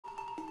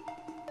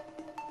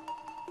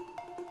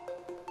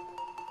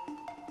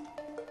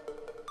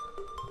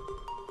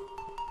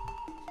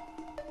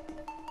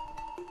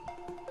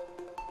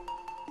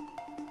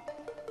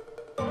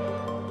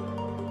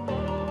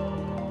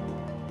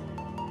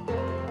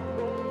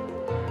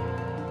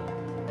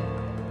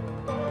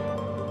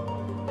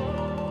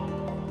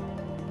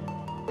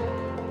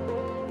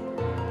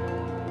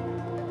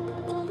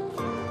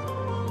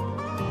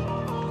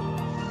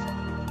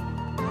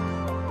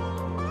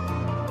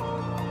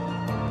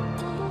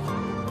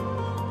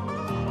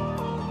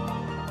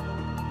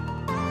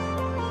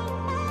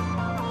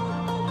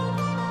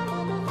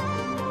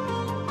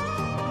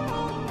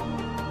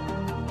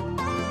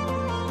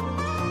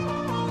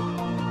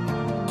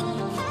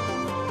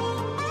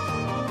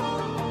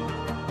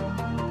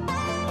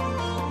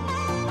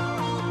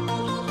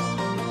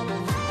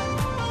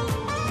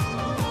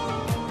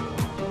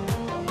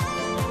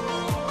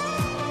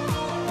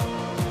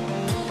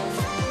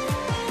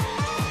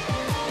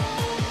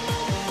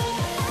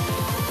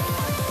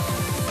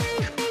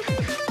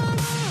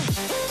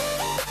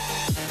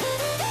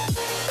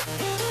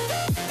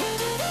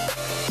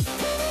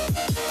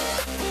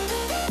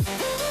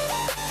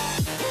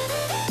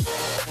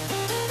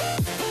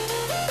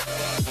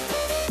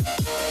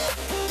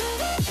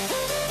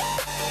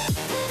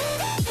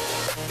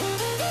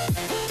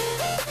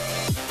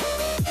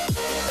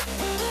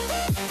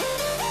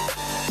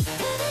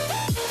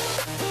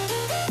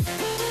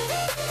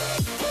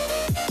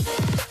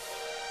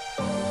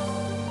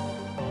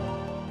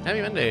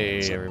Happy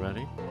Monday,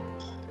 everybody.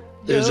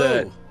 There's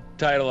a Yo.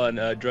 title on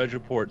Drudge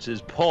Report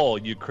says poll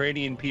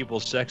Ukrainian people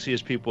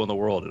sexiest people in the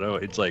world.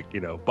 It's like,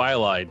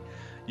 byline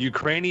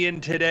Ukrainian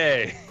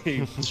Today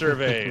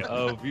survey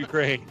of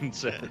Ukraine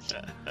says.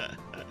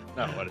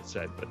 Not what it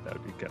said, but that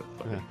would be kind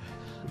of funny.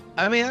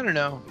 I mean, I don't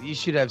know. You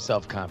should have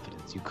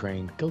self-confidence,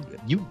 Ukraine. Go,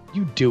 you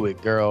do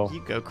it, girl.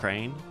 You go,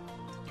 Crane.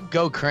 You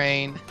go,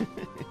 Crane.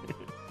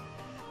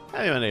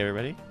 Happy Monday,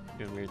 everybody.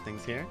 Doing weird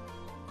things here.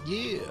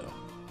 Yeah.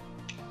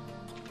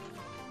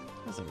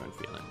 How's everyone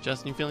feeling?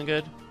 Justin, you feeling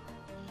good?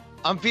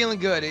 I'm feeling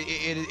good.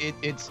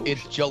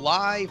 It's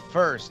July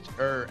 1st,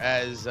 or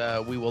as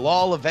we will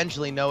all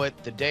eventually know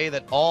it, the day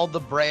that all the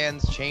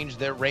brands change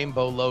their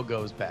rainbow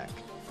logos back.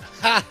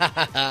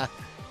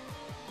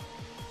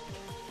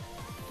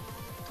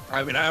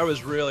 I mean, I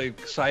was really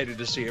excited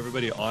to see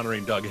everybody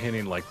honoring Doug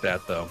Henning like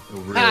that, though. It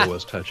really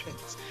was touching.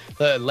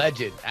 The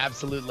legend,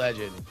 absolute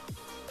legend.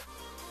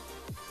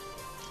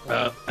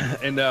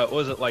 What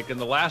was it like in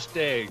the last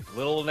day?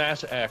 Lil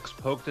Nas X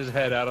poked his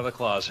head out of the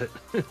closet.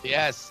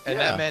 Yes, and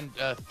Yeah. that meant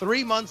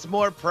 3 months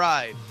more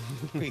pride.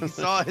 We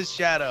saw his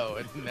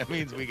shadow, and that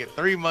means we get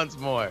 3 months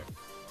more.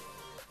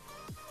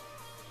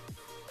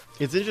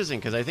 It's interesting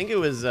because I think it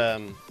was, I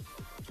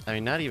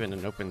mean, not even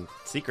an open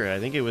secret. I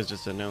think it was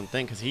just a known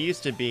thing because he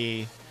used to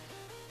be.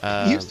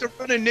 He used to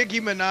run a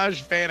Nicki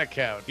Minaj fan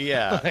account.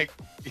 Yeah. Like,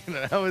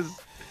 that was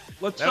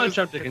Let's That not was-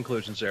 jump to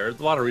conclusions there. There's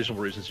a lot of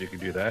reasonable reasons you can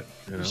do that.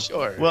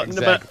 sure. Well,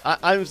 exactly. no, but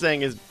I'm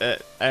saying is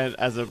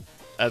as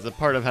a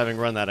part of having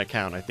run that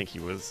account, I think he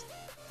was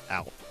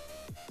out.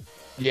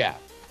 Yeah.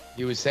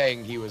 He was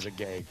saying he was a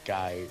gay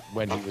guy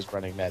when he was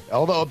running that.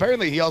 Although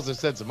apparently he also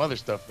said some other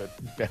stuff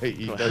that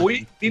he does. Well,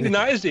 he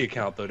denies the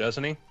account, though,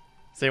 doesn't he?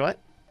 Say what?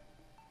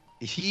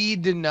 He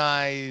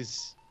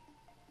denies.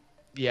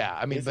 Yeah,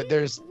 I mean, Is but he?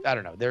 there's I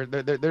don't know.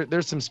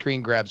 There's some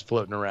screen grabs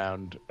floating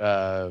around.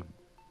 Oh,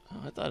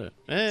 I thought it.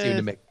 Seem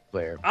to make it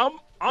clear. I'm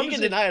He can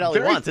deny it all he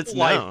very wants, it's full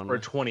life known. for a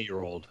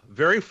 20-year-old.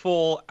 Very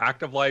full,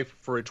 active life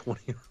for a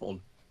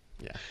 20-year-old.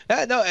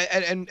 No,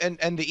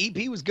 and the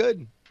EP was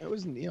good. It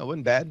wasn't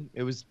wasn't bad.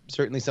 It was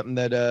certainly something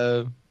that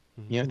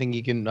I think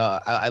he can.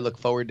 I look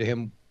forward to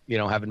him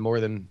having more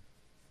than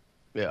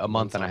a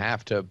month and a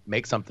half to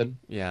make something.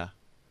 Yeah.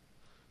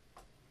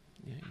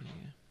 Yeah.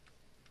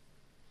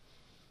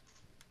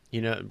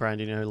 You know, Brian,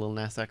 do you know who Lil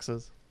Nas X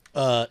is?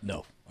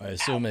 No. I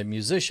assume a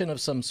musician of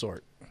some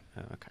sort.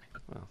 Oh, okay.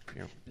 Well,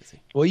 you're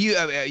busy. Well,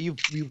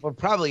 you've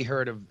probably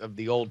heard of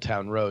the Old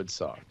Town Road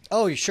song.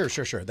 Oh,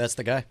 sure. That's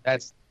the guy.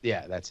 That's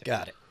it.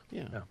 Got it.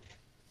 Yeah.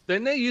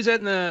 Didn't they use that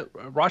in the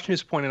Rosh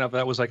News pointed out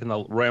that was like in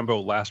the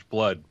Rambo Last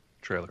Blood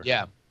trailer?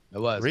 Yeah, it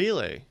was.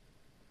 Really?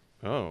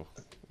 Oh,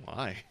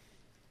 why?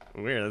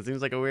 Weird. That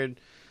seems like a weird.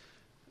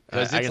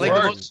 Because I it's guess like I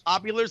the didn't- most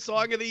popular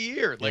song of the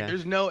year. Like, Yeah.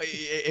 there's no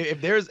if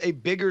there's a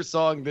bigger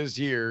song this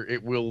year,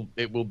 it will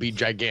be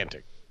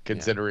gigantic,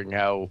 considering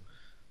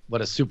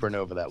what a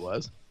supernova that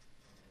was.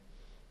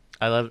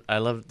 I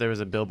love. There was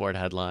a Billboard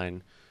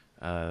headline.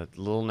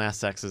 Lil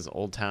Nas X's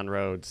Old Town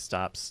Road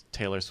stops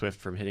Taylor Swift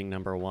from hitting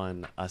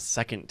 #1 a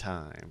second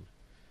time.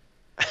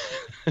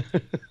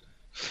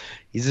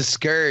 He's a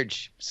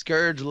scourge,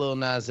 Lil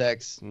Nas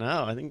X.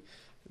 No, I think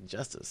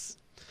justice.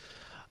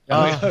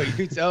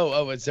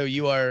 So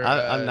you are.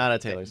 I'm not a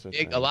Taylor Swift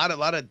fan. A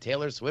lot of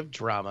Taylor Swift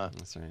drama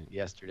That's right.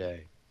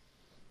 yesterday.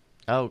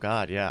 Oh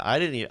God, yeah.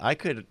 I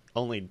could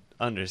only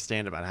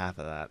understand about half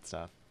of that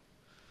stuff.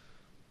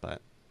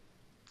 But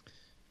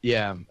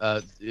Yeah.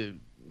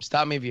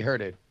 Stop me if you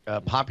heard it.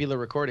 Popular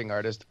recording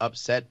artist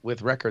upset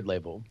with record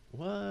label.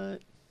 what?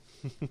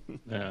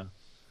 Yeah.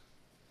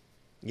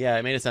 Yeah,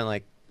 it made it sound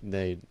like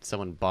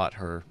someone bought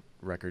her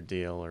record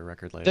deal or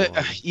record label.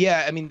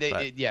 Yeah, I mean,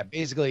 But-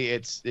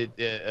 basically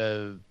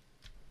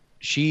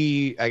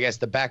she. I guess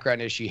the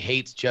background is she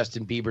hates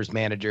Justin Bieber's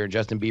manager, and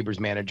Justin Bieber's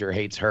manager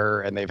hates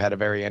her, and they've had a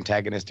very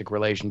antagonistic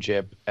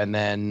relationship. And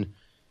then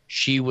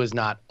she was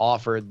not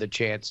offered the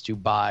chance to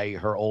buy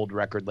her old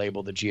record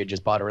label that she had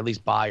just bought, or at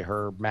least buy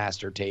her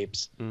master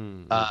tapes.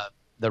 Mm.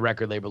 The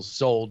record label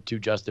sold to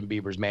Justin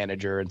Bieber's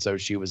manager, and so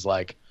she was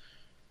like,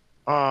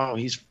 "Oh,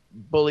 he's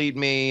bullied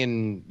me,"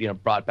 and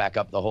brought back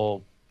up the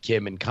whole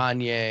Kim and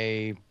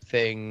Kanye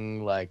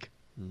thing, like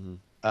Mhm.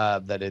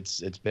 that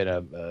it's been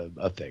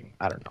a thing.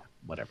 I don't know,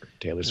 whatever.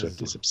 Taylor Swift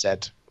is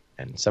upset,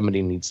 and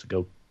somebody needs to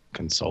go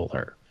console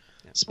her,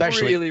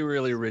 especially really,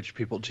 really rich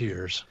people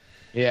tears.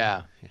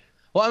 yeah.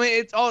 Well, I mean,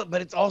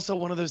 it's also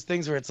one of those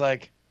things where it's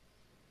like,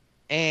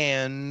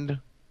 and.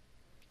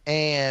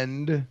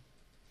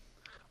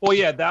 Well,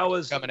 yeah, that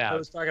was Coming out. I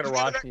was talking to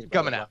Rosh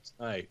Coming out. last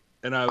night,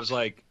 and I'm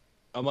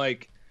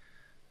like,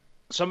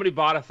 somebody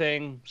bought a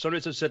thing.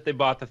 Somebody just said they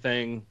bought the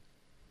thing.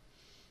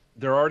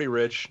 They're already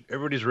rich.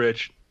 Everybody's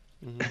rich.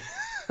 Mhm.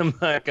 I'm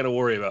not gonna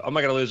worry about. I'm not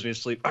gonna lose any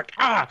sleep. Like,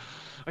 I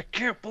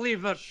can't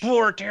believe that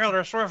poor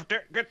Taylor Swift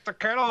didn't get the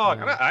catalog.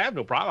 And I have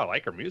no problem. I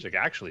like her music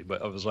actually,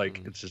 but I was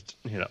like, it's just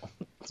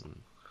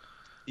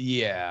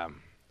Yeah.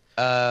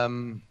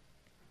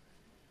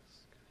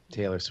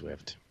 Taylor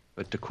Swift.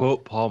 But to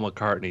quote Paul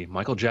McCartney,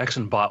 Michael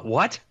Jackson bought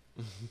what?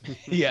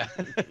 Yeah.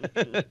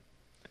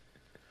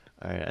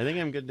 All right, I think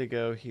I'm good to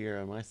go here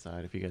on my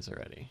side if you guys are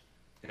ready.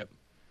 Yep.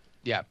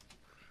 Yeah.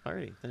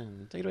 Alrighty,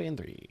 then take it away in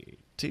 3,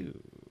 2.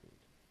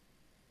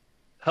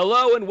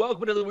 Hello and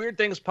welcome to the Weird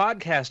Things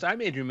podcast.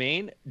 I'm Andrew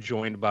Main,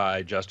 joined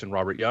by Justin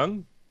Robert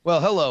Young,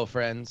 Well, hello,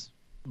 friends.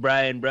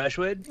 Brian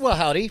Brushwood, Well,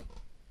 howdy.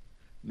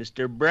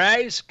 Mr.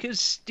 Bryce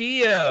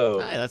Castillo.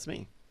 Hi, that's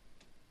me.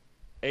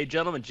 Hey,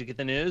 gentlemen, did you get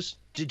the news?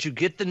 Did you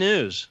get the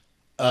news?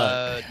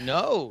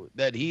 No,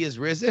 that he is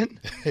risen.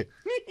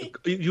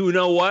 You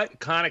know what?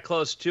 Kind of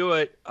close to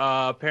it.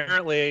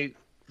 Apparently,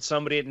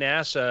 somebody at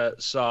NASA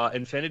saw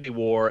Infinity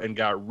War and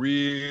got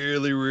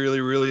really, really,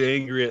 really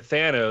angry at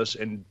Thanos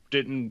and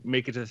didn't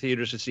make it to the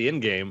theaters to see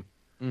Endgame.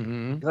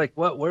 Mm-hmm. You're like,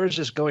 what? Where is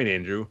this going,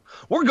 Andrew?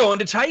 We're going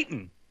to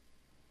Titan.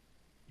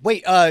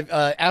 Wait,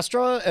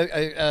 NASA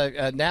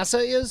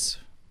is?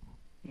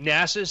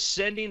 NASA's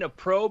sending a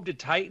probe to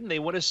Titan. They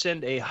want to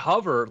send a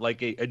hover,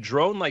 like a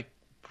drone-like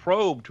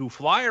probe, to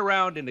fly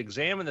around and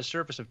examine the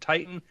surface of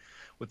Titan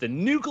with a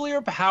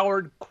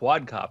nuclear-powered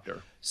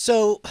quadcopter.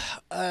 So,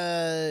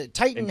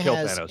 Titan And kill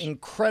has Thanos.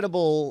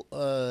 incredible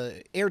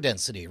air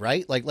density,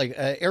 right? Like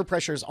air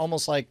pressure is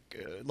almost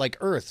like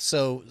Earth.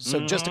 So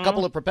just a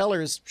couple of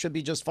propellers should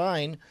be just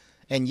fine.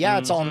 And yeah,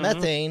 it's all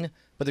methane,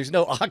 but there's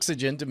no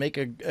oxygen to make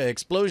a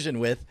explosion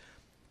with.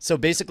 So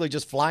basically,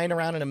 just flying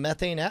around in a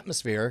methane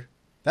atmosphere.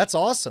 That's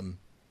awesome.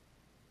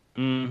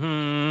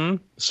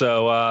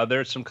 So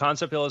there's some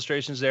concept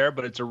illustrations there,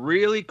 but it's a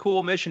really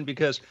cool mission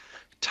because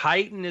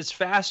Titan is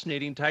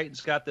fascinating.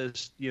 Titan's got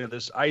this,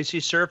 this icy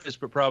surface,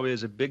 but probably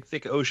has a big,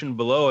 thick ocean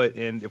below it.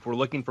 And if we're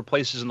looking for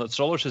places in the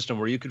solar system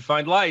where you could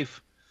find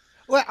life,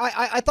 Well,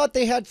 I thought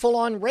they had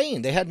full-on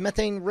rain. They had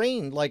methane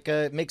rain, like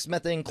makes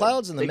methane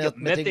clouds, and the they got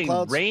methane methane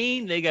clouds.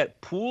 rain. They got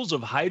pools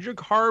of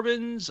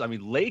hydrocarbons. I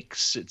mean,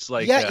 lakes. It's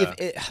like Yeah,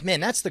 man,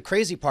 that's the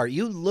crazy part.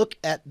 You look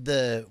at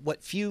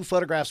what few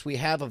photographs we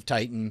have of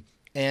Titan,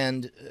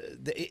 and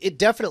it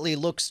definitely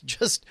looks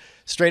just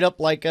straight up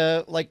like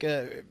I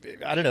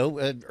don't know,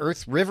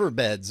 Earth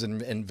riverbeds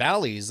and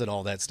valleys and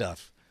all that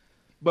stuff.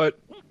 but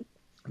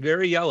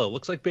very yellow.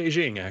 Looks like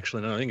Beijing,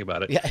 actually. Now I think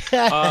about it.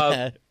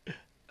 Yeah.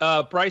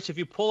 Bryce, if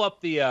you pull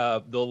up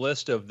the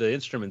list of the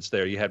instruments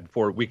there you had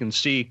before, we can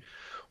see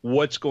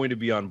what's going to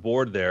be on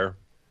board there.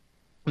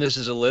 This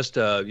is a list.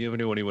 You have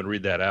anyone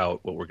read that out?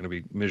 What we're going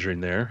to be measuring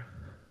there?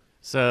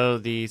 So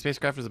the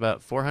spacecraft is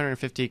about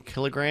 450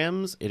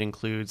 kilograms. It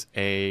includes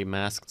a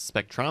mass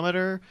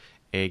spectrometer,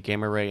 a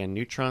gamma ray and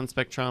neutron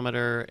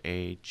spectrometer,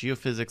 a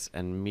geophysics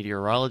and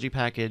meteorology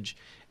package,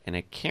 and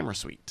a camera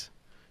suite,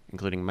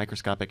 including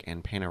microscopic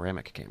and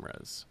panoramic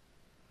cameras.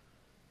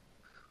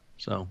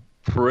 So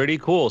pretty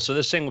cool. So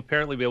this thing will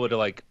apparently be able to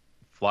like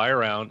fly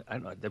around. I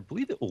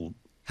believe it will.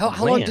 How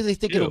long land, do they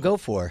think too. it'll go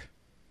for?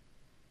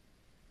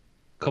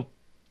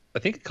 I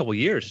think a couple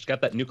years. It's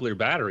got that nuclear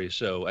battery,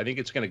 so I think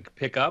it's going to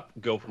pick up,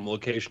 go from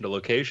location to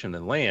location,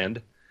 and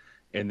land,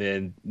 and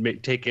then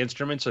take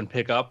instruments and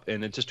pick up.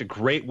 And it's just a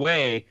great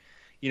way,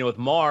 with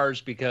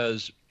Mars,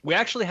 because we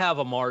actually have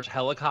a Mars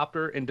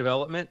helicopter in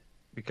development.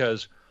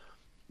 Because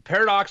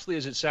paradoxically,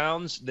 as it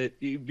sounds,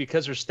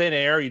 because there's thin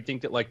air, you'd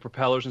think that like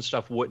propellers and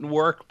stuff wouldn't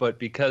work, but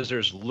because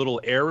there's little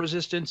air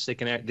resistance, they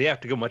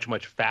have to go much,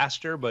 much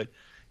faster. But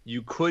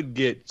you could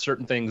get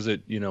certain things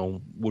that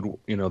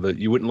that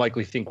you wouldn't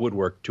likely think would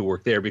work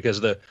there,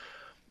 because the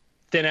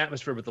thin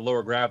atmosphere with the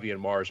lower gravity in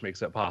Mars makes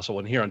that possible.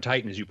 And here on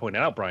Titan, as you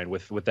pointed out, Brian,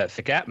 with that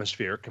thick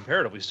atmosphere,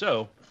 comparatively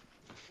so,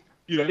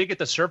 you think at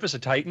the surface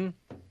of Titan,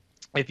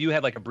 if you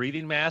had like a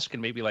breathing mask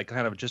and maybe like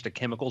kind of just a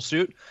chemical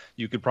suit,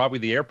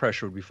 the air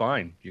pressure would be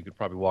fine. You could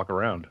probably walk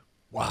around.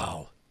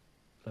 Wow.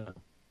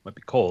 Might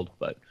be cold,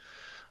 but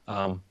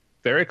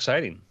very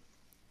exciting.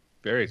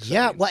 Very exciting.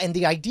 Yeah, well, and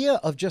the idea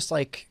of just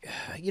like,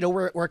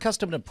 we're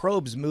accustomed to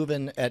probes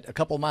moving at a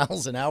couple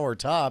miles an hour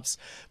tops,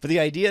 but the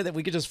idea that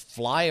we could just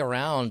fly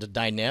around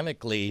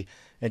dynamically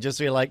and just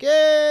be like,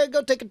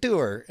 go take a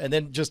tour. And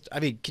then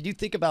can you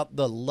think about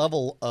the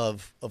level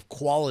of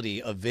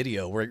quality of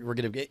video we're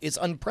going to get? It's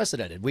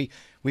unprecedented.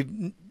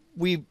 When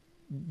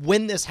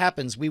this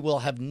happens, we will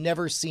have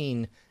never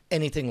seen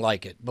anything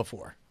like it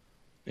before.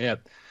 Yeah.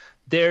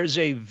 There's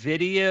a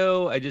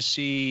video. I just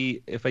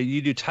see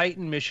you do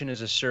Titan mission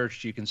as a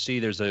search, you can see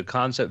there's a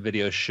concept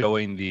video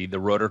showing the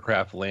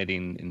rotorcraft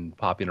landing and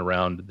popping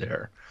around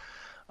there.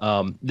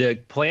 The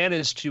plan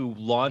is to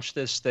launch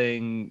this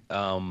thing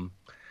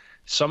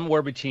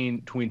somewhere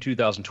between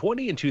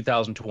 2020 and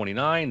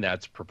 2029.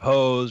 That's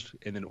proposed,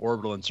 and then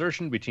orbital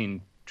insertion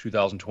between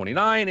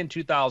 2029 and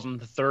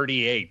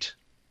 2038.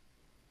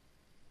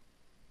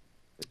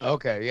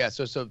 Okay, yeah.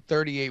 So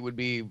 38 would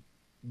be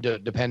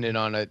dependent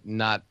on it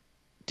not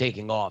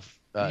taking off.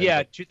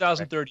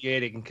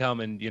 2038 it can come,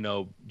 and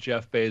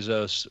Jeff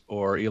Bezos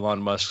or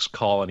Elon Musk's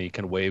colony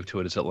can wave to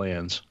it as it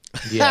lands.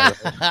 Yeah.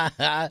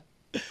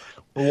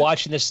 We're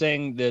watching this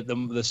thing,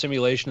 the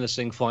simulation of this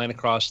thing flying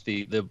across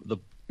the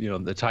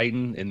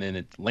Titan, and then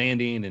it's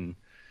landing, and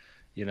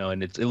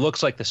and it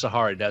looks like the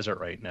Sahara Desert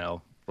right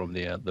now from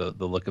the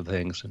look of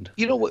things. And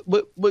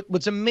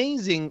what's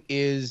amazing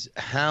is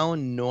how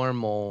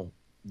normal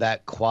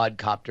that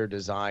quadcopter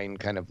design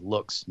kind of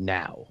looks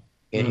now.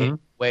 in a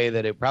way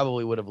that it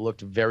probably would have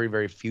looked very,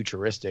 very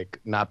futuristic,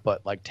 not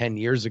but like 10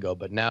 years ago.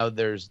 But now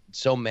there's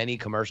so many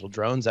commercial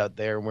drones out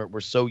there, and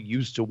we're so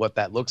used to what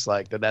that looks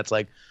like that's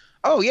like,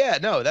 oh yeah,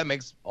 no, that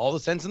makes all the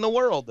sense in the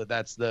world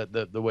that's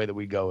the way that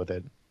we go with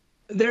it.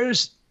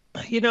 There's,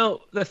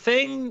 the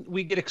thing,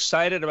 we get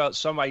excited about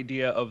some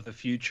idea of the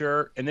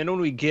future, and then when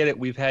we get it,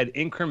 we've had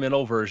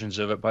incremental versions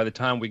of it. By the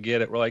time we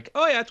get it, we're like,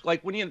 oh yeah, it's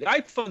like when the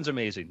iPhone's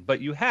amazing,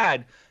 but you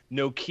had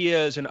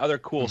Nokias and other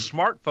cool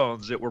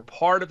smartphones that were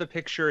part of the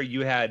picture.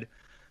 You had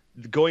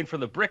going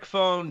from the brick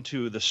phone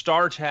to the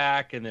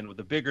StarTAC, and then with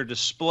the bigger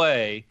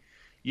display,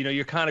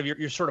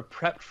 you're sort of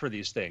prepped for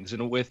these things.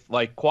 And with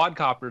like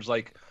quadcopters,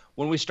 like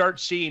when we start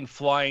seeing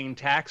flying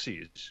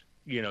taxis,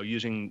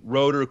 using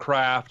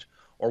rotorcraft,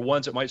 or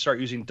ones that might start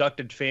using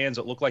ducted fans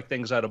that look like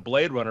things out of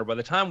Blade Runner, by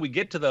the time we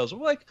get to those,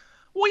 we're like,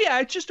 well, yeah,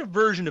 it's just a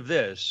version of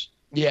this.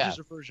 Yeah. It's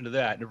just a version of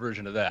that and a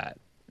version of that.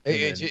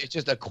 It's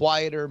just a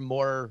quieter,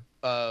 more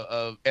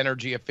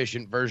energy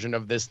efficient version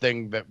of this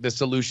thing, this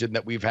solution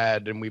that we've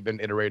had and we've been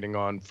iterating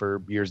on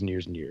for years and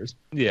years and years.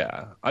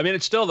 Yeah. I mean,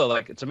 it's still, though,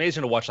 like, it's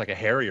amazing to watch like a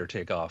Harrier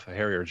take off, a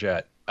Harrier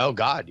jet. Oh,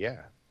 God,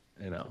 yeah.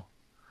 And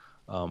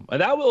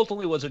that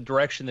ultimately was a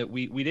direction that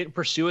we didn't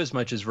pursue as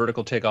much as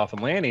vertical takeoff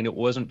and landing. It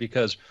wasn't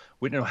because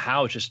we didn't know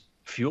how, it's just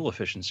fuel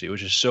efficiency. It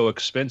was just so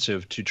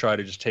expensive to try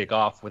to just take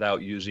off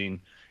without using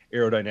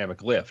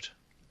aerodynamic lift.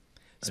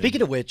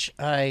 Speaking of which,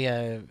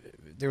 there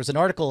was an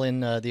article in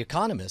The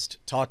Economist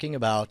talking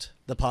about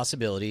the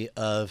possibility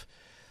of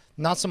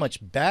not so much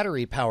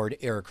battery-powered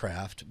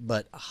aircraft,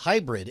 but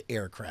hybrid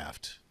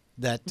aircraft.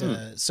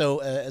 So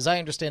as I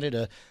understand it,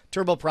 a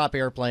turboprop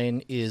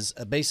airplane is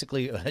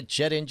basically a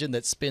jet engine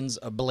that spins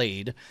a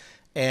blade,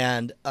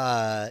 and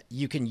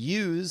you can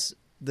use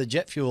the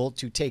jet fuel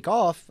to take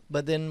off,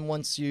 but then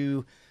once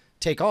you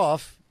take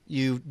off,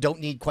 you don't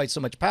need quite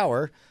so much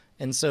power,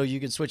 and so you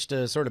can switch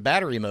to sort of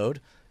battery mode.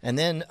 And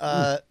then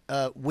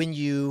when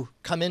you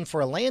come in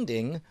for a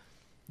landing,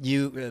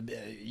 you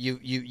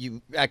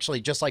actually,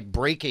 just like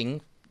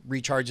braking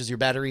recharges your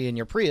battery in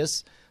your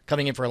Prius,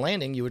 coming in for a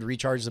landing, you would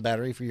recharge the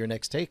battery for your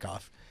next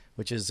takeoff,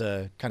 which is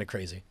kind of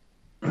crazy.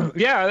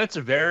 Yeah, that's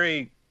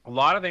a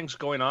lot of things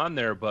going on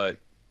there, but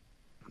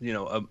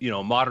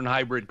a modern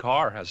hybrid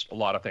car has a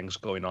lot of things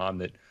going on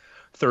that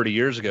 30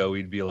 years ago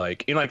we'd be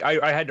like,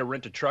 I had to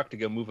rent a truck to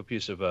go move a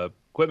piece of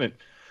equipment,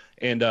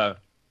 and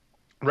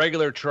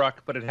regular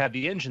truck, but it had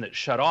the engine that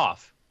shut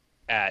off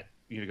at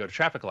go to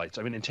traffic lights.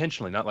 I mean,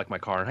 intentionally, not like my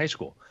car in high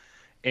school.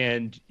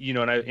 And and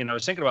I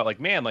was thinking about, like,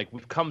 man, like,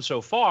 we've come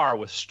so far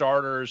with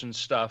starters and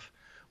stuff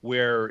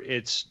where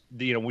it's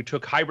we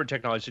took hybrid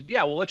technology, said,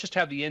 yeah, well, let's just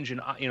have the engine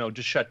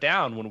just shut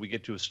down when we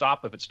get to a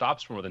stop if it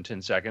stops for more than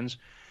 10 seconds,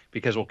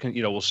 because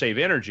we'll save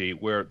energy.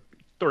 Where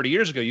 30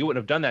 years ago you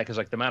wouldn't have done that, because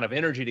like the amount of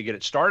energy to get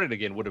it started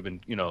again would have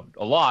been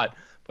a lot.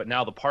 But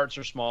now the parts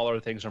are smaller,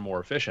 things are more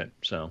efficient.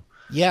 So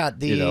yeah,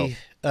 the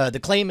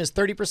claim is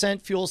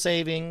 30% fuel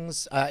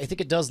savings. I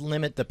think it does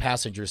limit the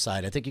passenger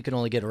side. I think you can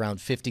only get around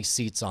 50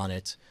 seats on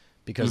it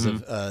because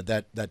of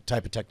that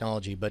type of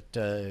technology. But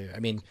I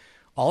mean,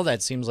 all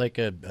that seems like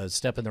a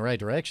step in the right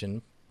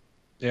direction.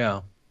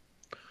 Yeah,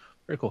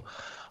 very cool.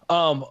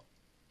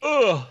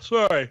 Oh,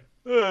 sorry,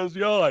 it's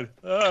yawn.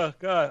 Oh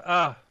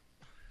God,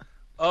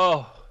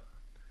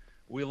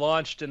 we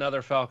launched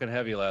another Falcon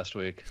Heavy last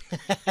week,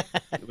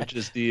 which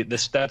is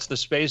that's the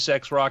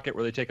SpaceX rocket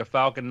where they take a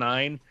Falcon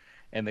 9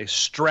 and they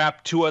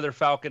strap 2 other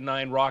Falcon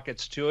 9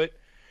 rockets to it.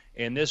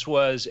 And this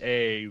was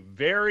a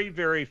very,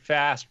 very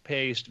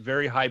fast-paced,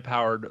 very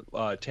high-powered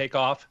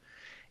takeoff.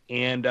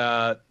 And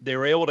they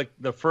were able to,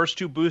 the first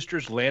 2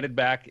 boosters landed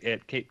back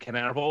at Cape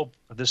Canaveral.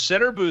 The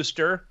center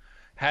booster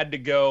had to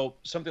go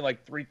something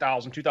like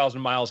 3,000, 2,000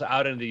 miles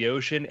out into the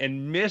ocean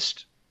and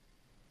missed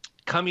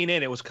coming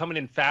in. It was coming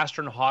in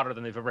faster and hotter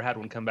than they've ever had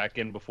one come back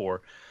in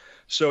before.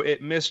 So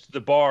it missed the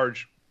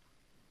barge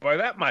by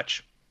that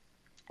much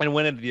and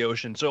went into the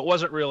ocean. So it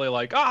wasn't really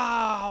like,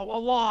 a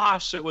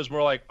loss. It was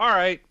more like, all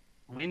right,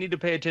 we need to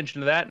pay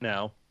attention to that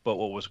now. But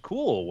what was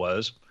cool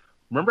was,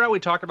 remember how we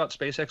talked about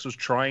SpaceX was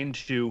trying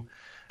to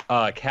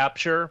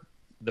capture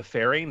the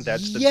fairing?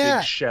 That's the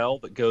big shell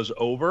that goes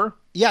over.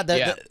 Yeah,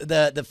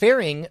 the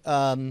fairing,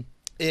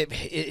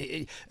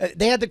 they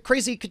had the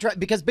crazy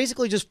because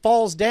basically it just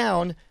falls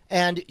down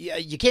and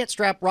you can't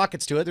strap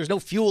rockets to it. There's no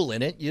fuel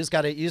in it. You just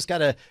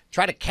gotta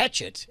try to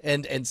catch it.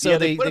 And so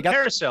they put a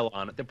parasail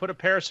on it. They put a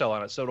parasail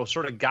on it so it'll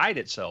sort of guide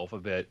itself a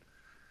bit.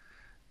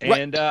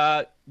 And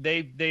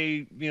they've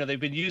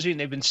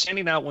been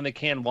sending out when they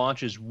can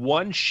launches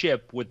one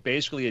ship with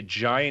basically a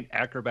giant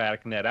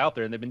acrobatic net out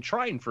there, and they've been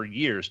trying for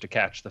years to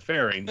catch the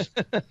fairings,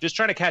 just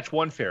trying to catch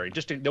one fairing,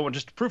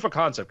 just proof of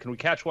concept. Can we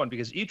catch one?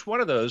 Because each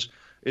one of those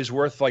is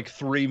worth like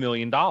 $3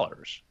 million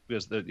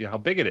because how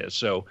big it is.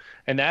 So,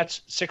 and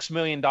that's $6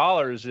 million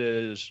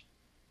is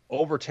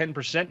over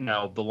 10%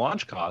 now of the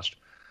launch cost.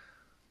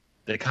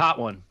 They caught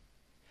one.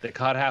 They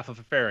caught half of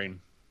a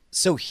fairing.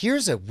 So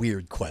here's a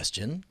weird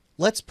question.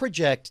 Let's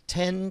project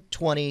 10,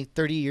 20,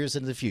 30 years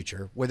into the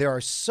future where there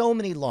are so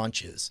many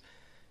launches.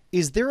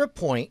 Is there a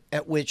point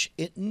at which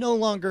it no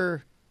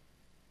longer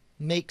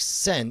make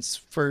sense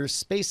for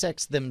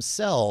SpaceX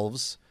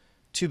themselves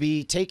to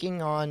be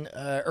taking on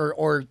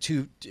or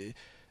to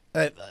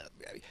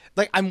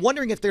like, I'm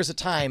wondering if there's a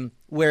time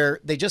where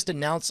they just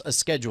announce a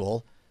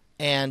schedule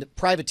and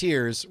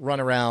privateers run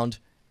around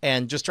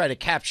and just try to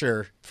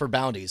capture for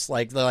bounties.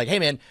 Like, they're like, hey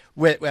man,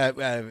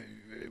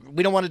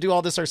 we don't want to do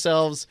all this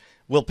ourselves.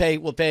 We'll pay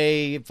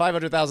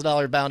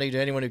 $500,000 bounty to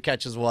anyone who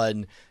catches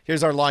one.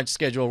 Here's our launch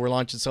schedule. We're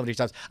launching so many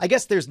times. I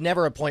guess there's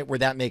never a point where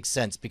that makes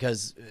sense,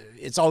 because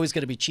it's always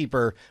going to be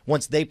cheaper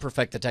once they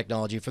perfect the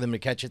technology for them to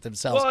catch it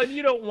themselves. Well, and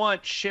you don't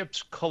want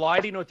ships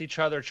colliding with each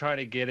other trying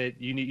to get it.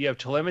 You have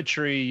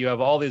telemetry. You have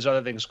all these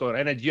other things going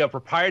on, and you have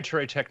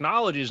proprietary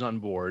technologies on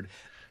board.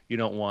 You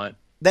don't want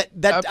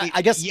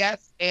I guess.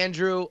 Yes,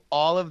 Andrew,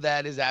 all of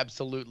that is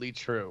absolutely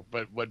true.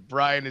 But what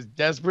Brian is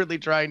desperately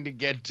trying to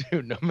get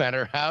to, no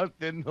matter how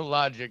thin the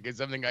logic, is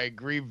something I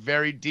agree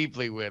very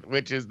deeply with,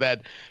 which is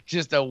that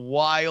just a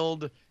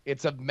wild,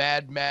 it's a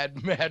mad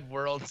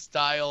world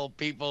style,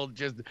 people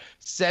just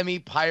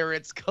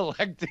semi-pirates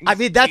collecting. I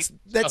mean, I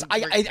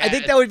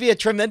think that would be a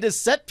tremendous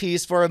set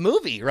piece for a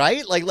movie,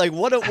 right? Like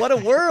what a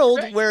world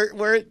right.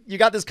 where you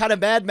got this kind of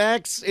Mad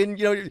Max, and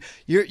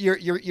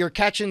you're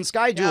catching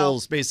sky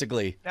jewels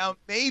basically. Now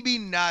maybe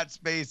not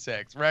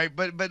SpaceX, right?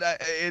 But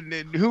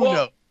who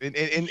knows?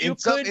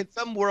 In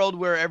some world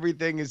where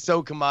everything is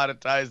so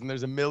commoditized and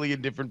there's a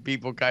million different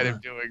people kind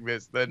of doing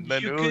this, then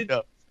who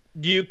knows?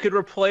 You could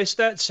replace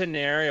that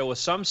scenario with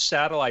some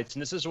satellites,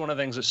 and this is one of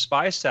the things that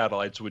spy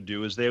satellites would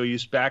do, is they would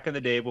use back in the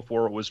day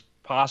before it was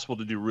possible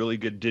to do really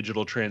good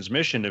digital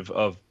transmission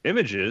of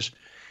images,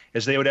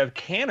 is they would have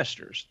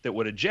canisters that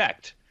would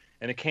eject,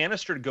 and a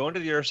canister would go into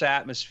the Earth's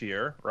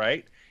atmosphere,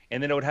 right?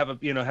 And then it would have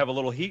a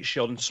little heat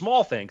shield and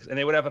small things, and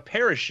they would have a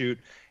parachute,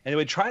 and they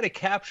would try to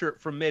capture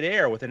it from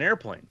midair with an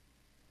airplane,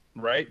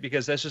 right?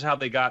 Because this is how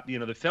they got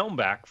the film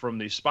back from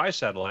these spy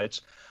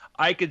satellites.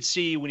 I could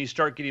see when you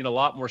start getting a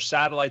lot more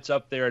satellites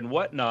up there and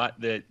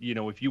whatnot that,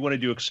 if you want to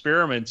do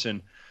experiments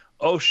and,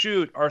 oh,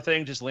 shoot, our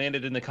thing just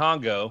landed in the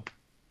Congo,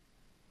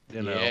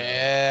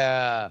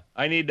 Yeah.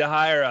 I need to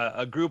hire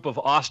a group of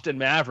Austin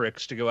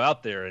Mavericks to go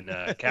out there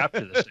and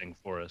capture this thing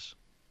for us.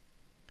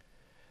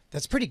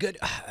 That's pretty good.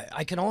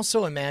 I can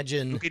also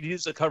imagine. We could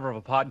use the cover of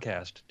a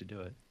podcast to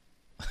do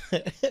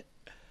it.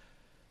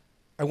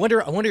 I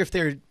wonder if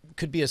there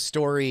could be a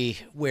story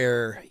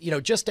where,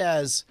 just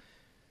as...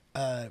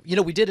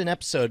 we did an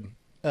episode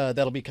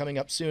that'll be coming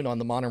up soon on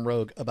the Modern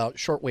Rogue about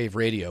shortwave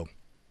radio,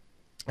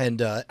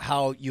 and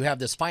how you have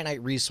this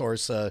finite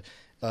resource in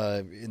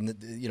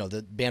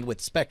the bandwidth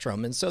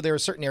spectrum, and so there are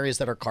certain areas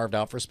that are carved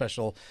out for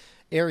special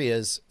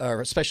areas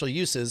or special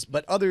uses,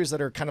 but others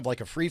that are kind of like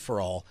a free for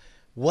all.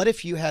 What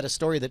if you had a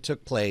story that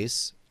took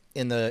place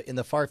in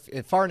the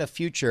far enough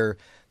future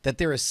that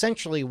there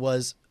essentially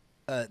was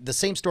the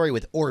same story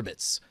with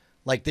orbits,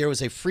 like there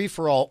was a free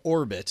for all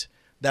orbit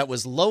that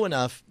was low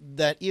enough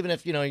that even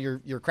if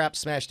your crap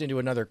smashed into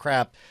another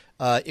crap,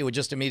 it would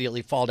just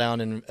immediately fall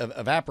down and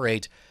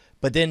evaporate.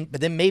 But then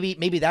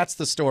maybe that's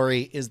the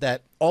story, is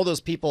that all those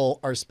people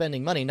are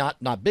spending money,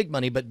 not big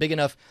money, but big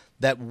enough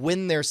that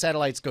when their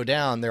satellites go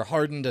down, they're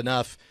hardened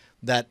enough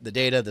that the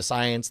data, the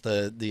science,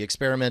 the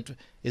experiment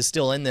is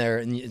still in there,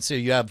 and so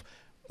you have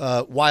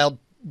wild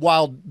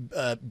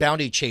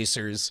bounty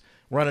chasers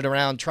running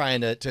around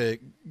trying to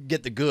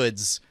get the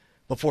goods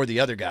before the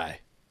other guy.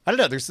 I don't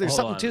know. There's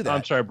something to that.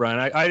 I'm sorry, Brian.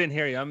 I didn't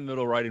hear you. I'm in the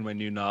middle of writing my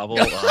new novel,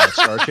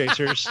 Star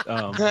Chasers.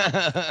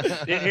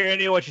 Didn't hear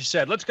any of what you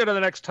said. Let's go to the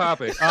next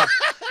topic.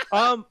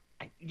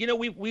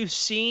 We've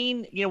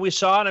seen, we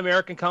saw an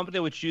American company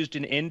which used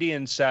an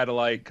Indian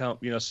satellite,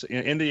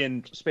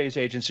 Indian space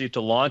agency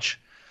to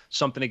launch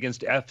something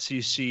against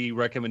FCC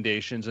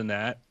recommendations and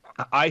that.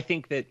 I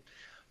think that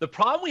the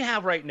problem we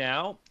have right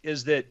now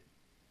is that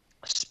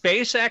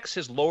SpaceX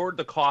has lowered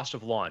the cost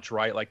of launch,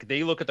 right? Like,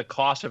 they look at the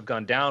costs have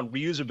gone down.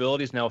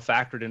 Reusability is now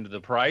factored into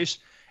the price.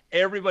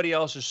 Everybody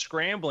else is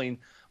scrambling,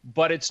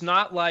 but it's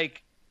not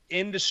like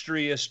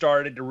industry has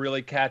started to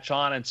really catch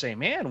on and say,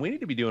 man, we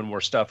need to be doing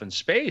more stuff in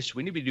space.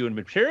 We need to be doing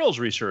materials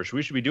research.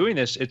 We should be doing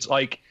this. It's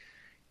like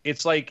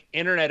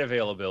internet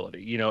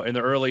availability, in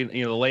the early,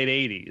 the late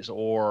 80s,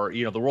 or,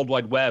 the World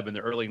Wide Web in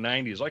the early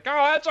 90s. Like,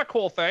 oh, that's a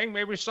cool thing.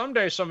 Maybe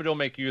someday somebody will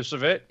make use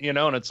of it, and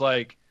it's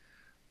like,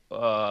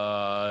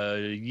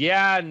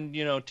 yeah,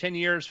 and 10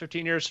 years,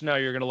 15 years from now,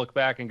 you're going to look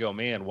back and go,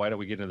 man, why don't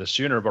we get into this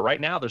sooner? But right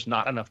now, there's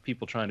not enough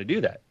people trying to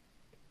do that.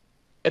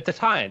 At the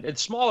time,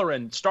 it's smaller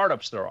in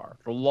startups. There are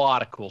a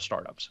lot of cool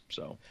startups.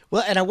 So,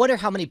 well, and I wonder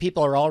how many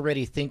people are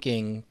already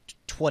thinking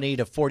 20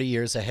 to 40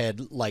 years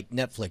ahead, like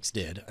Netflix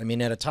did. I mean,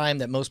 at a time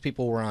that most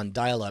people were on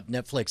dial-up,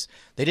 Netflix,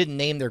 they didn't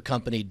name their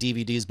company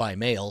DVDs by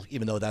mail,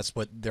 even though that's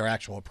what their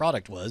actual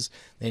product was.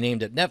 They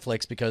named it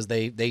Netflix because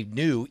they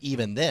knew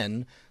even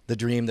then the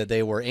dream that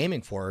they were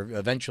aiming for.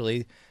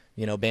 Eventually,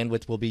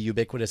 bandwidth will be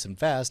ubiquitous and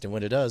fast, and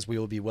when it does, we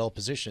will be well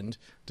positioned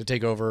to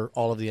take over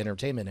all of the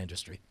entertainment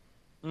industry.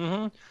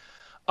 Mm-hmm.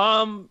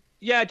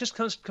 Yeah, it just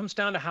comes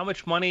down to how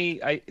much money.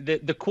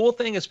 The cool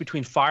thing is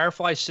between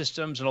Firefly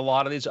Systems and a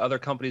lot of these other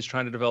companies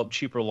trying to develop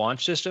cheaper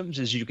launch systems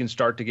is you can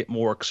start to get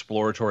more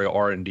exploratory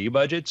R&D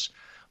budgets.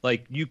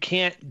 Like you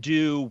can't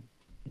do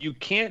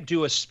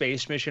a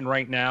space mission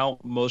right now.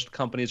 Most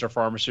companies or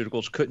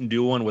pharmaceuticals couldn't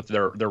do one with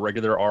their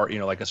regular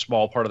like a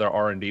small part of their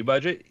R&D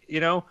budget,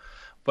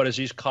 But as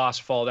these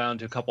costs fall down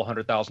to a couple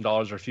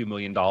 $100,000 or a few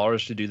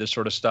 $1,000,000 to do this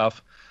sort of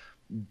stuff,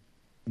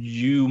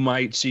 you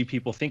might see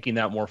people thinking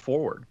that more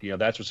forward.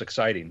 That's what's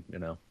exciting,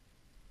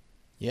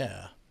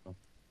 Yeah.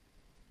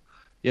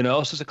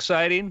 This is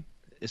exciting.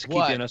 It's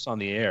keeping us on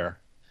the air.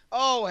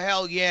 Oh,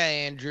 hell yeah,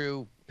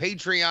 Andrew.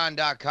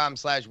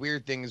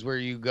 Patreon.com/Weird Things, where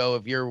you go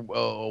if you're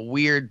a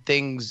Weird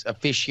Things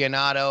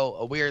aficionado,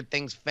 a Weird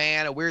Things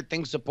fan, a Weird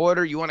Things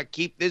supporter. You want to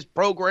keep this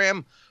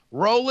program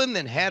rolling,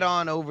 then head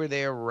on over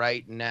there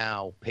right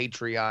now.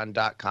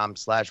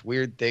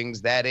 Patreon.com/Weird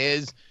Things.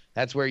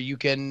 That's where you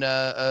can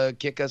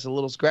kick us a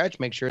little scratch,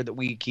 make sure that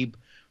we keep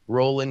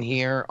rolling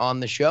here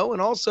on the show.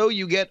 And also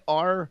you get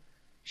our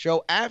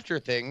show After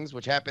Things,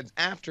 which happens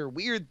after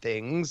Weird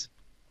Things,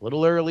 a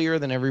little earlier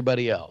than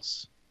everybody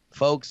else.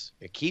 Folks,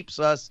 it keeps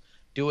us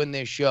doing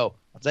this show.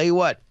 I'll tell you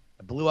what,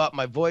 I blew out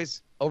my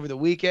voice over the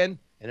weekend.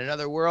 In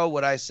another world,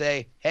 would I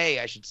say, hey,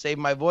 I should save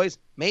my voice?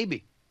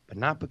 Maybe, but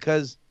not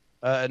because...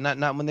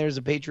 not when there's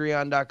a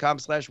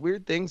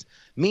patreon.com/Weird Things.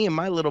 Me and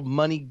my little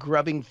money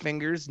grubbing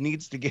fingers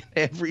needs to get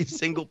every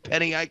single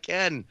penny I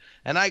can.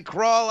 And I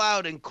crawl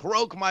out and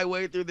croak my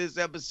way through this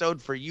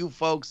episode for you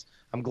folks.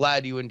 I'm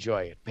glad you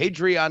enjoy it.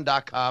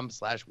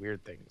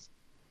 Patreon.com/Weird Things.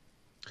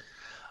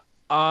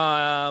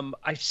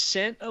 I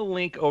sent a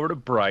link over to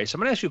Bryce. I'm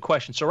going to ask you a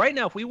question. So right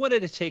now, if we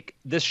wanted to take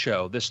this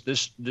show,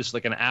 this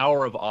like an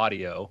hour of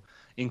audio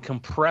and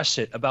compress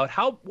it,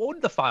 what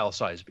would the file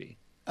size be?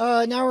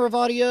 An hour of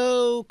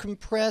audio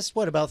compressed,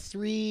 about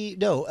 10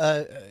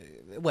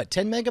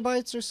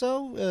 megabytes or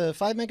so?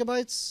 5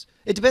 megabytes?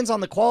 It depends on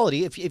the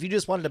quality. If you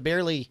just wanted to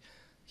barely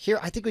hear,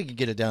 I think we could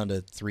get it down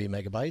to 3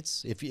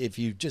 megabytes if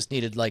you just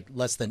needed like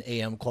less than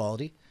AM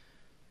quality.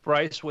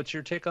 Bryce, what's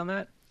your take on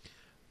that?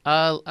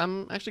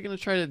 I'm actually going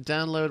to try to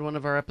download one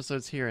of our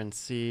episodes here and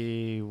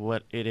see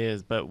what it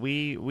is. But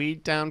we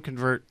down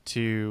convert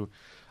to,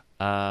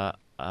 I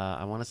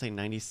want to say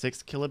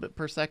 96 kilobit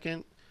per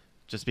second.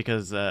 Just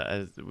because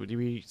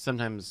we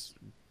sometimes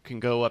can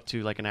go up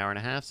to like an hour and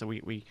a half, so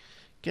we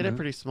get it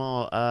pretty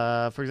small.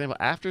 For example,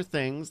 After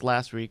Things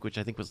last week, which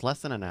I think was less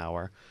than an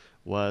hour,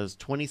 was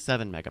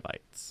 27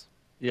 megabytes.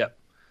 Yep.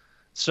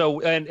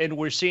 So, and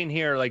we're seeing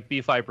here, like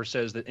B5per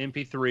says that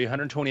MP3,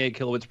 128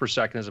 kilobits per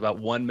second is about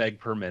 1 meg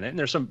per minute. And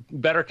there's some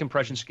better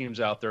compression schemes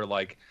out there,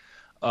 like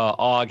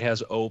OGG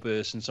has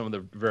Opus and some of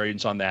the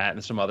variants on that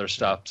and some other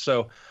stuff.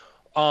 So,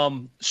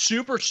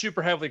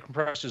 super heavily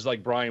compressed is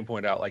like Brian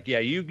pointed out. Like, yeah,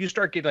 you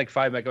start getting like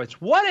 5 megabytes.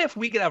 What if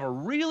we could have a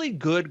really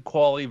good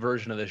quality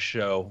version of this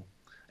show,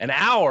 an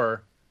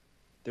hour,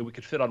 that we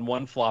could fit on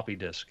one floppy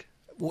disk?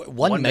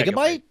 1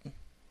 megabyte?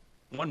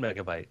 1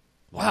 megabyte.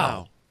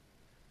 Wow.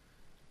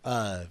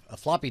 A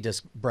floppy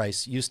disk,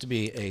 Bryce, used to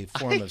be a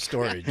form of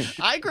storage.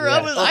 I grew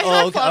up with.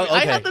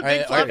 I had the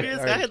big floppy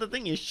disk. I had the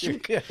thing you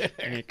shoot,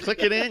 and you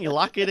click it in, you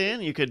lock it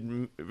in. You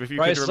could, if you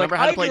could remember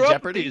how to play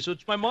Jeopardy. These,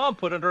 which my mom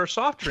put under her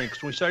soft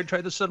drinks when we started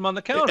trying to set them on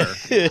the counter.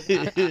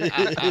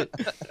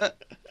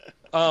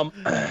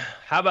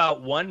 How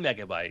about 1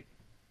 megabyte?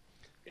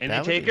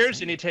 Any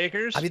takers? Any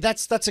takers? I mean,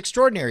 that's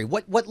extraordinary.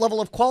 What level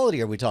of quality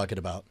are we talking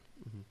about?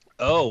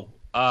 Oh,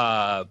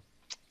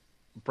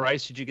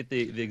 Bryce, did you get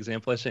the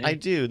example I sent you? I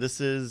do.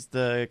 This is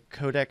the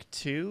Codec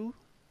 2.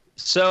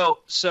 So,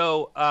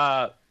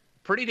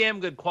 pretty damn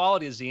good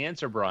quality is the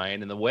answer,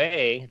 Brian. And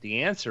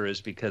the answer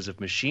is because of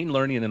machine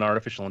learning and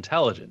artificial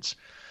intelligence.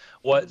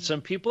 What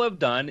some people have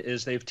done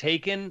is they've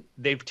taken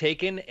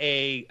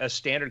a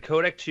standard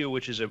Codec 2,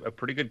 which is a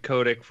pretty good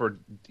codec for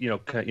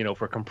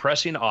for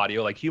compressing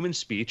audio like human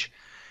speech.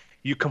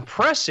 You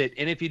compress it,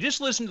 and if you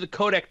just listen to the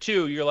Codec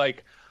 2, you're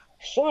like,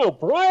 so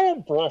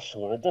Brian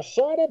Brushwood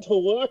decided to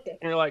look, and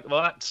you're like,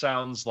 well, that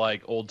sounds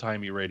like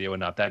old-timey radio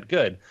and not that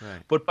good. Right.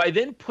 But by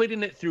then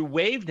putting it through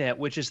WaveNet,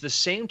 which is the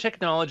same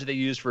technology they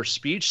use for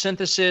speech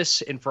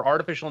synthesis and for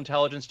artificial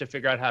intelligence to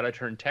figure out how to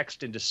turn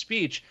text into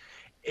speech,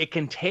 it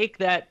can take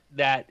that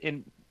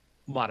in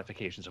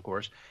modifications, of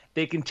course.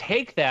 They can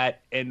take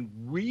that and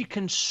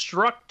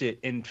reconstruct it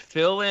and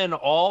fill in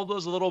all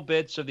those little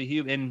bits of the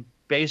human. And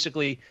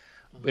basically,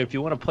 if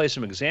you want to play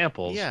some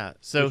examples, yeah.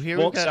 So here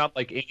won't sound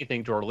like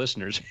anything to our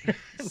listeners.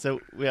 So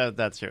yeah,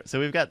 that's true.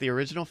 So we've got the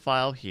original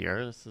file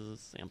here. This is a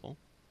sample.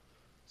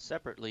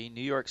 Separately,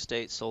 New York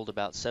State sold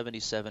about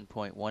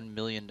 $77.1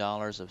 million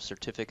of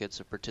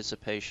certificates of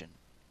participation.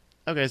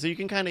 Okay, so you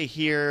can kind of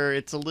hear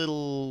it's a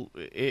little.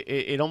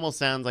 It almost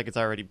sounds like it's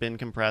already been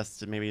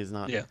compressed. Maybe it's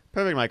not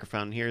perfect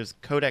microphone. Here's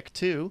Codec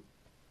 2.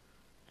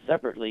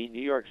 Separately,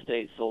 New York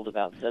State sold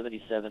about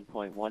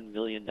 $77.1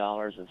 million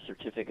of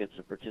certificates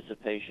of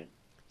participation.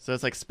 So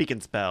it's like Speak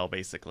and Spell,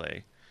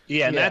 basically.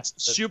 Yeah, and that's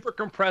super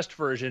compressed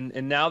version.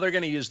 And now they're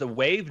going to use the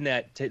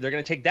WaveNet. They're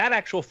going to take that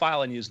actual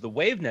file and use the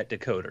WaveNet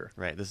decoder.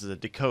 Right. This is a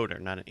decoder,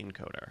 not an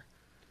encoder.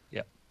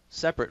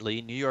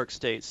 Separately, New York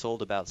State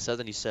sold about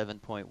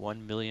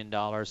 $77.1 million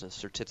of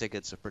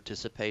certificates of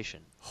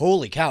participation.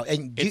 Holy cow.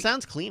 And It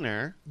sounds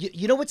cleaner.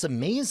 you know what's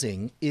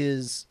amazing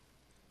is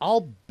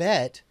I'll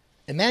bet,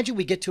 imagine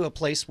we get to a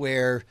place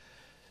where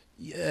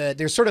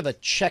there's sort of a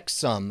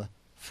checksum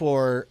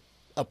for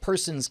a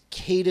person's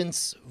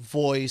cadence,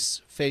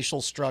 voice,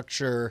 facial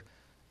structure,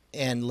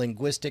 and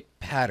linguistic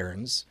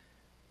patterns.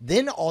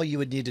 Then all you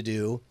would need to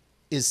do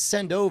is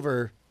send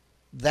over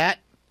that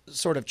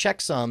sort of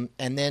checksum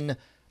and then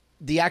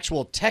the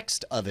actual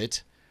text of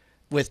it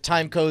with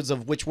time codes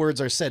of which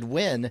words are said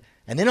when,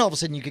 and then all of a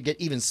sudden you could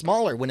get even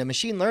smaller when a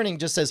machine learning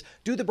just says,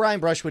 do the Brian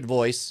Brushwood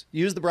voice,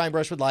 use the Brian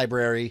Brushwood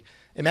library,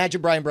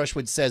 imagine Brian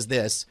Brushwood says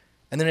this,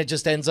 and then it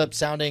just ends up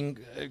sounding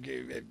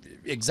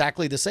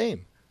exactly the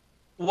same.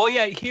 Well,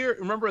 yeah, here,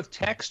 remember with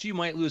text, you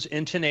might lose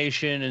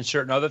intonation and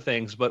certain other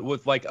things, but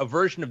with like a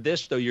version of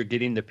this, though, you're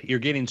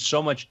getting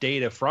so much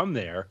data from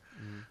there.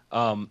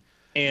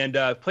 And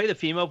play the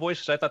female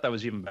voice because I thought that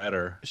was even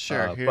better.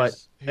 Sure.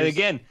 And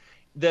again,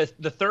 the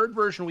third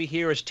version we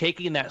hear is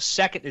taking that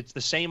second. It's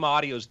the same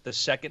audio as the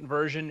second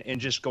version, and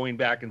just going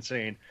back and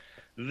saying,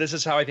 "This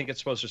is how I think it's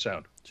supposed to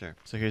sound." Sure.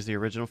 So here's the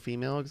original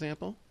female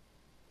example.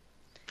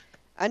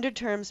 Under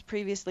terms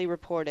previously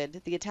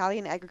reported, the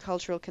Italian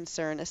agricultural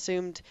concern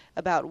assumed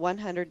about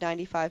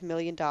 $195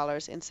 million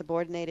in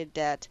subordinated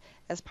debt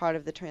as part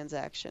of the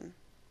transaction.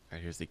 All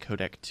right. Here's the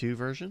Codec 2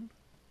 version.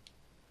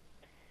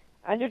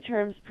 Under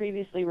terms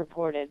previously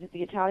reported,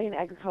 the Italian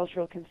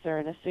agricultural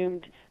concern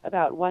assumed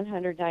about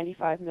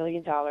 $195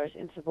 million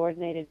in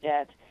subordinated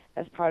debt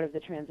as part of the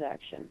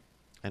transaction.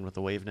 And with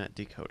the WaveNet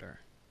decoder.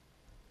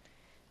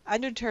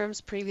 Under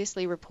terms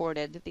previously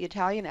reported, the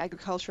Italian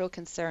agricultural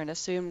concern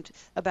assumed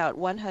about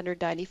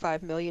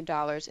 $195 million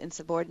in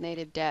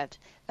subordinated debt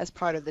as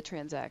part of the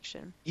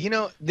transaction. You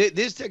know,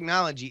 this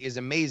technology is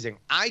amazing.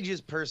 I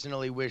just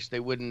personally wish they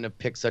wouldn't have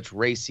picked such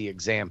racy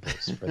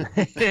examples for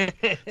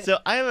that. So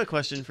I have a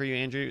question for you,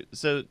 Andrew.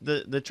 So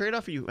the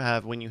trade-off you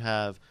have when you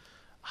have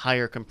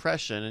higher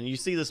compression, and you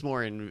see this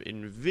more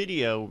in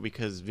video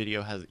because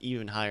video has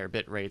even higher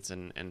bit rates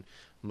and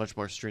much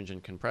more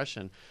stringent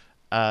compression,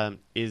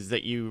 is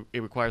that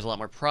it requires a lot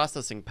more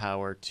processing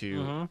power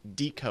to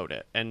decode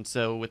it. And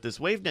so with this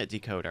WaveNet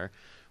decoder,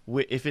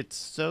 if it's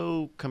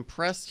so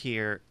compressed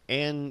here,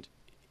 and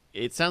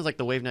it sounds like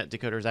the WaveNet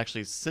decoder is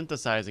actually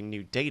synthesizing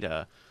new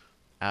data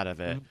out of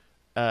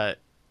it,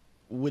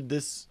 would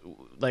this,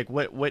 like,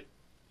 what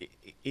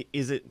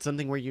is it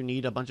something where you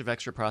need a bunch of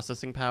extra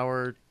processing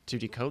power to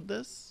decode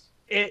this?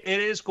 It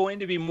is going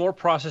to be more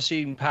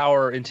processing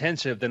power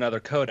intensive than other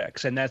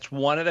codecs, and that's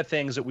one of the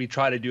things that we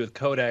try to do with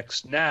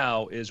codecs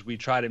now is we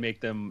try to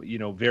make them,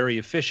 very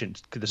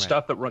efficient. The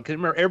stuff that run, 'cause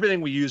remember, everything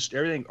we use,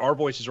 everything our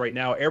voices right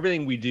now,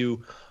 everything we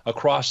do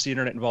across the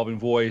internet involving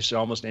voice,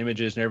 almost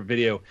images and every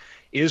video,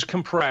 is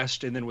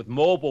compressed. And then with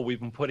mobile, we've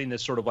been putting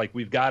this sort of like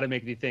we've got to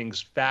make these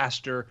things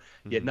faster,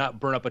 yet not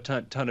burn up a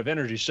ton of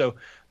energy. So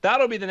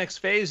that'll be the next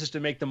phase, is to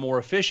make them more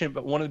efficient.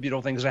 But one of the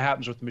beautiful things that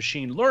happens with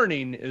machine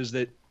learning is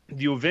that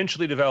you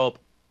eventually develop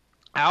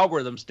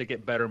algorithms to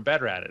get better and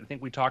better at it. I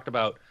think we talked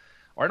about,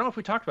 or I don't know if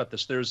we talked about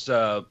this. There's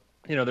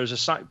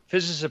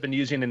physicists have been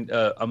using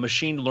a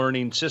machine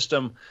learning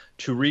system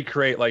to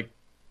recreate like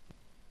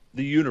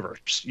the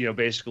universe,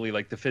 basically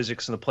like the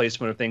physics and the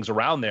placement of things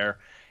around there.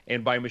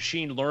 And by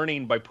machine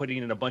learning, by putting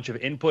in a bunch of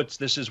inputs,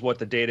 this is what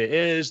the data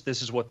is,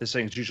 this is what these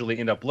things usually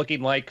end up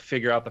looking like,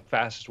 figure out the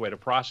fastest way to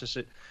process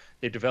it.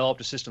 They developed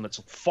a system that's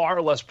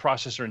far less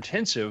processor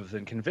intensive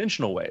than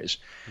conventional ways.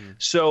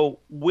 So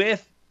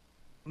with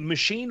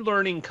machine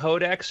learning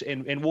codecs,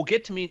 and we'll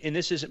get to and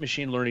this isn't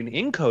machine learning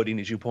encoding,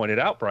 as you pointed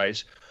out,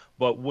 Bryce,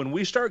 but when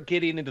we start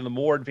getting into the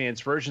more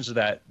advanced versions of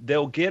that,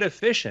 they'll get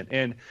efficient.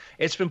 And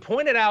it's been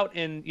pointed out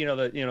in,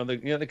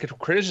 the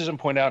criticism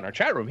pointed out in our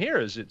chat room here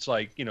is it's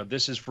like,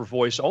 this is for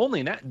voice only.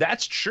 And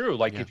that's true.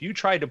 Like if you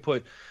try to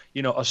put,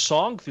 a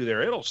song through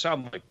there, it'll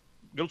sound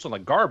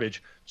like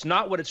garbage. It's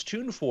not what it's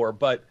tuned for,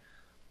 but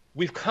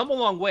we've come a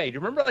long way. Do you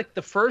remember like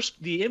the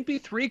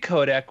MP3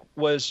 codec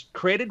was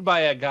created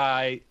by a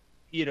guy,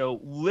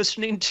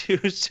 listening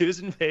to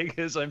Susan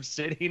Vega's I'm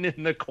Sitting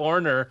in the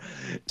Corner,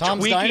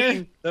 Tom's tweaking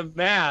Diner? the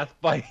math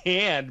by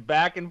hand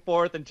back and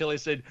forth until he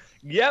said,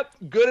 yep,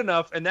 good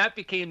enough. And that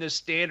became the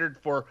standard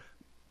for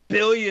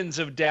billions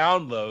of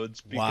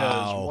downloads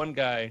because one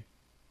guy,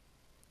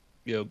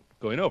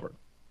 going over.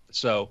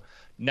 So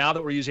now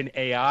that we're using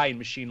AI and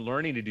machine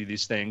learning to do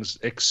these things,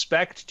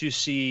 expect to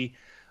see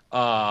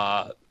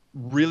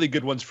really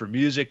good ones for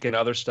music and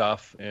other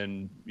stuff,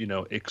 and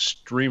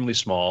extremely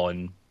small,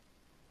 and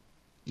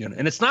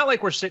and it's not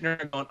like we're sitting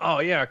there going, oh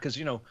yeah, because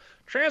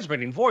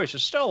transmitting voice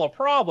is still a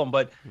problem.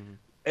 But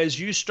as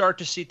you start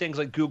to see things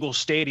like Google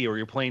Stadia, where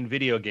you're playing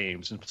video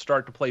games and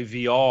start to play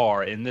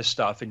VR and this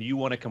stuff, and you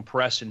want to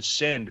compress and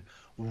send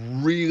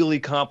really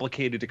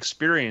complicated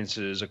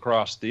experiences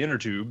across the inner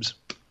tubes,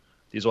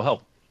 these will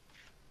help.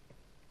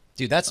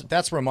 Dude,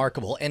 that's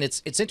remarkable, and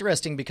it's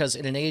interesting because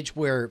in an age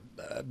where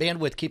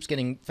bandwidth keeps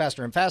getting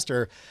faster and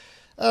faster,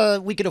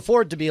 we could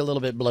afford to be a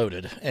little bit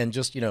bloated and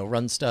just,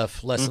 run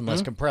stuff less and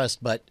less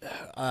compressed. But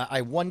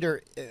I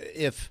wonder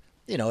if,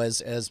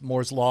 as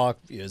Moore's Law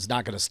is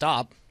not going to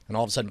stop and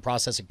all of a sudden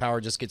processing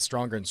power just gets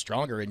stronger and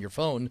stronger in your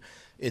phone,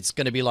 it's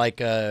going to be like,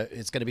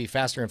 it's going to be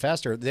faster and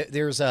faster.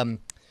 There's a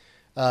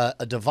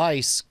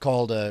device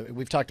called,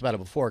 we've talked about it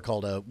before,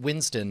 called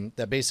Winston,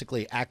 that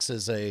basically acts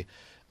as a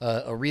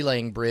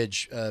relaying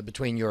bridge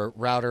between your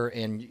router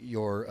and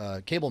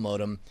your cable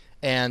modem.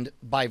 And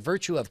by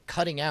virtue of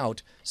cutting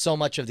out so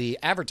much of the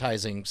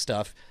advertising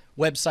stuff,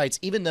 websites,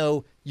 even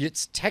though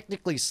it's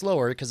technically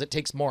slower because it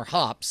takes more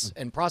hops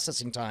and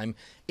processing time,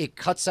 it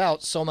cuts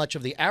out so much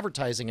of the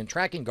advertising and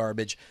tracking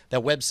garbage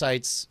that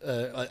websites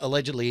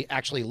allegedly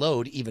actually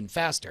load even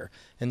faster.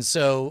 And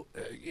so,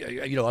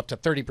 up to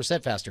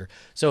 30% faster.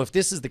 So if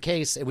this is the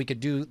case and we could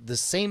do the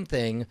same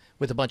thing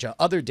with a bunch of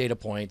other data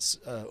points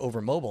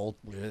over mobile,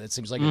 it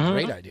seems like a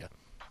great idea.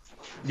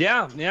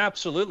 Yeah,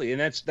 absolutely. And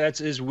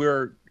that's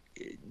where,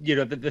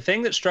 the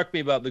thing that struck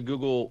me about the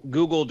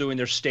Google doing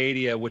their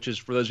Stadia, which is,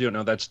 for those who don't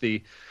know, that's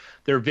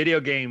their video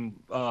game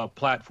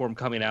platform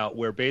coming out,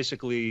 where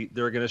basically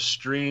they're going to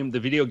stream the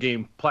video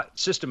game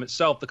system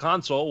itself. The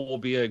console will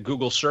be a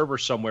Google server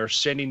somewhere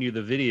sending you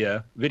the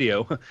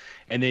video,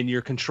 and then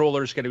your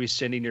controller is going to be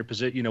sending your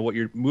position, what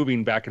you're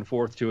moving back and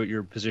forth to at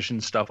your position,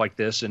 stuff like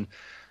this. And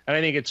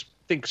I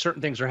think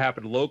certain things are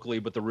happening locally,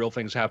 but the real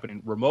things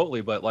happening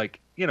remotely. But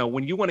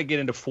when you want to get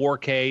into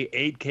 4K,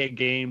 8K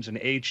games and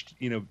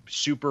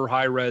super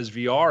high res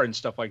VR and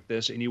stuff like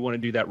this, and you want to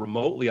do that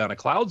remotely on a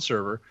cloud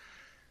server,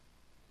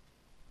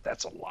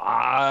 that's a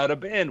lot of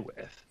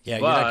bandwidth. Yeah,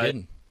 you're not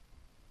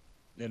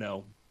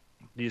kidding.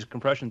 These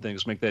compression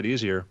things make that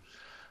easier.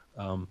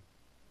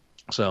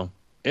 So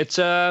it's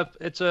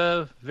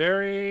a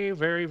very,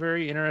 very,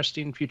 very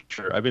interesting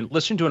future. I've been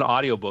listening to an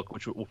audiobook,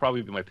 which will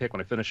probably be my pick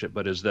when I finish it,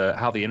 but is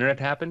How the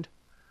Internet Happened.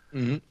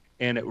 Mm-hmm.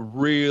 And it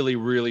really,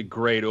 really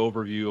great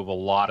overview of a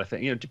lot of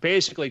things.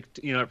 Basically,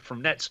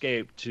 from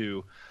Netscape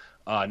to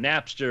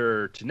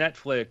Napster to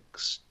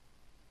Netflix.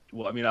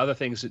 Well, other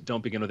things that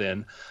don't begin with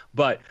N,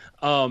 but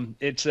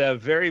it's a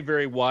very,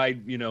 very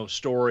wide,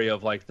 story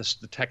of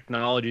the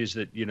technologies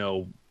that,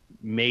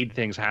 made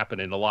things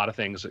happen, and a lot of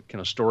things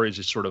that stories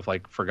is sort of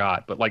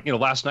forgot. But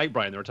last night,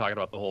 Brian, they were talking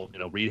about the whole,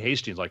 Reed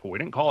Hastings, we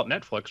didn't call it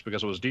Netflix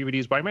because it was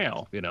DVDs by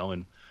mail,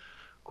 and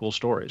cool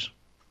stories.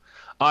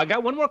 I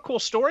got one more cool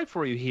story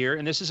for you here,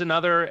 and this is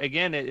another,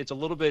 again, it's a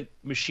little bit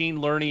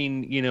machine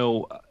learning,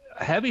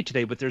 heavy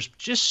today, but there's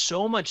just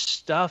so much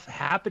stuff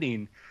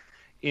happening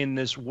in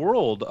this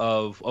world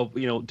of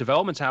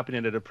developments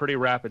happening at a pretty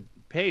rapid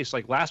pace.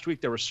 Last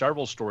week, there were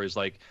several stories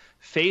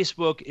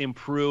Facebook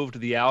improved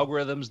the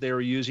algorithms they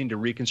were using to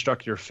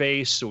reconstruct your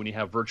face. So when you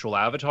have virtual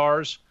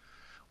avatars,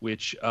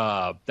 which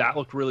that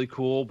looked really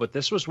cool. But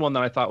this was one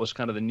that I thought was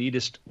kind of the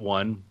neatest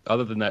one,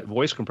 other than that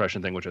voice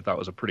compression thing, which I thought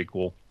was a pretty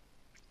cool,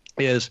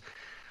 is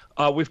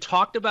we've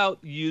talked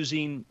about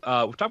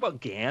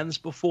GANs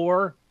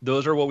before.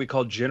 Those are what we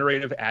call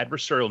generative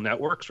adversarial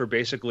networks, where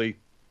basically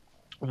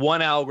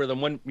one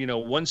algorithm,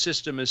 one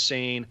system is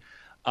saying,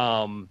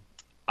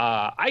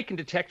 I can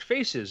detect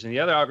faces, and the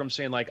other algorithm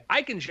saying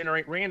I can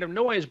generate random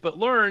noise, but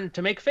learn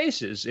to make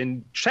faces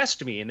and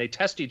test me. And they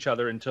test each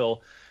other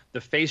until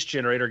the face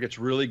generator gets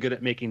really good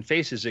at making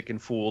faces. It can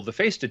fool the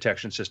face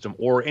detection system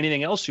or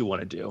anything else you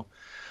want to do.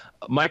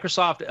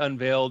 Microsoft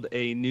unveiled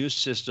a new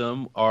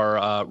system,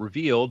 or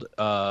revealed,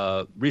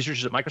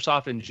 researchers at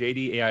Microsoft and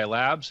JD AI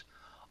Labs,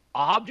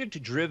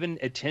 object-driven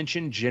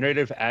attention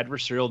generative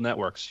adversarial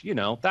networks,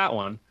 that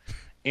one.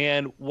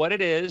 And what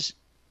it is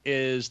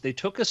they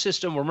took a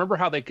system. Remember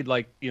how they could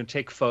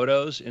take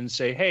photos and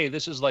say, hey,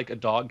 this is like a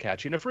dog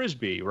catching a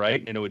Frisbee,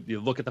 right? And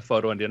you look at the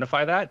photo,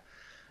 identify that.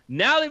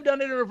 Now they've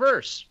done it in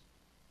reverse.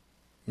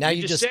 Now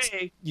you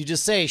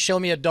just say, show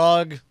me a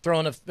dog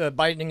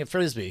biting a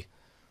Frisbee.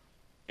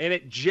 And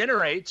it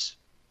generates,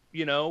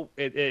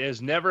 it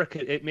is never,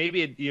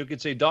 you could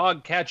say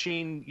dog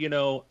catching,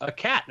 a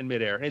cat in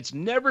midair. And it's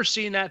never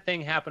seen that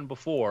thing happen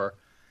before,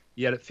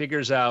 yet it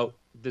figures out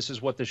this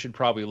is what this should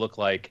probably look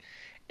like.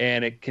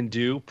 And it can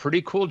do a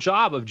pretty cool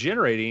job of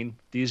generating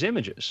these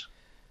images.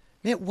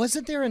 Man,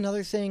 wasn't there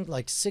another thing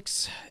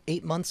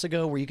 6-8 months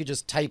ago where you could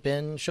just type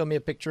in, show me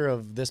a picture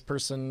of this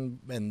person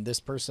and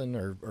this person,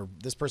 or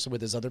this person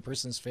with this other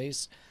person's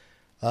face?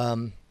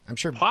 I'm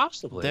sure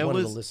possibly one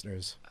of the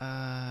listeners.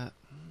 I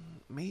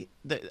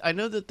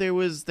know that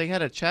they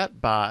had a chat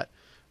bot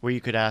where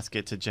you could ask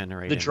it to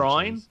generate the images.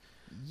 drawing.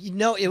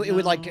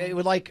 It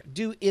would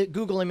do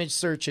Google image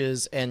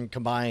searches and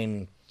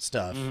combine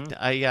stuff.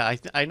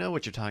 Mm-hmm. I know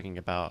what you're talking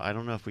about. I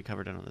don't know if we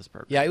covered it on this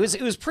program. Yeah, it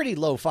was pretty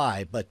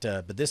lo-fi, but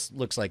this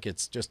looks like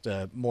it's just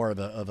more of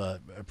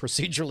a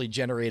procedurally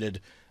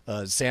generated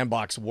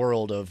sandbox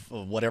world of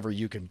whatever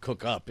you can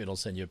cook up. It'll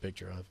send you a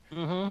picture of.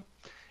 Mm-hmm.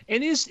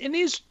 And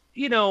these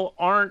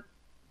aren't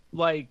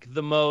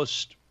the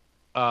most.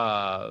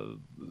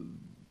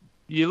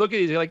 You look at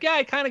these, you're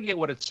I kind of get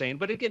what it's saying,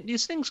 but again,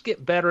 these things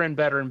get better and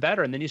better and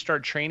better, and then you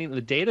start training the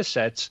data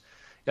sets.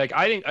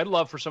 I think I'd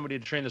love for somebody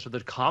to train this with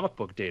a comic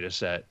book data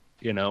set,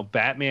 You know,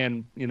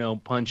 Batman, you know,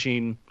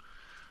 punching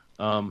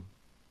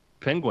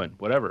Penguin,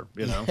 whatever,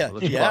 you know. Yeah,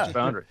 Let's cross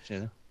boundaries,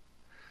 you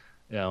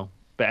know.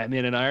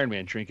 Batman and Iron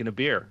Man drinking a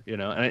beer, you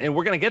know. And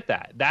we're going to get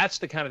that. That's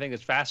the kind of thing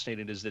that's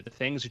fascinating, is that the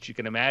things that you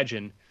can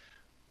imagine,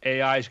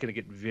 AI is going to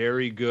get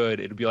very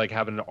good. It'll be like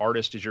having an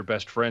artist as your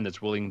best friend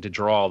that's willing to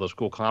draw all those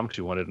cool comics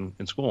you wanted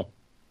in school,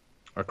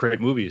 or create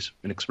movies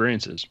and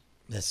experiences.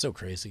 That's so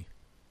crazy.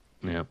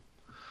 Yeah.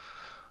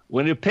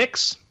 When it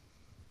picks.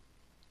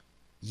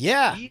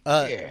 Yeah.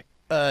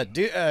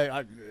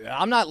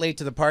 I'm not late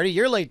to the party.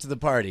 You're late to the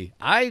party.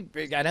 I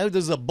know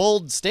this is a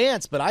bold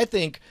stance, but I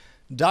think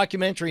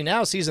Documentary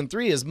Now season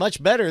 3 is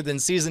much better than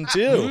season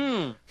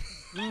 2.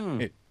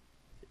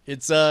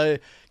 It's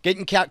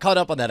getting caught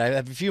up on that. I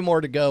have a few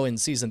more to go in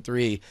season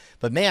 3,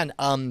 but man,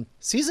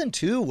 season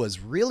 2 was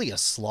really a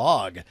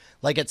slog.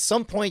 Like at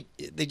some point,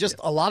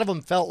 a lot of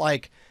them felt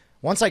like,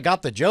 once I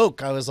got the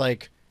joke, I was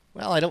like,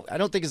 well, I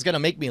don't think it's going to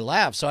make me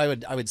laugh. So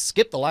I would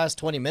skip the last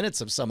 20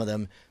 minutes of some of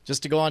them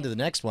just to go on to the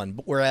next one.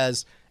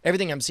 Whereas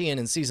everything I'm seeing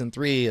in season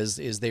 3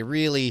 is they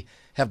really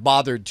have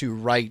bothered to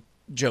write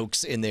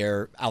jokes in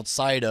there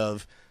outside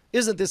of,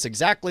 isn't this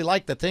exactly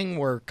like the thing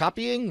we're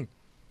copying?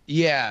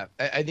 Yeah,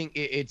 I think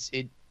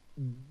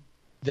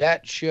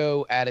that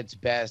show at its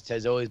best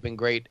has always been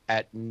great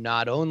at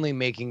not only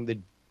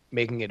making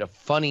it a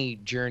funny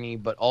journey,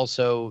 but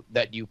also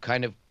that you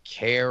kind of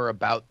care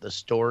about the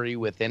story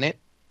within it,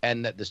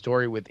 and that the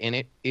story within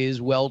it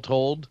is well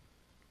told.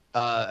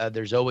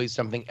 There's always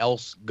something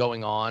else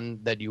going on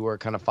that you are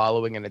kind of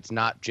following, and it's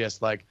not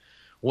just like,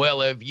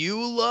 well, if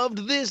you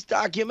loved this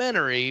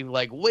documentary,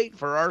 like, wait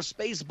for our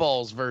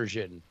Spaceballs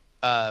version.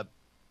 And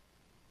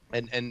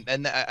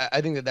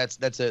I think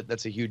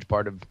that's a huge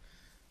part of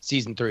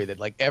season 3, that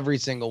like every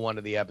single one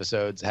of the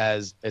episodes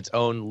has its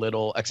own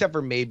little, except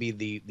for maybe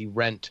the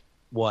Rent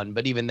one,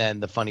 but even then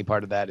the funny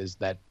part of that is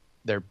that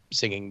they're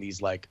singing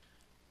these like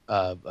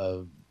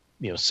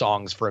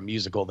songs for a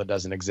musical that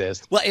doesn't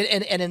exist. Well,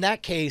 and in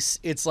that case,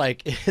 it's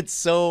like, it's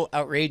so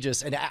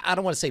outrageous, and I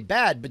don't want to say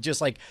bad, but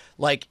just like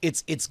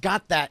it's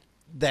got that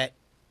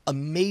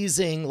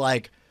amazing,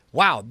 like,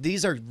 wow,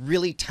 these are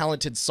really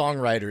talented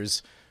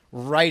songwriters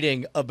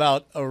writing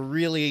about a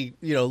really,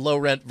 low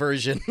rent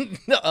version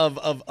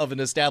of an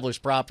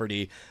established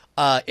property.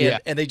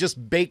 And they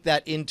just bake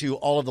that into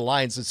all of the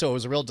lines. And so it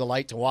was a real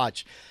delight to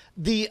watch.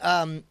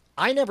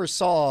 I never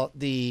saw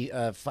the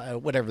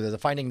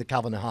Finding the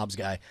Calvin and Hobbes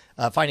guy,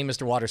 Finding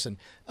Mr. Watterson.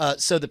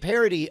 So the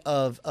parody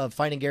of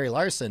Finding Gary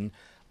Larson,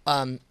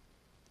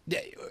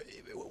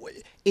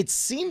 it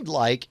seemed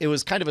like it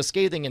was kind of a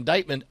scathing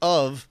indictment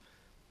of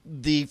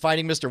the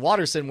Finding Mr.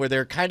 Watterson, where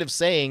they're kind of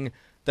saying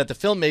that the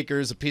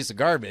filmmaker is a piece of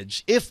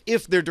garbage, if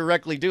they're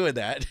directly doing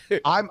that.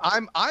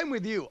 I'm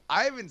with you.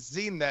 I haven't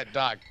seen that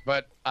doc,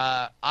 but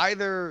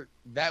either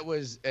that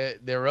was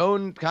their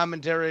own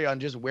commentary on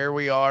just where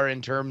we are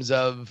in terms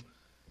of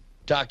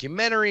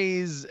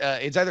documentaries.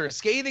 It's either a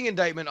scathing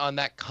indictment on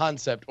that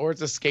concept, or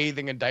it's a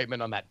scathing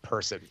indictment on that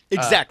person.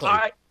 Exactly.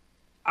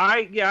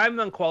 I'm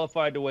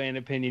unqualified to weigh an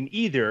opinion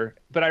either,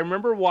 but I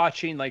remember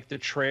watching like the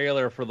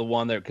trailer for the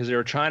one there, because they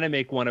were trying to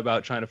make one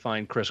about trying to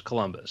find Chris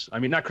Columbus.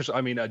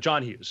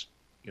 John Hughes,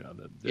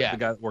 the guy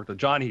that worked with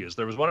John Hughes.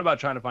 There was one about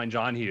trying to find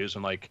John Hughes,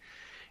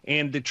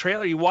 and the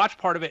trailer, you watch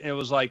part of it, and it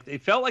was like,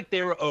 it felt like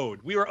we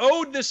were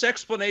owed this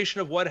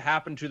explanation of what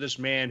happened to this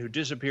man who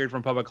disappeared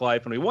from public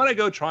life, and we want to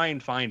go try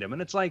and find him.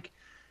 And it's like,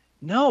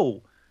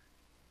 no,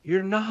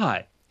 you're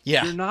not.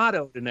 Yeah. You're not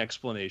owed an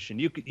explanation.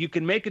 You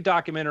can make a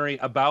documentary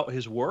about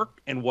his work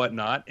and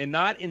whatnot, and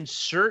not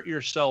insert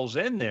yourselves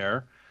in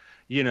there,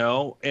 and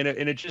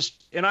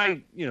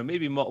I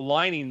maybe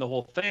maligning the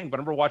whole thing, but I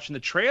remember watching the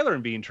trailer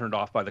and being turned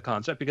off by the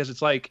concept, because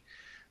it's like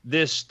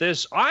this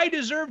I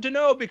deserve to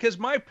know because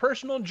my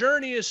personal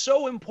journey is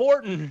so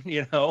important,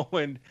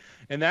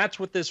 and that's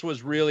what this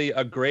was really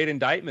a great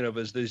indictment of,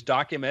 is these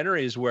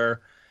documentaries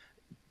where,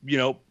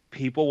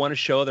 people want to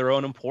show their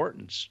own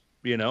importance.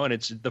 And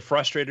it's the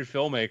frustrated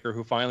filmmaker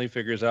who finally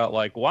figures out,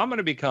 like, well, I'm going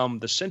to become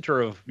the center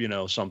of,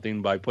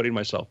 something by putting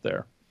myself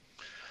there.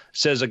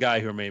 Says a guy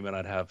who may or may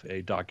not have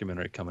a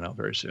documentary coming out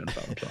very soon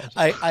about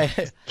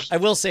themselves. I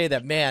will say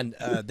that, man,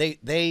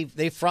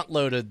 they front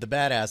loaded the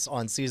badass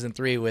on season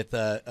 3 with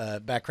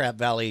Backcrap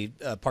Valley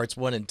parts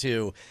 1 and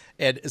 2,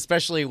 and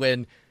especially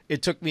when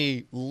it took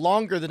me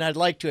longer than I'd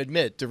like to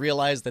admit to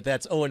realize that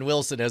that's Owen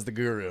Wilson as the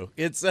guru.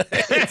 It's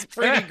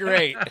pretty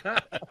great.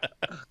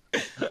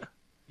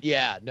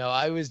 Yeah, no,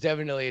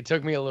 it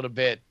took me a little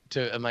bit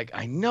I'm like,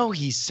 I know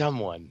he's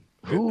someone.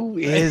 Who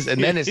is?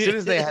 And then as soon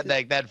as they had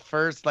that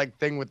first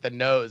thing with the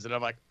nose, and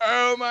I'm like,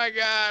 oh my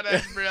God,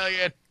 that's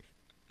brilliant.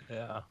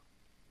 Yeah.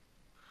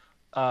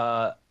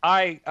 That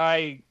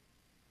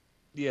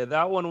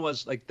one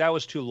was that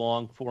was too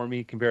long for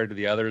me compared to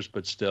the others,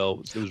 but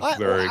still, it was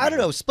very. I don't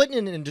know,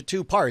 splitting it into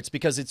 2 parts,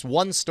 because it's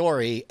one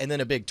story and then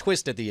a big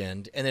twist at the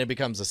end, and then it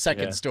becomes a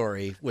second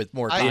story with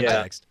more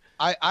context.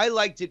 I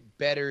liked it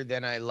better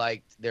than I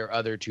liked their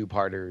other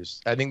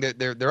 2-parters. I think that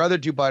their other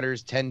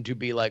 2-parters tend to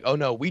be like, oh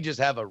no, we just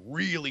have a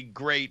really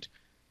great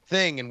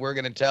thing, and we're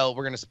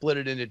gonna split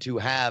it into two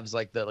halves,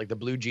 like the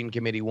Blue Jean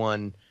Committee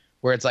one,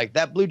 where it's like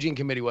that Blue Jean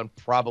Committee one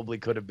probably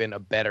could have been a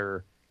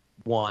better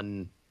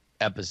 1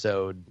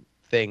 episode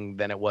thing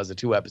than it was a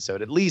 2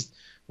 episode. At least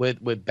with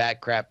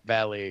Batcrap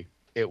Valley,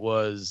 it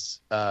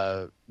was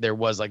there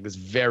was like this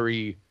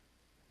very,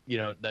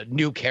 the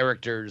new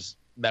characters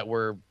that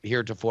were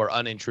heretofore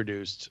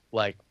unintroduced,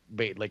 like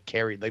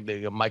carry, like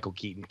Michael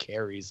Keaton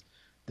carries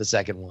the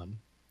second one.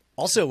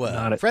 Also,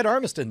 Fred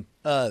Armisen,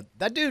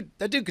 that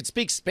dude could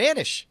speak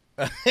Spanish,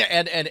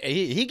 and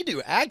he could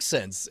do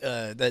accents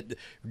that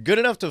good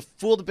enough to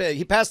fool the.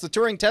 He passed the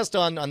Turing test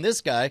on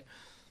this guy.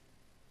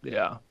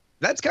 Yeah,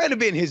 that's kind of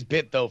been his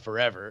bit though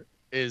forever.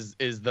 Is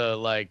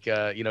the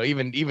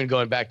even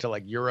going back to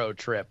like Euro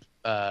Trip,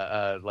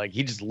 like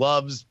he just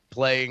loves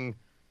playing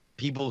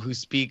people who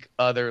speak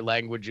other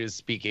languages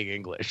speaking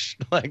English.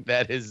 Like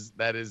that is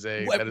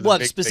a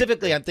big,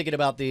 specifically big I'm thinking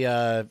about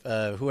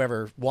the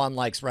whoever Juan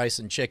likes rice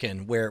and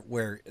chicken,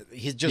 where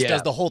he just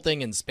does the whole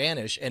thing in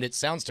Spanish, and it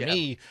sounds to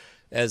me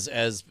as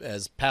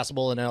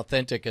passable and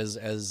authentic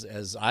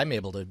as I'm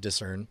able to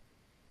discern.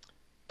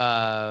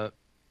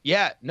 He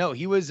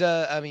was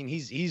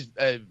he's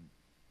a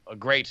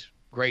great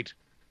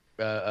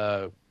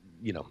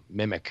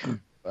mimic.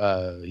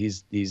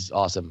 He's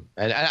awesome,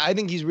 and I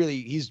think he's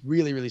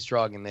really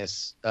strong in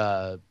this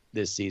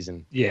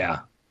season. Yeah,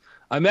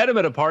 I met him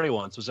at a party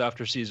once. It was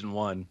after season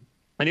 1,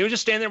 and he was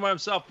just standing there by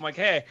himself. I'm like,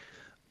 hey,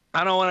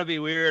 I don't want to be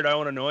weird, I don't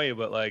want to annoy you,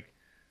 but like,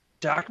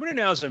 Documentary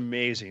Now is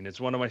amazing. It's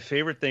one of my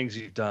favorite things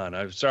you've done.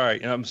 I'm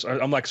sorry,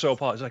 I'm like so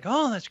apologetic. He's like,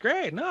 oh, that's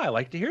great. No, I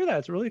like to hear that.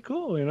 It's really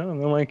cool, And I'm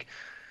like,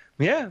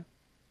 yeah.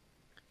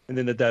 And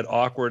then that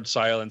awkward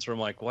silence where I'm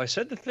like, well, I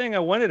said the thing I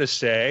wanted to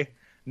say.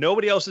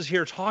 Nobody else is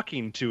here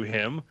talking to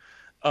him.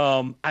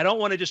 I don't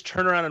want to just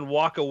turn around and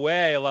walk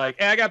away like,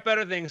 hey, I got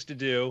better things to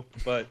do.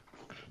 But,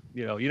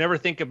 you never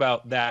think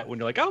about that when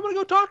you're like, oh, I'm going to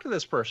go talk to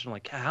this person. I'm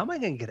like, how am I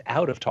going to get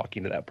out of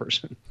talking to that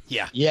person?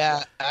 Yeah.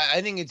 Yeah.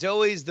 I think it's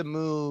always the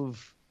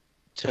move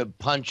to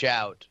punch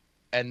out.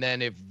 And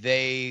then if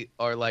they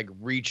are like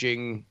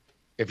reaching,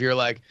 if you're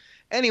like,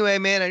 anyway,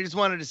 man, I just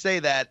wanted to say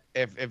that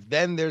if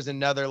then there's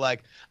another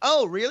like,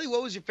 oh, really?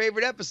 What was your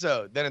favorite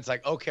episode? Then it's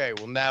like, okay,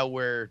 well, now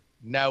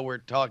we're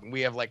talking.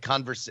 We have like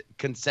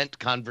consent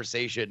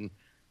conversation.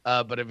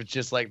 But if it's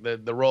just like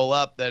the roll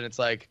up, then it's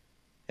like,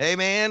 hey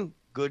man,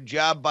 good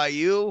job by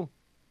you.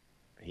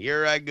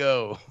 Here I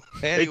go.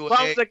 Anyway, it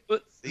sounds like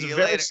it's see a you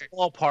very later.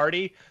 small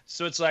party,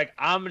 so it's like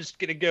I'm just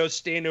gonna go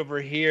stand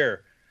over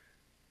here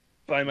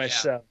by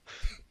myself,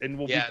 and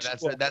we'll Yeah,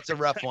 be that's a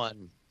rough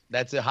one.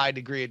 That's a high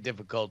degree of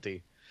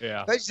difficulty.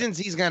 Yeah. Especially since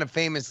he's kind of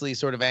famously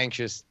sort of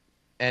anxious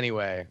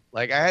anyway.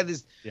 Like I had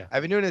this,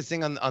 I've been doing this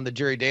thing on the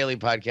Jury Daily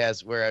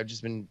podcast where I've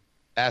just been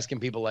asking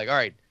people like, all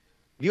right,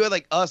 if you had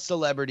like a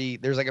celebrity,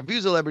 there's like a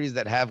few celebrities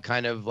that have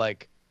kind of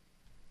like,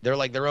 they're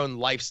like their own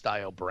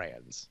lifestyle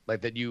brands,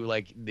 like that you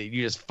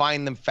just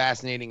find them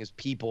fascinating as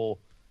people,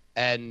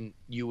 and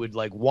you would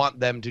like want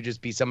them to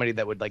just be somebody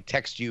that would like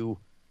text you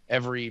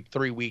every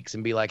 3 weeks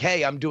and be like,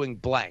 hey, I'm doing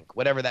blank,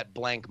 whatever that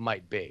blank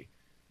might be.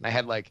 And I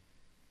had like,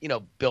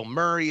 Bill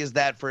Murray is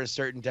that for a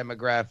certain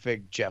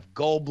demographic. Jeff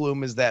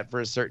Goldblum is that for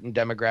a certain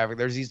demographic.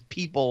 There's these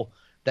people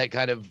that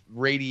kind of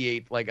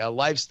radiate like a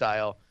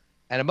lifestyle.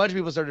 And a bunch of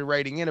people started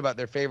writing in about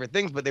their favorite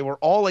things, but they were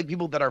all like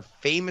people that are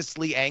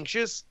famously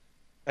anxious.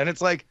 And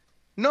it's like,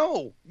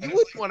 no, you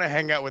wouldn't want to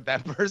hang out with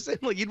that person.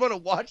 Like you'd want to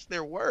watch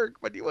their work,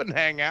 but you wouldn't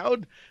hang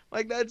out.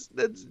 Like that's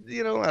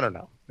I don't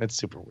know. That's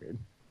super weird.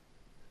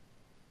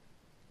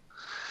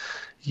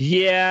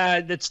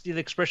 Yeah, that's the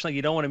expression like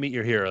you don't want to meet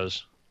your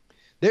heroes.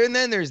 And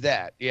then there's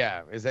that,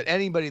 is that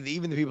anybody,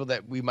 even the people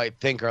that we might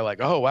think are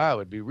like, oh wow,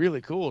 it'd be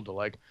really cool to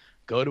like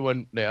go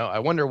to I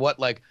wonder what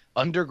like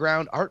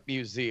underground art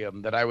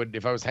museum that I would,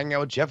 if I was hanging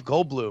out with Jeff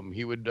Goldblum,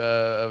 he would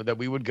that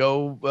we would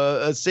go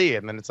see.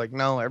 And then it's like,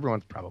 no,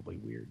 everyone's probably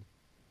weird.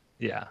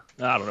 Yeah,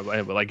 I don't know about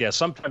him, but I guess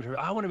sometimes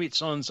I want to meet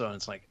so and so, and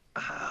it's like,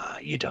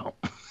 you don't,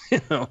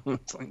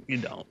 it's like you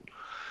don't.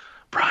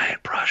 Brian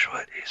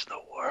Brushwood is the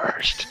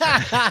worst.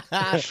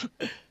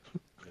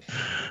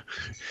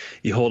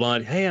 You hold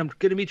on. Hey, I'm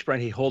good to meet you, Brian.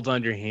 He holds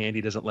on to your hand.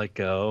 He doesn't let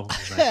go.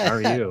 He's like, how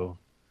are you?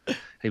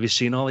 Have you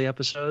seen all the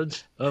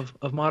episodes of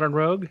Modern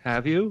Rogue?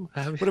 Have you?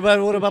 What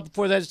about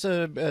before that?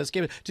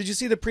 Escape? Did you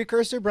see the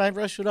precursor, Brian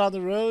Brushwood on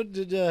the Road?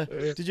 Did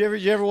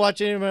you ever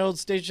watch any of my old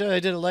stage show? I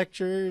did a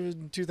lecture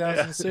in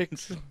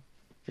 2006. Have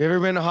you ever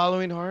been to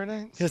Halloween Horror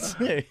Nights?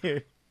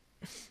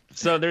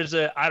 So there's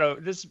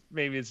this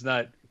maybe it's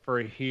not for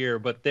here,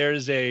 but there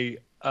was a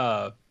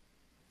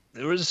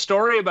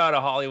story about a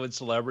Hollywood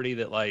celebrity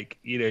that like,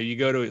 he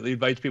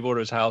invites people to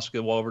his house,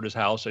 go over to his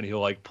house, and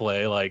he'll like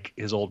play like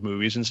his old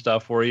movies and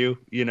stuff for you,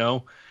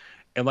 and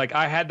like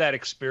I had that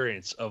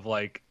experience of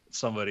like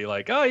somebody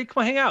like, oh, you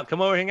come hang out, come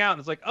over, hang out, and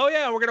it's like, oh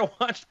yeah, we're gonna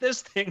watch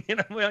this thing,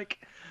 and I'm like,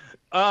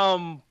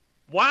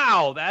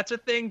 wow, that's a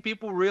thing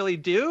people really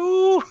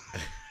do.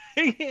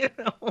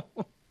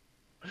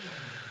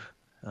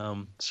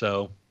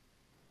 So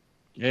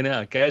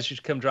guys, you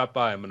should come drop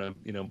by. I'm gonna,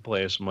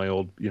 play some of my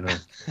old,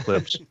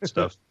 clips and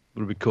stuff.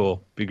 It'll be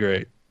cool. Be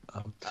great.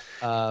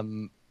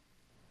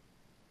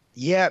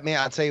 Yeah, man,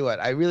 I'll tell you what.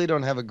 I really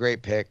don't have a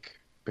great pick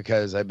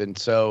because I've been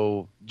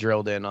so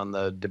drilled in on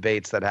the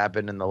debates that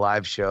happened in the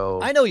live show.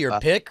 I know your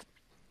pick.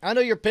 I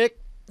know your pick.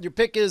 Your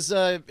pick is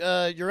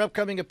your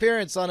upcoming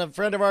appearance on a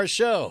friend of our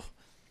show.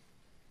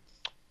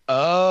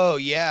 Oh,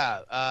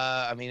 yeah.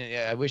 I mean,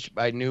 I wish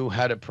I knew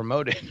how to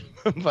promote it,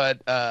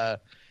 but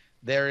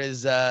there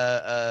is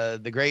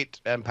the great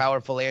and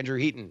powerful Andrew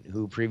Heaton,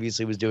 who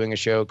previously was doing a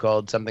show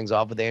called Something's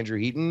Off with Andrew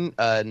Heaton.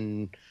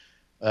 And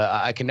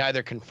I can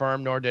neither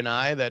confirm nor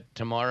deny that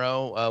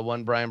tomorrow,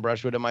 one Brian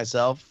Brushwood and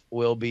myself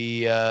will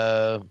be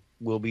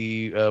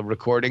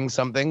recording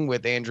something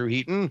with Andrew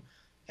Heaton.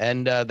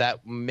 And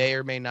that may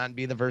or may not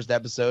be the first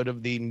episode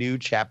of the new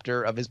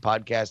chapter of his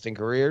podcasting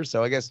career.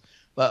 So I guess,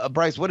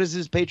 Bryce, what is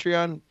his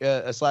Patreon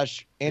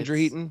 / Andrew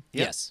Heaton?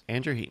 Yep, Yes.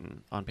 Andrew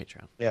Heaton on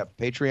Patreon. Yeah,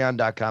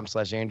 patreon.com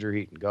 / Andrew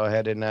Heaton. Go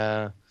ahead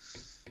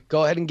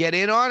and get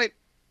in on it.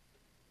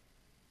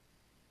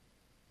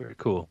 Very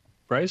cool.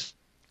 Bryce?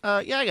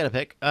 Yeah, I got a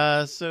pick.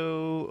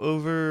 So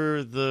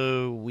over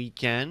the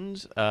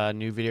weekend, a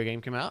new video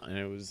game came out, and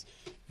it was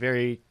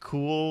very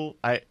cool.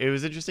 It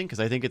was interesting because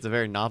I think it's a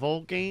very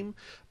novel game,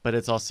 but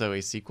it's also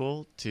a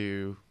sequel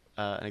to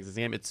an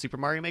existing game. It's Super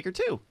Mario Maker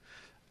 2.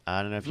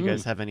 I don't know if you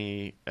guys have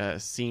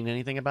seen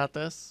anything about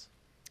this.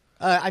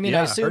 I mean, Yeah,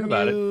 I I heard assume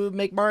about you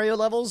make Mario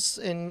levels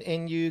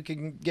and you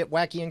can get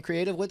wacky and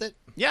creative with it.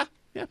 Yeah,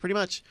 pretty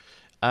much.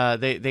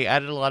 They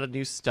added a lot of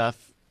new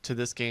stuff to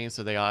this game,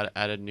 so they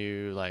added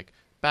new like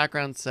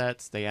background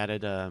sets. They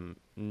added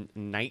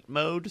night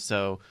mode.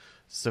 So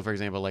for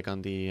example, like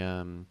on the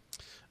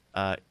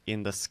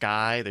in the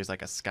sky, there's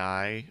like a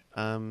sky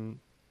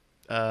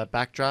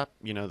backdrop.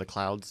 You know, the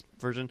clouds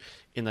version.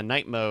 In the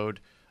night mode,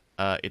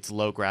 it's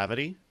low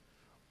gravity,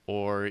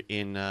 or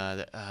in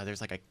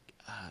there's like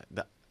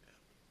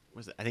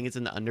I think it's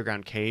in the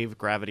underground cave.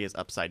 Gravity is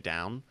upside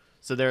down.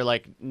 So there are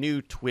like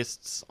new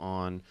twists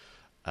on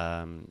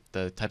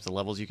the types of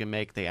levels you can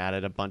make. They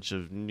added a bunch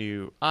of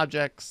new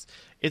objects.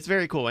 It's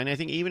very cool. And I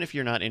think even if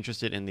you're not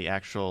interested in the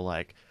actual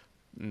like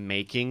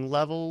making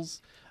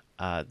levels,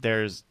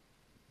 there's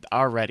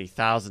already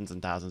thousands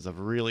and thousands of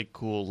really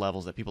cool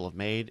levels that people have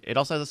made. It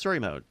also has a story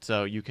mode,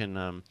 so you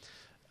can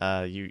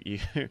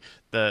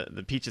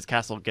the Peach's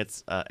castle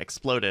gets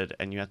exploded,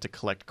 and you have to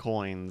collect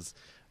coins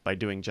by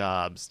doing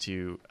jobs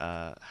to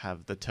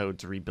have the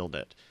Toads rebuild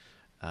it.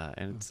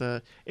 And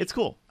it's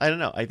cool. I don't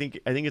know. I think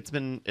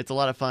it's a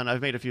lot of fun.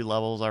 I've made a few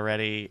levels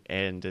already,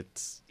 and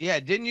it's Yeah,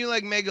 didn't you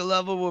like make a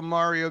level where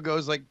Mario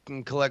goes like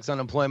and collects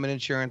unemployment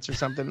insurance or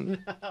something?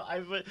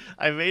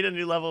 I made a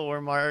new level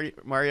where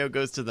Mario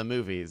goes to the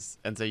movies,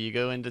 and so you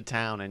go into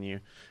town and you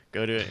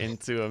go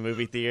into a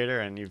movie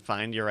theater and you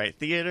find your right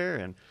theater,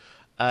 and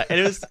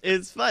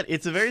it's fun.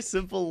 It's a very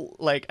simple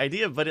like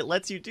idea, but it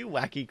lets you do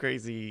wacky,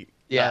 crazy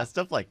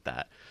stuff like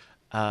that.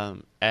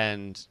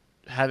 And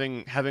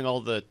having all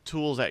the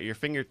tools at your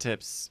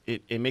fingertips,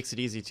 it makes it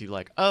easy to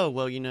like, oh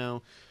well, you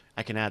know,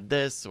 I can add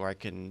this or I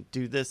can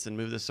do this and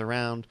move this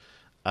around.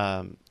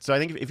 So I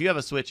think if you have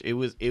a Switch, it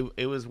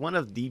was one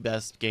of the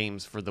best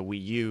games for the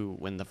Wii U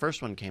when the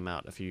first one came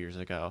out a few years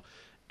ago,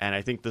 and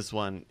I think this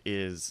one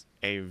is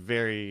a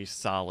very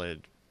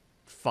solid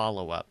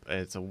follow-up.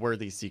 It's a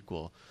worthy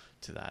sequel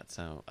to that.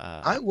 So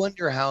I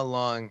wonder how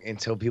long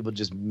until people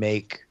just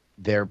make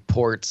their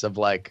ports of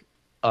like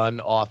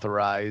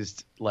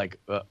unauthorized like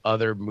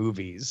other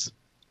movies.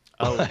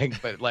 Oh.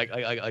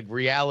 like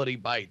Reality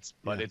Bites,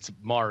 but it's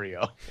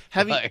Mario.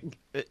 Have you?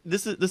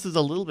 This is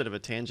a little bit of a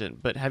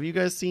tangent, but have you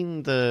guys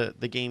seen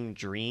the game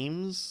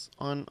Dreams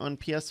on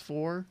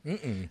PS4?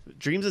 Mm-mm.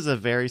 Dreams is a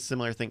very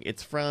similar thing.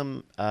 It's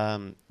from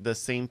the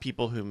same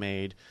people who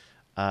made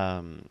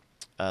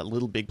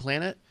Little Big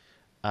Planet,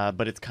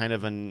 but it's kind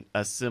of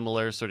a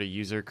similar sort of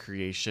user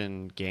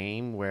creation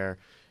game where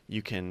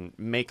you can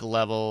make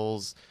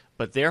levels,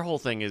 but their whole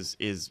thing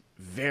is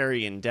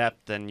very in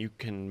depth, and you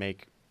can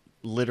make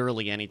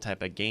literally any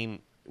type of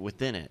game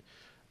within it.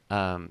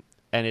 And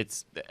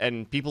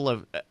people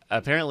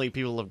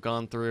have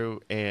gone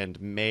through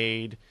and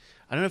made,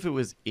 I don't know if it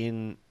was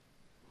in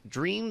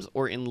Dreams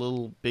or in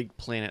Little Big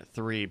Planet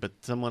 3, but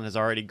someone has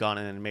already gone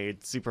in and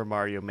made Super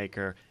Mario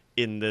Maker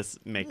in this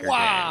Maker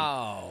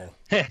Wow.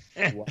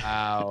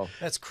 Wow.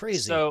 That's crazy.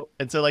 So game.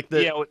 And so like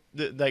the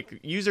like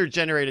user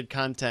generated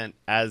content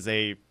as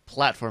a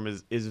platform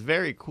is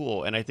very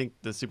cool, and I think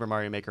the Super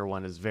Mario Maker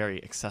one is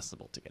very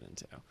accessible to get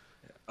into.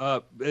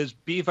 As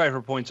B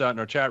Pfeiffer points out in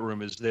our chat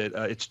room, is that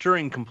it's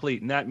Turing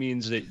complete, and that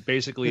means that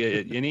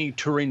basically any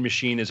Turing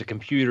machine is a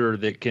computer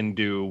that can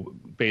do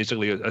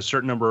basically a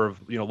certain number of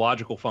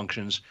logical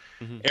functions.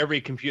 Mm-hmm. Every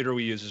computer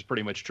we use is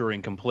pretty much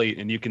Turing complete,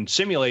 and you can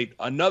simulate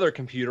another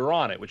computer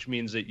on it, which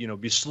means that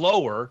be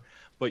slower,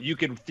 but you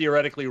could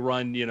theoretically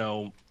run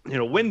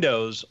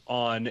Windows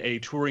on a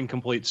Turing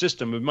complete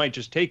system. It might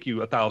just take you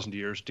 1,000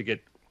 years to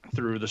get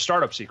through the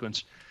startup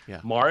sequence. Yeah.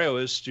 Mario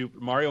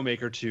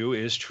Maker 2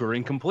 is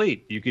Turing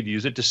complete. You could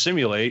use it to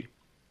simulate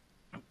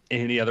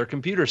any other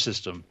computer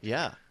system.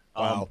 Yeah.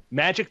 Wow.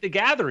 Magic the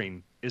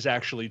Gathering is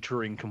actually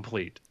Turing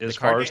complete as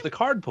far as the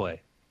card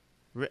play.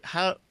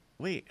 How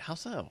Wait, how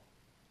so?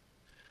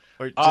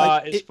 Or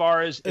As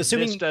far as if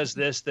assuming- this does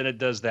this, then it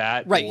does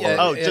that. Right, or-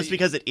 oh, just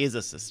because it is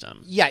a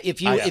system. Yeah, if I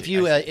see,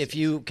 I see. if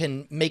you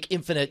can make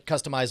infinite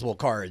customizable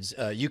cards,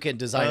 you can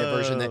design a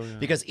version Oh, that yeah.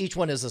 because each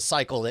one is a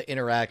cycle that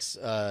interacts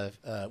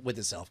with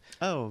itself.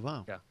 Oh,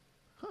 wow. Yeah.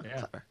 Huh, Yeah.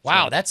 clever.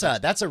 Wow, that's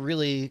a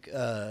really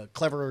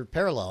clever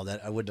parallel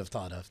that I wouldn't have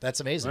thought of. That's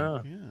amazing. Yeah.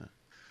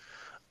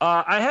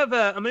 Yeah. I'm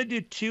going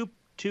to do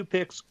two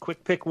picks.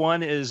 Quick pick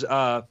one is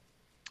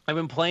I've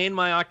been playing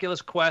my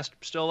Oculus Quest,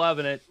 still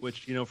loving it,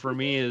 which, for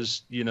me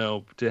is,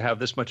 to have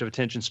this much of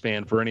attention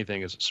span for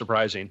anything is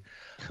surprising.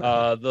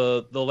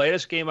 The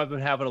latest game I've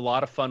been having a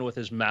lot of fun with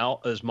is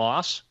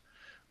Moss,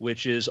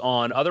 which is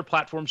on other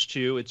platforms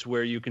too. It's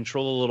where you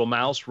control a little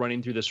mouse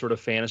running through this sort of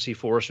fantasy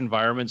forest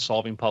environment,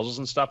 solving puzzles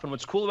and stuff. And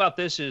what's cool about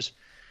this is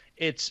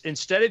it's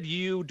instead of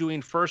you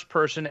doing first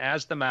person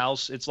as the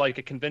mouse, it's like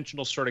a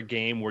conventional sort of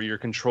game where you're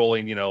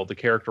controlling, the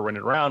character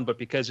running around. But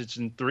because it's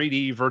in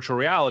 3D virtual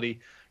reality,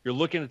 you're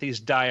looking at these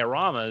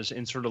dioramas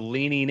and sort of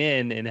leaning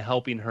in and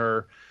helping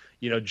her,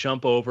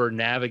 jump over,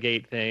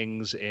 navigate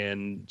things,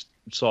 and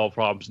solve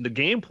problems. And the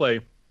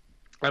gameplay,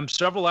 I'm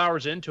several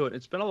hours into it.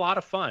 It's been a lot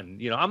of fun.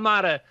 I'm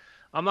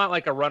not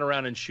like a run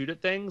around and shoot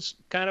at things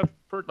kind of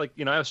I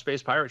have a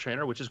Space Pirate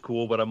Trainer, which is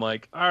cool, but I'm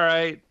like, all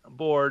right, I'm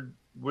bored.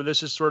 Where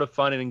this is sort of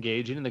fun and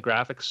engaging, and the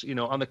graphics,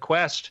 on the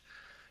Quest,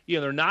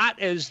 they're not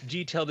as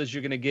detailed as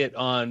you're going to get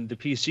on the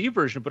PC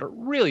version, but are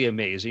really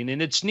amazing.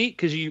 And it's neat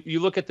because you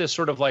look at this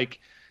sort of like,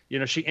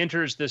 she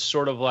enters this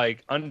sort of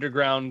like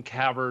underground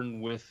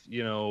cavern with,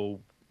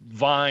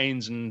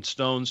 vines and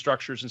stone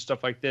structures and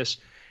stuff like this.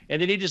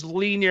 And then you just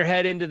lean your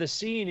head into the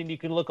scene and you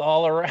can look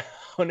all around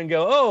and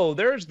go, oh,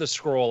 there's the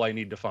scroll I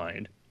need to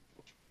find.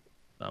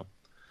 So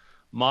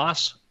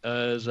Moss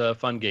is a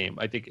fun game.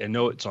 I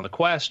know it's on the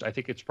Quest. I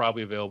think it's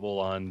probably available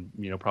on,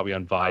 probably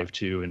on Vive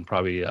too, and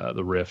probably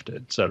the Rift,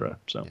 etc.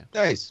 So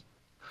Nice.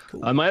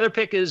 my other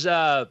pick is,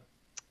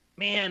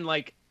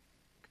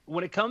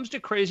 when it comes to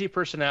crazy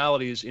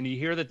personalities, and you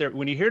hear that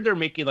they're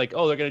making like,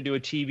 oh, they're going to do a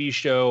TV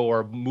show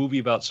or a movie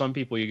about some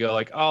people, you go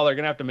like, oh, they're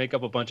going to have to make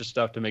up a bunch of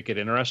stuff to make it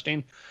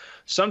interesting.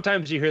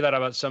 Sometimes you hear that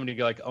about somebody, you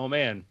go like, oh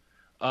man,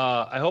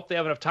 I hope they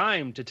have enough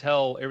time to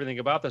tell everything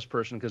about this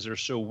person because they're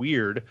so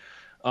weird.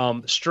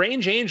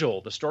 Strange Angel,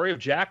 the story of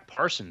Jack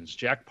Parsons.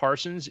 Jack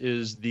Parsons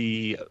is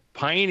the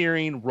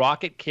pioneering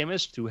rocket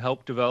chemist who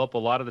helped develop a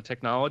lot of the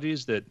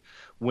technologies that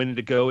went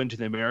to go into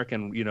the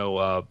American,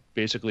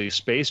 basically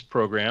space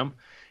program.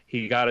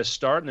 He got his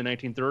start in the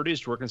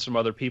 1930s working with some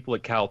other people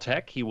at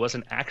Caltech. He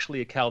wasn't actually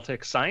a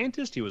Caltech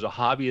scientist. He was a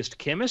hobbyist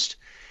chemist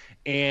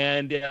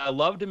and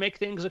loved to make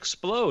things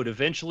explode.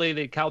 Eventually,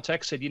 the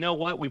Caltech said, you know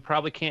what? We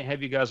probably can't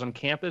have you guys on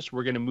campus.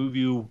 We're going to move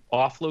you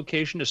off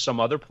location to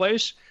some other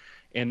place.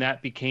 And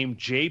that became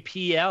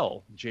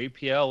JPL.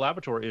 JPL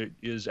Laboratory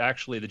is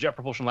actually the Jet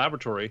Propulsion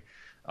Laboratory.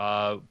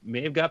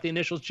 May have got the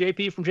initials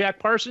JP from Jack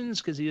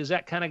Parsons because he is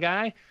that kind of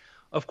guy.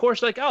 Of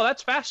course, like, oh,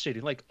 that's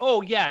fascinating. Like,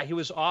 oh, yeah, he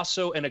was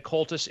also an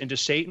occultist into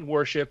Satan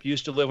worship,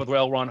 used to live with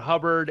L. Ron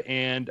Hubbard,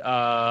 and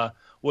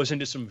was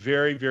into some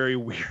very, very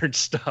weird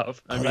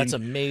stuff. I mean, That's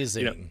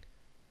amazing.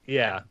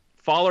 Yeah.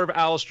 Follower of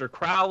Aleister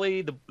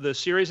Crowley. The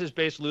series is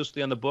based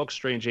loosely on the book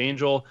Strange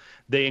Angel.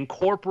 They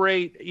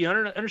incorporate,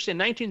 understand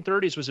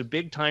 1930s was a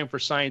big time for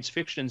science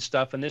fiction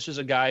stuff, and this is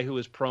a guy who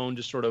is prone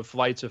to sort of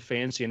flights of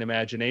fancy and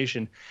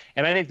imagination.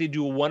 And I think they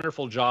do a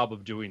wonderful job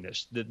of doing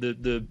this.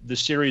 The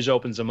series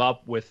opens them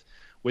up with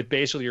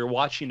basically you're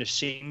watching a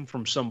scene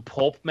from some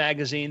pulp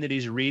magazine that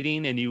he's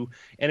reading, and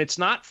it's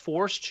not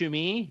forced to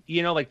me.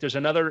 Like there's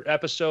another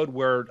episode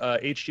where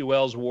H.G.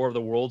 Wells' War of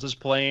the Worlds is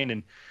playing,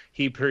 and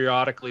he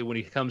periodically, when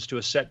he comes to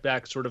a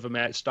setback, sort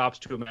of stops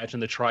to imagine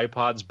the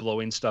tripods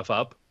blowing stuff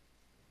up.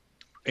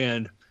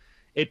 And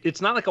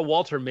it's not like a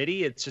Walter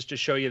Mitty. It's just to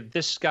show you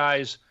this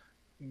guy's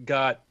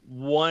got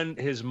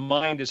his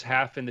mind is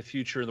half in the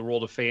future in the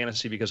world of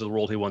fantasy because of the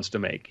world he wants to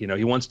make. He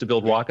wants to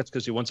build rockets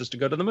because he wants us to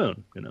go to the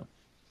moon,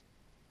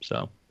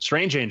 So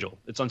Strange Angel.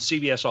 It's on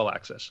CBS All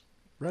Access.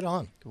 Right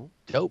on. Cool.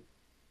 Dope.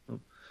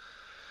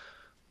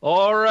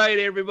 All right,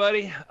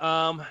 everybody.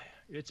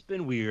 It's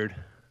been weird.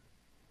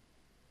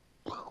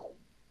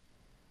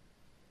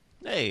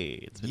 Hey,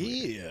 it's been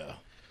weird. Yeah.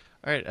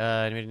 All right,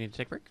 anybody need to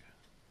take a break?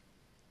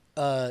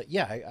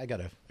 Yeah, I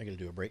gotta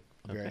do a break.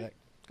 I'll be right back.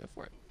 Go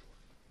for it.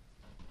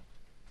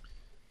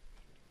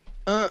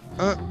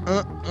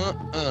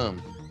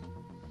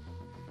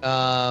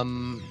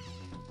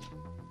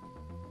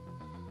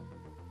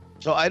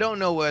 So I don't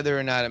know whether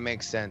or not it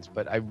makes sense,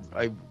 but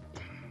I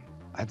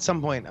at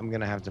some point I'm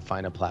gonna have to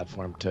find a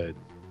platform to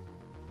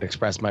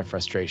express my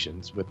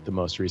frustrations with the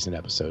most recent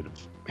episode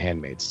of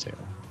Handmaid's Tale.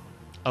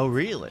 Oh,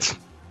 really?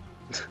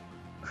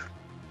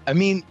 I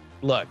mean,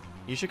 look,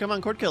 You should come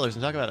on Cord Killers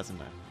and talk about it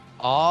sometime.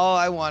 all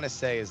I want to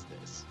say is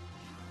this.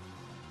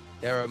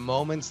 There are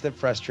moments that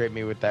frustrate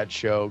me with that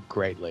show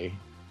greatly.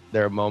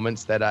 There are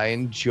moments that I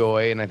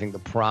enjoy, and I think the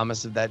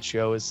promise of that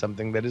show is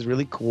something that is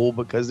really cool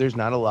because there's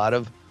not a lot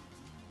of,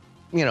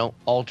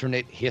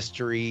 alternate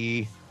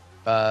history,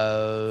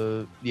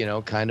 kind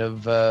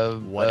of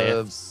What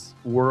ifs?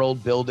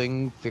 world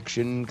building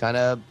fiction kind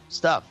of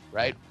stuff,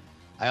 right?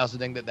 I also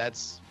think that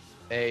that's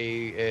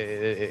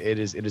it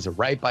is a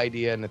ripe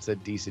idea and it's a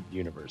decent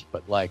universe,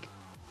 but like,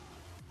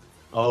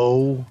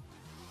 oh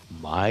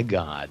my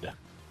God,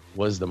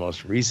 was the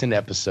most recent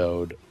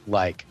episode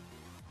like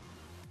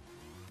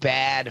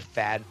bad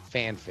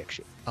fan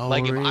fiction? Oh,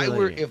 like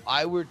really? if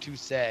I were to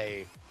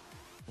say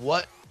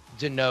what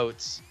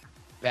denotes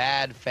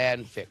bad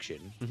fan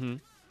fiction, Mm-hmm.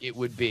 it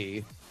would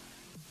be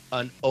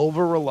an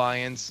over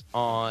reliance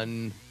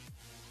on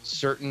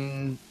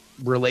certain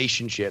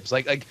relationships.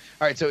 Like all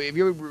right, so if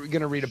you were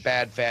gonna read a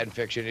bad fan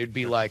fiction, it'd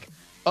be like,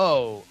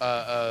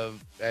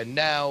 and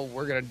now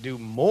we're gonna do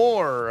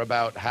more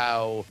about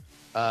how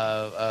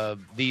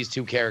these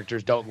two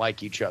characters don't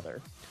like each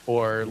other,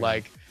 or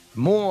like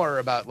more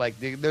about like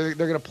they're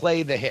gonna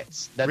play the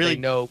hits that Really-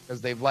 they know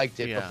because they've liked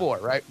it Yeah. before,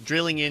 right?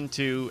 Drilling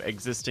into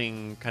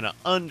existing kind of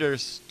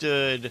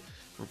understood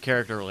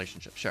character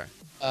relationships, sure,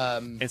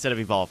 instead of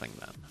evolving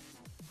them.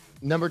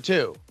 Number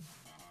two,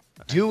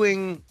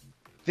 doing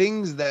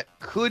things that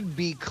could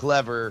be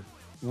clever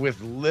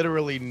with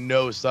literally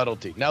no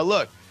subtlety. Now,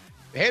 look,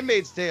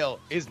 Handmaid's Tale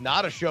is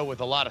not a show with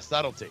a lot of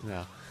subtlety.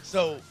 Yeah.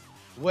 So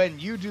when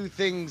you do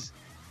things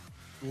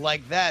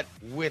like that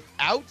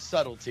without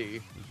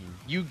subtlety,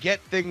 you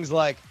get things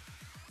like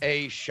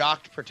a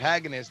shocked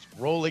protagonist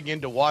rolling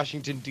into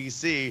Washington,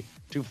 D.C.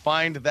 to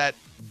find that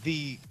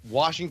the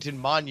Washington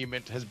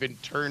Monument has been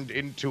turned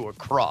into a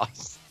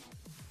cross.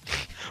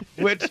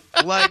 Which,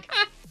 like,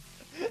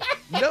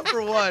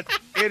 number one,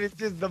 it is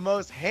just the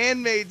most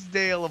Handmaid's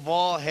Tale of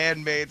all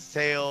Handmaid's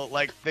Tale,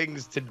 like,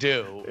 things to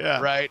do,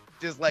 Yeah. right?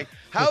 Just like,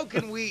 how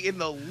can we, in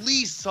the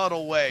least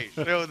subtle way,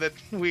 show that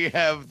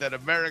that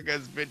America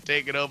has been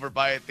taken over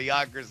by a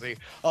theocracy?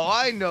 Oh,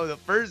 I know the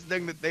first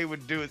thing that they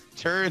would do is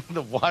turn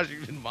the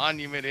Washington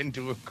Monument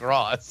into a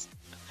cross.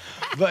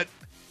 But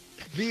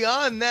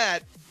beyond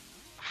that,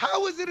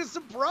 how is it a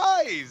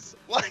surprise?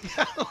 Like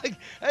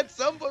at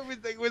some point,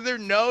 was there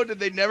no? Did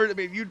they never? I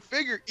mean, you'd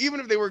figure even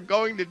if they were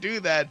going to do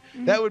that,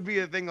 that would be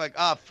a thing. Like,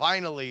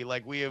 finally,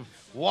 like we have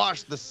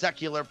washed the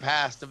secular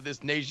past of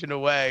this nation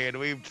away, and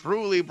we've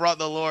truly brought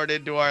the Lord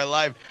into our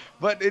life.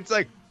 But it's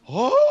like,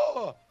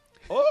 oh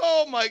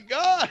my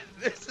God,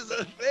 this is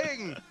a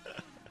thing.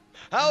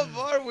 How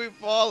far we've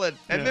fallen.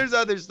 And there's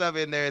other stuff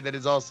in there that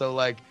is also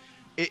like,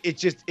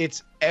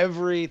 it's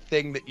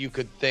everything that you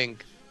could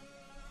think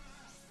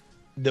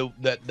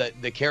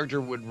the character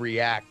would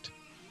react.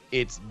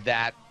 It's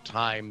that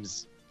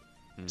times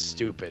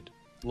stupid.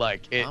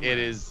 Like it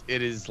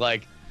is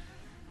like,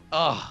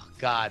 oh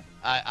God,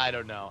 I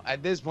don't know.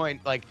 At this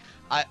point, like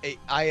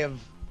I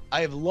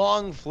have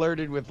long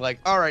flirted with like,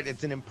 all right,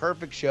 it's an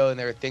imperfect show and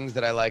there are things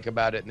that I like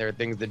about it and there are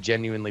things that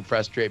genuinely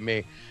frustrate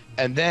me.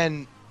 And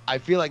then I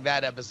feel like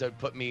that episode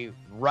put me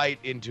right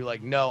into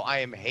like, no,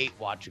 I hate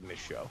watching this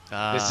show.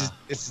 This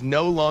is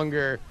no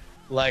longer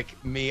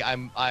like me.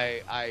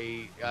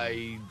 I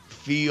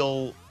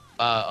feel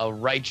a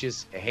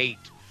righteous hate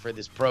for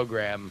this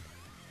program,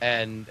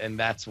 and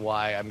that's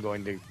why I'm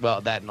going to. Well,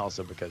 that and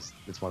also because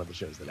it's one of the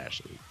shows that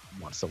Ashley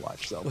wants to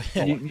watch. So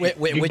Wait,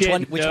 You which get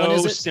one? Which no one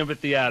is it?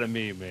 sympathy out of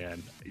me,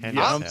 man. And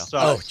Yeah, I'm I'm sorry.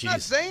 sorry. Oh, I'm not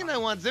jeez. saying I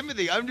want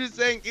sympathy. I'm just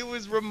saying it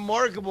was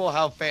remarkable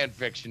how fan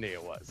fictiony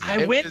it was. I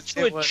It went was-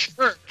 to it a was-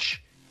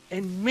 church,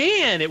 and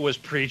man, it was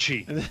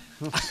preachy.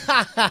 It's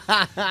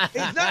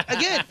not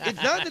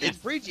that it's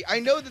preachy. I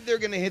know that they're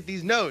gonna hit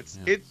these notes.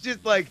 Yeah. It's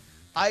just like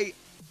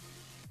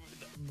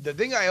the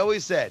thing I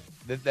always said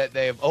that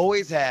they have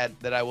always had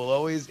that I will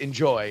always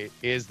enjoy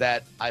is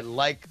that I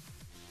like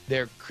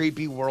their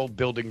creepy world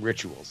building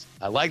rituals.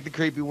 I like the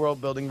creepy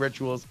world building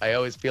rituals. I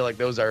always feel like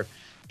those are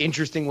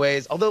interesting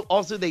ways. Although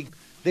also they've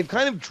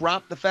kind of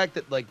dropped the fact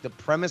that like the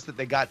premise that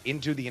they got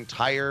into the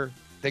entire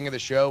thing of the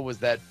show was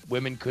that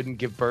women couldn't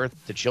give birth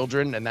to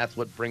children, and that's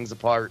what brings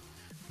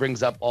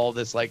up all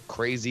this like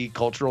crazy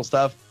cultural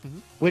stuff,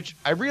 which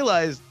I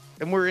realized,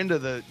 and we're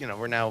into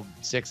we're now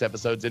 6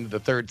 episodes into the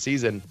 3rd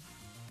season.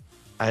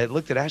 I had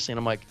looked at Ashley and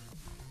I'm like,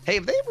 hey,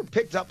 have they ever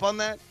picked up on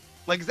that?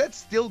 Like, is that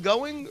still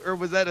going, or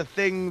was that a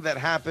thing that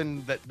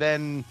happened that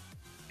then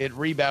it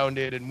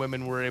rebounded and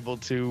women were able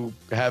to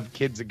have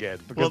kids again?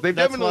 Because Well, they've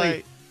that's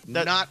definitely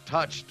why- not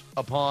touched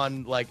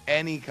upon like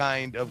any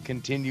kind of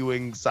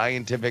continuing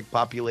scientific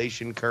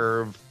population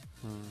curve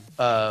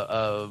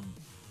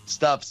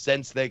stuff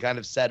since they kind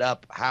of set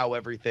up how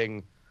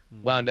everything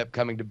wound up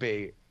coming to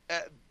be.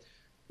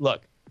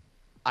 Look,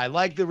 I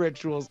like the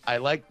rituals. I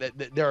like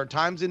that there are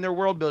times in their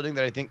world building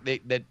that I think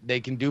they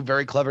can do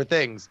very clever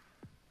things.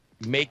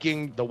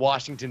 Making the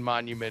Washington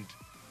Monument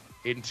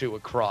into a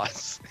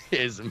cross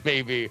is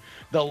maybe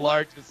the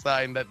largest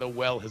sign that the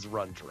well has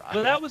run dry.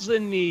 But that was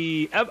in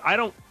the.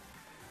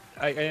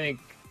 I think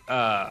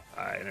I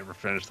never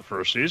finished the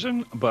first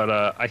season, but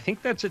I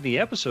think that's in the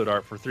episode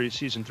art for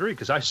season 3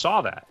 because I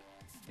saw that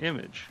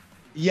image.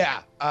 Yeah.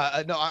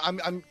 No,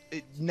 I'm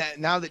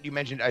now that you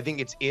mentioned, I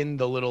think it's in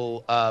the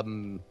little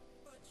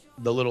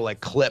like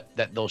clip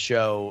that they'll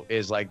show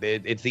is like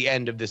it's the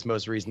end of this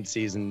most recent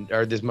season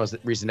or this most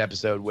recent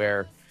episode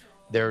where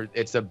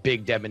it's a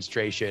big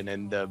demonstration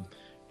and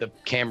the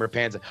camera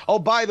pans. Oh,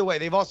 by the way,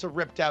 they've also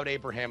ripped out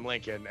Abraham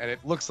Lincoln, and it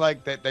looks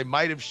like that they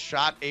might have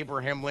shot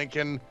Abraham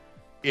Lincoln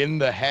in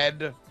the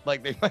head.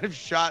 Like they might have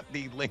shot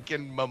the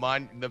Lincoln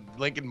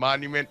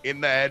Monument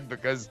in the head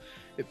because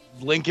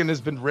Lincoln has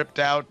been ripped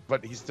out,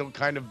 but he's still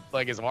kind of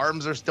like his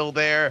arms are still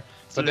there.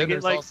 So But then they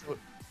there's get, like- also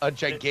a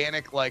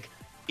gigantic like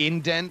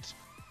indent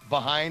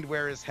behind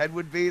where his head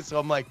would be. So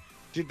I'm like,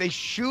 did they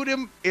shoot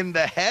him in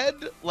the head?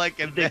 Like,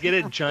 and Did they get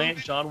a then- giant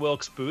John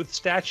Wilkes Booth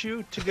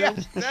statue to go? Yeah,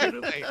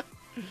 exactly.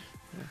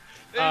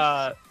 It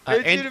And-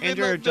 should have been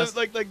Andrew like, just-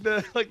 like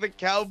the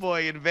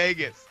cowboy in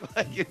Vegas.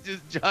 Like it's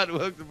just John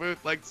Wilkes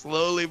Booth like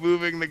slowly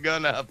moving the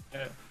gun up.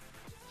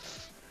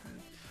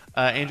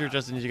 Andrew,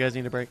 Justin, did you guys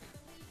need a break?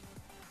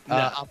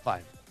 I'm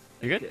fine.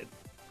 You good?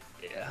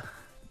 Yeah.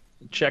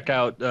 Check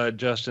out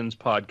Justin's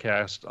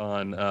podcast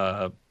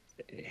on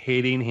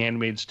hating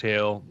Handmaid's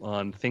Tale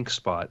on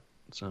ThinkSpot.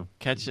 So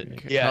Catch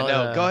it. Yeah, call it,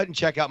 no. Go ahead and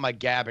check out my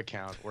Gab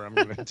account where I'm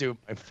going to do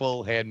my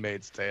full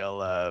Handmaid's Tale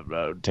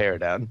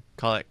teardown.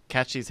 Call it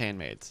Catch These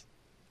Handmaids.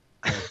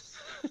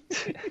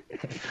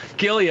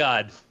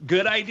 Gilead,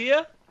 good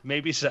idea?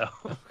 Maybe so.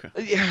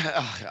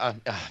 Yeah,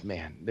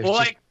 man. There's Well,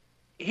 just, like,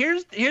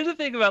 here's the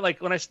thing about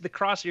like when I said the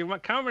cross, you're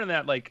commenting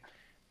that like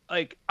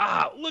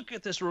look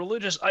at this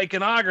religious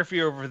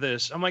iconography over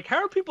this. I'm like,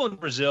 how are people in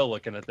Brazil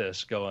looking at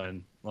this,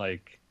 going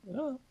like,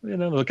 oh, you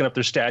know, looking up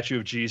their statue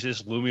of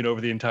Jesus looming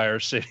over the entire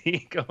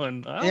city,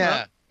 going, I don't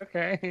Yeah. know,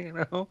 okay,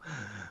 you know,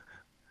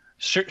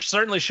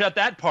 certainly shut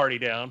that party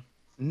down.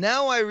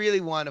 now I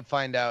really want to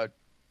find out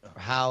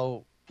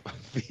how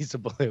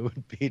feasible it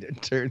would be to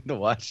turn the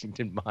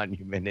Washington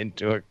Monument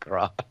into a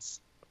cross.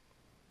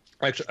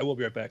 Actually, I will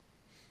be right back.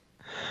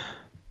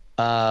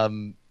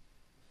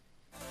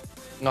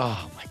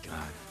 Oh my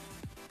God.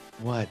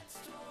 What?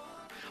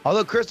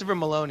 Although Christopher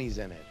Maloney's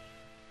in it.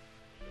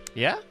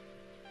 Yeah?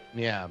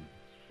 Yeah.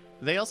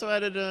 They also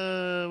added,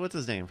 what's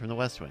his name, from The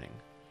West Wing.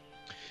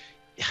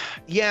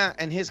 Yeah,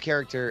 and his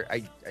character,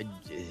 I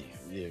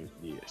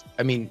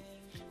mean,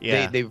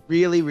 Yeah. they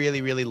really,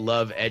 really, really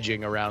love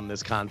edging around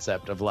this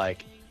concept of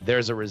like,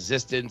 there's a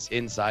resistance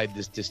inside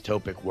this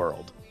dystopic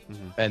world.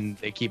 Mhm. And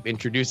they keep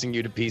introducing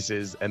you to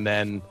pieces, and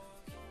then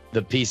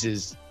the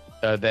pieces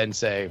then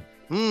say,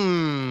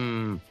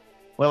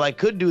 well, I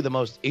could do the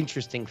most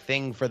interesting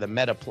thing for the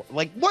meta.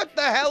 Like, what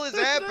the hell is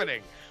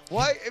happening?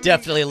 Why? I mean,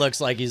 Definitely looks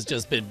like he's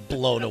just been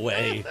blown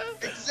away.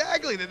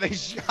 exactly that they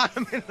shot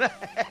him in the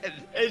head.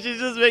 And she's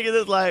just making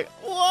this like,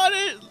 what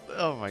is...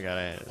 Oh my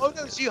God. Oh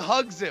no, she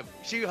hugs him.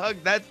 She hugs.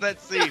 That's that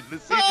scene. The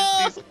scene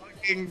is she's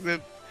hugging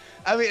the.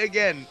 I mean,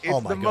 again, it's Oh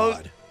my the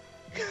most. God.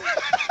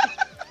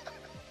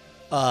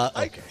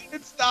 I Okay.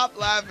 couldn't stop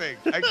laughing.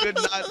 I could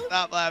not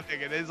stop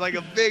laughing. And it's like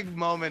a big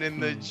moment in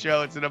the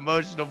show. It's an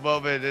emotional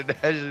moment. And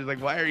she's like,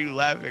 why are you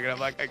laughing? And I'm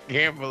like, I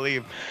can't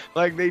believe.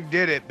 Like, they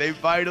did it. They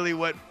finally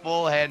went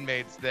full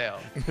Handmaid's Tale.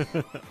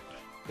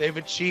 They've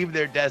achieved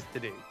their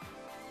destiny.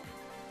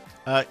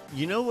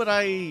 You know what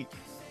I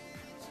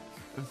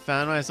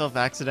found myself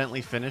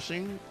accidentally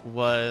finishing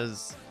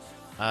was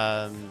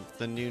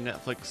the new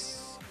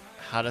Netflix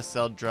How to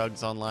Sell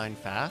Drugs Online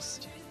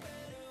Fast.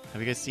 Have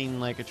you guys seen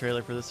like a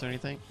trailer for this or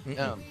anything?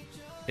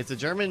 It's a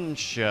German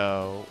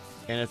show,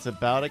 and it's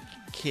about a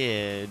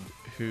kid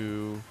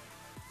who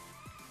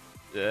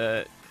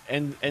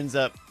ends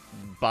up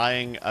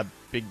buying a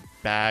big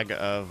bag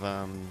of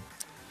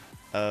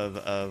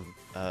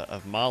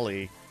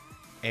Molly,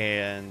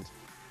 and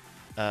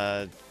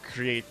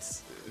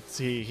creates.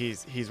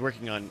 He's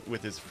working on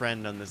with his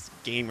friend on this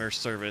gamer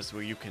service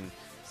where you can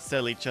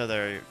sell each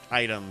other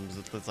items.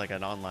 It's like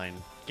an online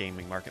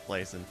gaming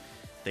marketplace, and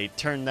they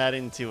turn that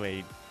into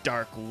a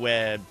dark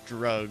web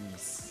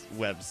drugs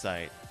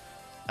website.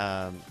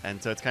 And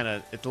so it's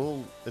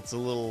a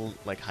little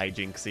like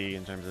hijinksy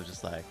in terms of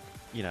just like,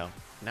 you know,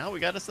 now we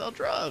got to sell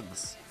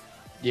drugs.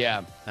 Yeah.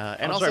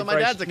 And I'm also sorry, my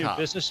Bryce, dad's a new cop.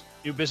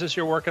 business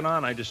you're working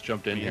on. I just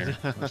jumped in here.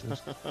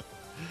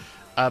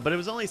 But it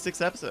was only 6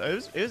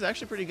 episodes. It was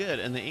actually pretty good.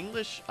 And the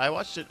English, I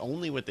watched it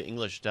only with the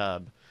English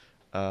dub,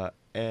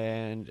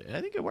 and I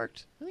think it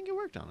worked.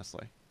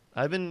 Honestly.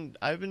 I've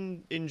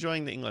been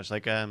enjoying the English.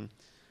 Like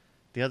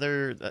the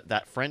other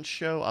that French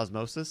show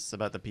Osmosis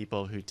about the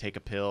people who take a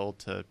pill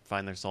to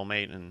find their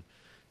soulmate and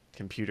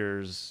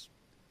computers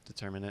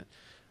determine it.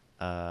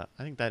 I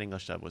think that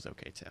English dub was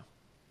okay too.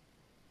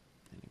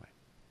 Anyway,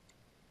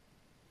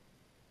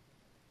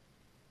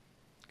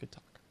 good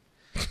talk.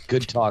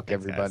 Good talk,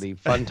 Thanks, everybody. guys.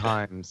 Fun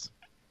times.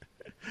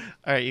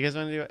 All right, you guys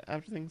want to do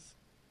after things?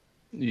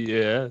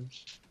 Yeah.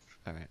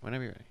 All right,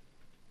 whenever you're ready.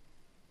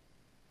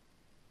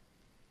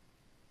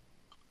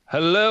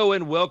 Hello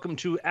and welcome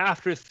to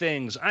After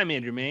Things. I'm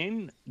Andrew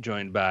Main,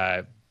 joined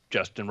by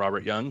Justin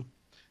Robert Young,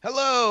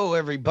 Hello,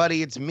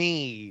 everybody. It's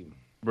me.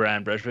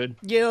 Brian Breshford,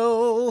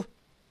 Yo.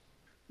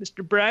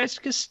 Mr. Bryce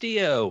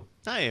Castillo.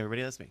 Hi,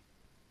 everybody. That's me.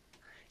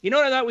 You know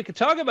what I thought we could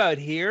talk about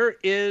here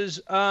is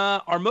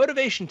our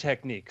motivation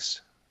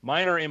techniques.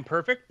 Mine are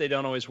imperfect. They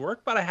don't always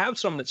work, but I have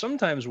some that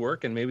sometimes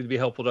work and maybe be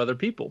helpful to other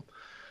people.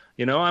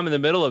 You know, I'm in the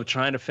middle of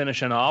trying to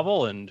finish a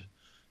novel, and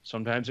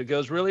sometimes it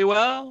goes really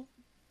well.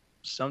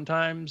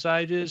 sometimes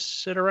I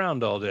just sit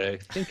around all day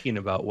thinking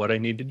about what I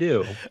need to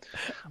do.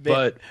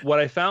 But what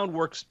I found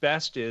works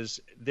best is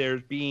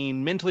there's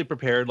being mentally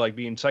prepared, like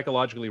being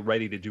psychologically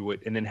ready to do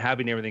it, and then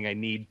having everything I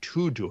need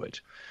to do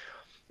it.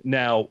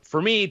 Now,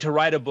 for me to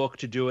write a book,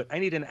 to do it, I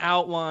need an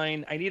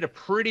outline. I need a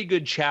pretty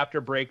good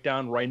chapter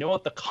breakdown where I know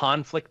what the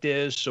conflict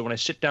is. So when I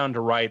sit down to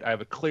write, I have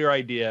a clear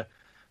idea.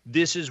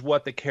 This is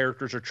what the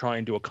characters are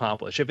trying to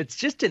accomplish. If it's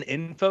just an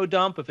info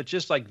dump, if it's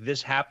just like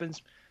this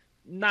happens,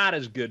 not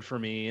as good for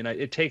me. And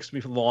it takes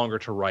me longer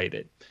to write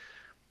it.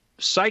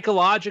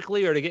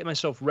 Psychologically, or to get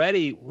myself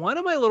ready, one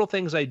of my little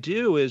things I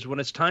do is when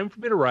it's time for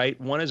me to write,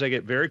 one is I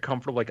get very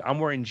comfortable. Like I'm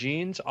wearing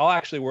jeans. I'll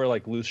actually wear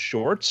like loose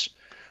shorts.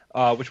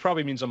 Which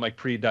probably means I'm like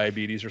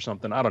pre-diabetes or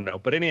something. I don't know.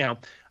 But anyhow,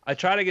 I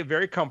try to get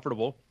very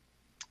comfortable.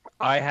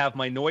 I have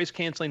my noise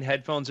canceling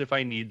headphones if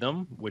I need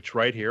them, which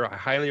right here, I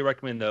highly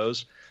recommend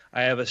those.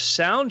 I have a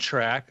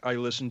soundtrack I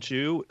listen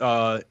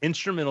to,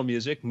 instrumental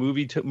music,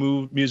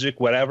 music,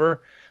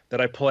 whatever, that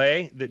I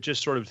play that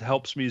just sort of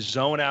helps me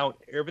zone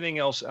out everything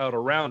else out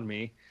around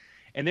me.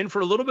 And then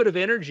for a little bit of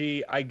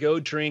energy, I go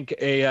drink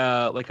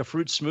like a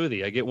fruit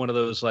smoothie. I get one of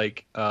those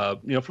like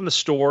from the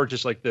store,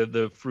 just like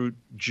the fruit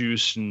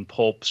juice and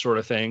pulp sort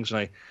of things,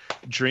 and I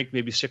drink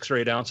maybe 6 or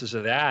 8 ounces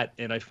of that.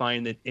 And I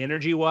find that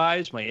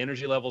energy-wise, my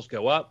energy levels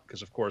go up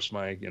because, of course,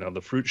 my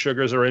the fruit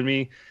sugars are in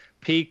me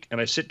peak,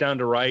 and I sit down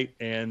to write,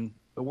 and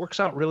it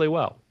works out really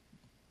well.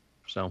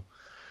 So,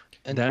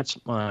 and that's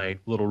my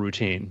little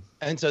routine.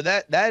 And so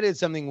that is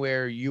something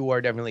where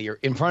you're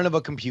in front of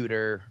a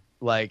computer.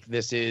 Like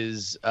this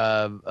is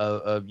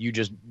you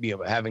just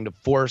having to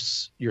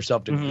force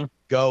yourself to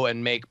go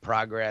and make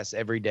progress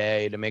every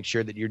day to make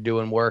sure that you're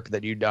doing work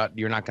that you're not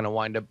going to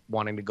wind up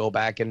wanting to go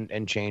back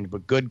and change,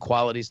 but good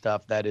quality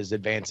stuff that is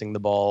advancing the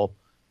ball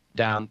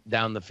down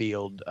the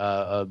field.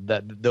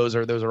 Those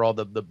are all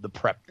the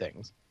prep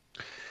things.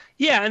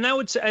 Yeah, and I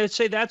would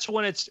say that's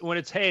when it's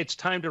hey, it's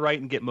time to write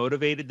and get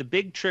motivated. The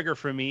big trigger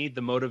for me,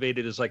 the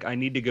motivated is like I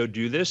need to go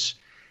do this,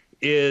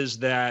 is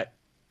that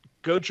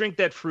go drink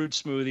that fruit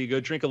smoothie,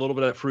 go drink a little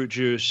bit of that fruit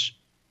juice,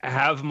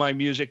 have my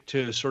music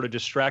to sort of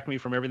distract me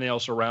from everything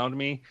else around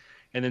me,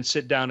 and then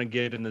sit down and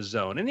get in the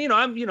zone. And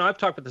I've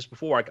talked about this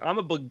before. Like, I'm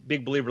a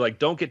big believer, like,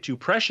 don't get too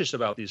precious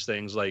about these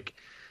things. Like,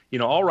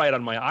 I'll write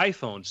on my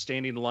iPhone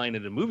standing in line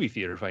at a movie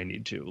theater if I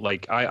need to.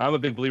 Like, I'm a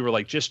big believer,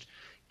 like, just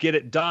get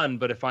it done.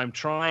 But if I'm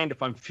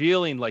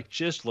feeling like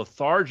just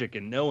lethargic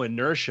and no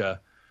inertia,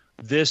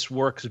 this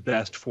works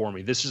best for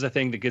me. This is the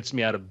thing that gets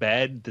me out of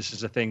bed. This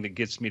is the thing that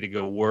gets me to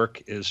go work,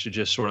 is to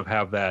just sort of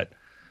have that,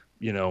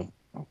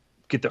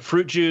 get the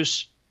fruit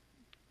juice,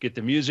 get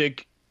the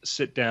music,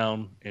 sit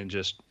down, and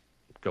just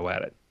go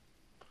at it.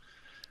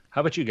 How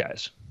about you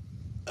guys?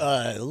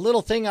 A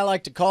little thing I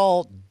like to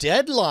call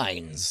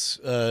deadlines.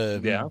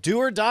 Do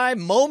or die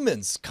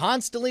moments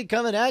constantly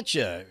coming at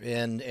you.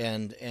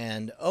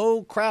 And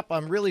oh, crap,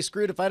 I'm really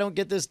screwed if I don't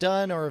get this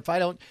done, or if I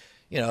don't...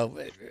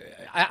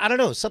 I don't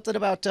know, something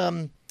about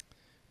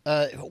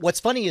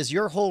what's funny is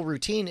your whole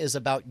routine is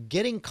about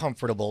getting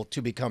comfortable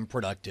to become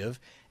productive.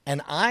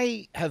 And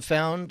I have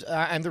found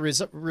I'm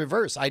the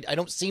reverse. I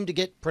don't seem to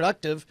get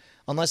productive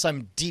unless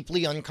I'm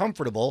deeply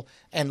uncomfortable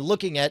and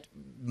looking at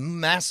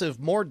massive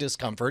more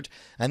discomfort.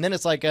 And then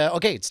it's like,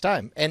 okay, it's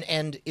time.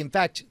 And in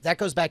fact, that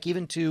goes back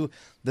even to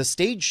the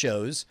stage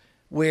shows,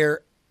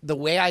 where the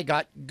way I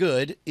got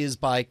good is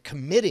by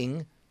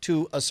committing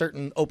to a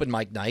certain open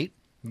mic night,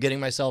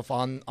 getting myself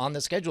on the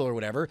schedule or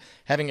whatever,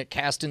 having it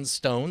cast in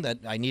stone that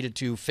I needed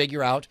to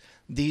figure out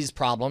these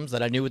problems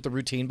that I knew with the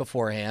routine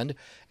beforehand.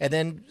 And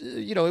then,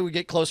 it would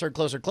get closer and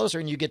closer and closer,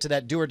 and you get to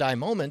that do or die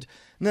moment.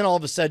 And then all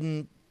of a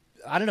sudden,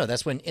 I don't know,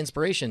 that's when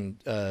inspiration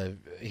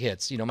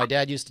hits. My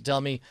dad used to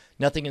tell me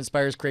nothing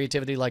inspires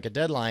creativity like a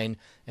deadline.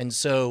 And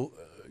so,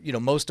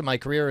 most of my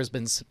career has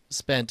been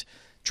spent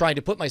trying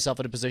to put myself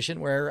in a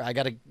position where I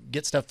got to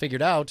get stuff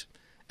figured out.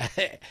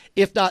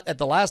 If not at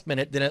the last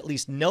minute, then at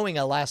least knowing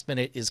a last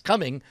minute is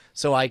coming,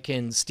 so I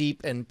can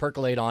steep and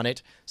percolate on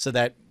it, so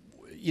that,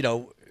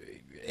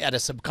 at a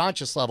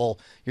subconscious level,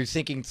 you're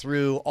thinking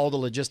through all the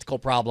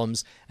logistical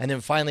problems, and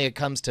then finally it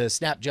comes to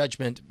snap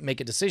judgment,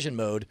 make a decision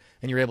mode,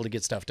 and you're able to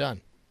get stuff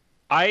done.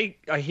 I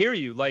hear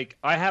you. Like,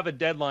 I have a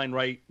deadline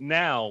right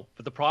now,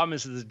 but the problem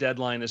is that the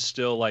deadline is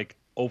still like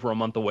over a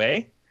month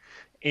away,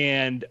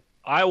 and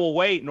I will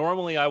wait.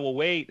 Normally I will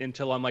wait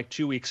until I'm like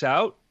 2 weeks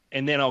out,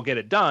 and then I'll get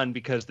it done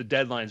because the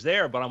deadline's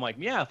there. But I'm like,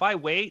 yeah, if I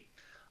wait,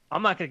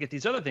 I'm not going to get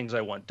these other things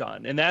I want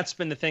done. And that's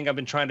been the thing I've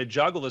been trying to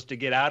juggle, is to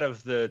get out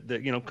of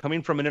the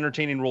coming from an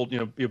entertaining role,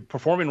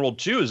 performing role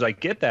too, is I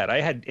get that. I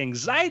had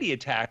anxiety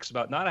attacks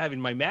about not having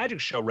my magic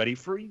show ready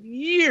for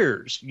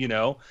years,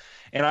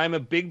 and I'm a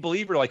big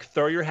believer, like,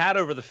 throw your hat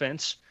over the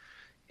fence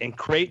and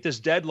create this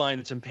deadline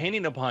that's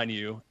impending upon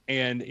you.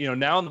 And,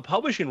 now in the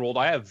publishing world,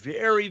 I have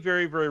very,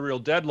 very, very real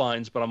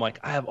deadlines, but I'm like,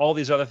 I have all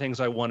these other things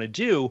I want to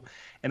do.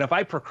 And if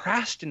I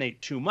procrastinate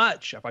too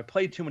much, if I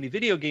play too many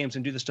video games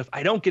and do this stuff,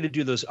 I don't get to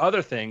do those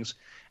other things.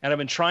 And I've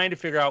been trying to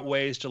figure out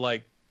ways to,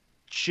 like,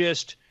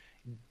 just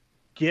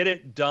get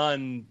it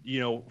done,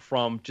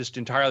 from just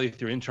entirely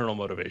through internal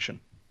motivation.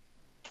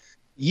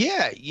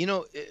 Yeah,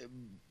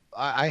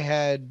 I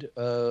had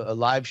a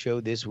live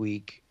show this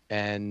week,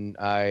 and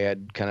I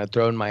had kind of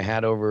thrown my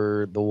hat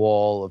over the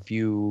wall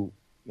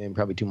maybe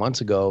probably 2 months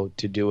ago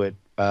to do it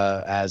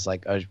as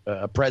like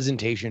a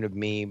presentation of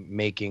me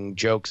making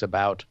jokes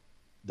about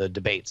the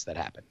debates that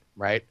happened,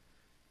 right?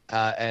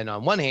 And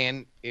on one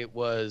hand, it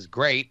was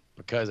great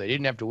because I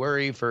didn't have to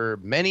worry for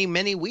many,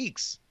 many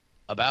weeks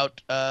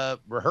about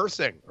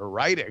rehearsing or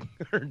writing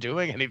or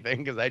doing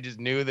anything, because I just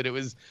knew that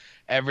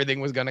everything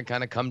was going to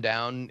kind of come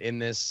down in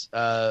this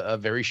a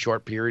very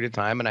short period of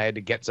time, and I had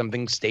to get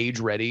something stage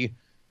ready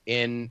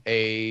in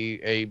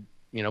a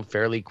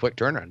fairly quick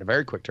turnaround, a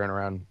very quick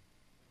turnaround.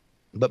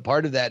 But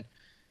part of that,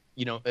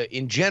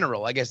 in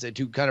general, I guess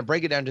to kind of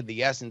break it down to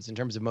the essence in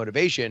terms of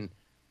motivation,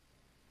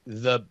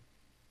 the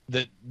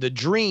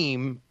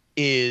dream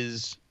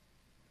is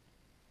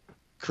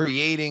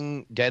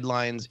creating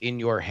deadlines in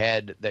your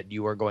head that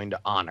you are going to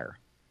honor,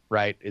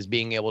 right? Is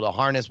being able to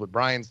harness what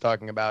Brian's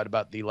talking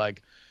about the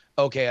like,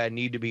 okay,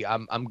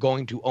 I'm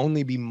going to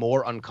only be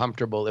more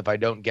uncomfortable if I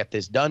don't get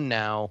this done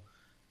now.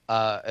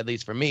 At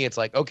least for me, it's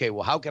like, okay,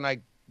 well, how can I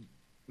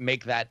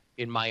make that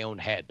in my own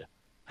head?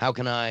 How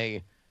can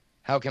I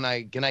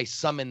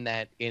summon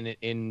that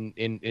in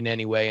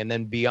any way? And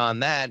then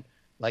beyond that,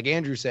 like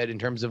Andrew said, in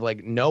terms of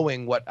like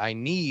knowing what I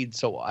need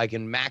so I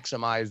can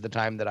maximize the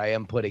time that I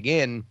am putting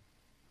in,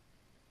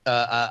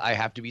 I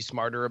have to be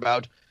smarter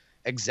about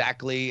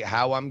exactly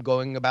how I'm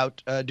going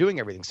about doing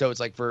everything. So it's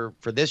like for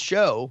this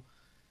show,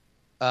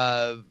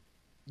 the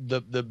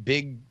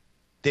big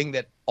thing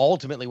that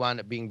ultimately wound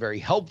up being very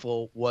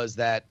helpful was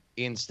that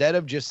instead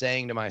of just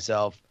saying to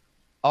myself,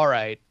 all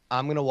right,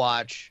 I'm going to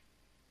watch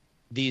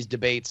these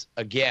debates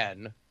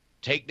again,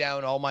 take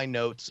down all my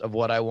notes of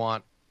what I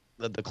want,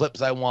 the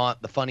clips I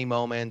want, the funny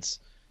moments,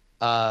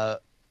 and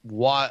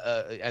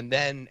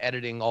then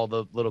editing all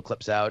the little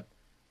clips out,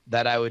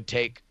 that I would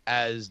take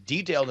as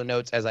detailed a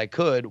notes as I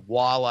could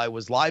while I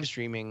was live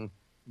streaming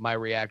my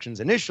reactions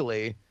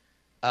initially,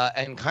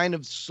 and kind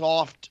of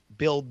soft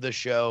build the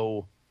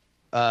show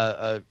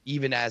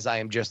even as I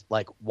am just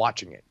like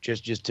watching it,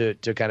 just to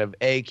kind of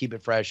keep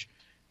it fresh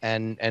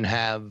and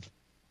have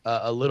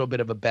a little bit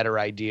of a better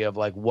idea of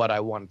like what I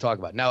want to talk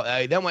about. Now,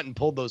 I then went and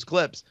pulled those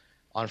clips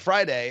on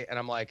Friday, and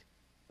I'm like,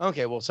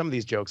 okay, well, some of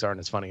these jokes aren't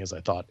as funny as I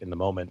thought in the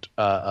moment.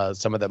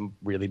 Some of them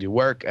really do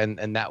work,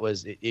 and that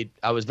was it.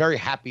 I was very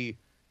happy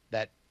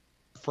that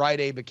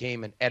Friday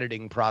became an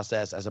editing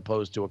process as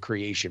opposed to a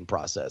creation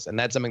process, and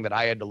that's something that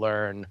I had to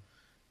learn,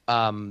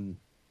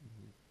 after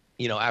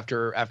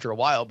a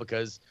while,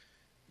 because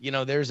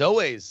there's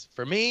always,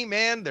 for me,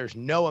 man, there's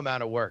no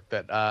amount of work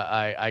that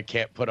I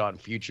can't put on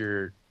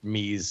future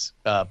me's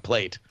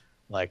plate.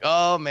 Like,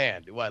 oh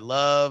man, do I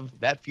love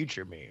that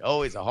future me?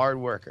 Always a hard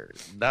worker.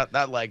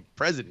 Not like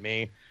present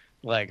me.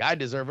 Like, I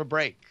deserve a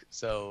break.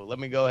 So let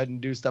me go ahead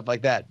and do stuff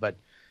like that. But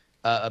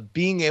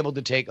being able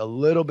to take a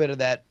little bit of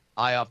that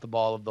eye off the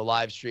ball of the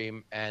live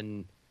stream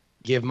and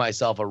give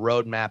myself a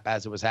roadmap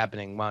as it was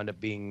happening wound up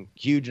being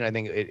huge, and I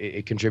think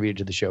it contributed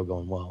to the show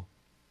going well.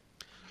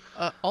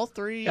 All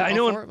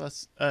four of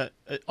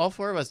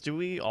us, do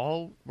we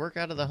all work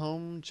out of the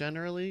home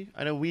generally?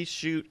 I know we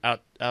shoot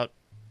out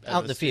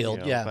in the field,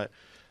 studio, but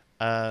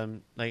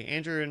like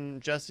Andrew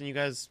and Justin, you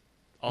guys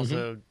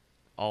also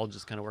all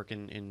just kind of work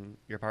in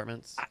your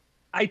apartments?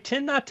 I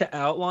tend not to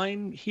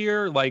outline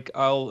here. Like,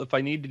 if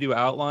I need to do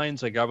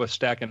outlines, like I have a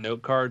stack of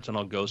note cards and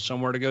I'll go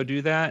somewhere to go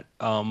do that.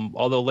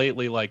 Although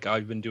lately, like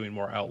I've been doing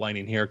more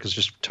outlining here because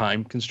just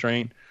time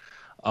constraint.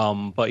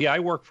 But yeah, I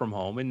work from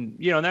home, and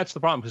and that's the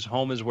problem, because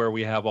home is where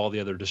we have all the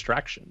other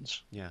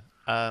distractions. Yeah.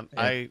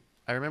 I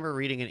remember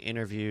reading an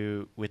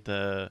interview with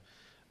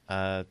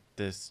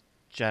this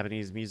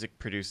Japanese music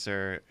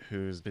producer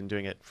who's been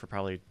doing it for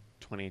probably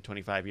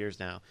 25 years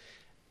now.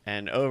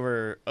 And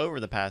over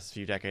the past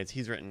few decades,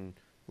 he's written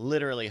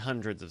literally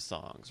hundreds of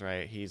songs,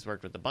 right? He's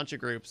worked with a bunch of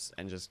groups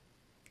and just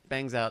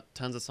bangs out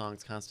tons of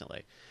songs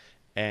constantly.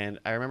 And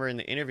I remember in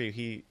the interview,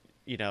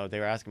 they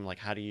were asking him, like,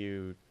 how do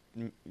you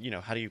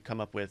come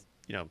up with,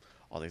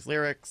 all these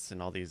lyrics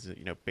and all these,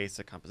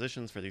 basic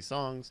compositions for these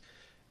songs?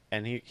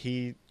 And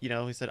he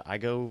said, I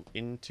go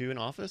into an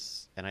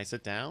office and I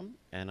sit down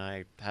and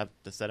I have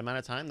the set amount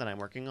of time that I'm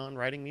working on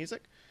writing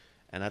music.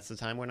 And that's the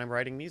time when I'm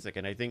writing music.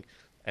 And I think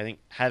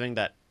having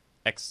that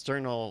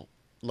external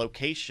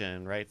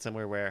location, right,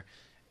 somewhere where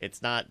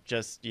it's not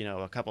just,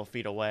 a couple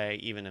feet away,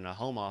 even in a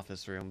home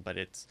office room, but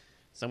it's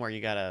somewhere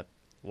you got to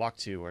walk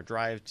to or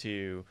drive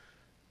to,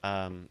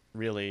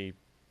 really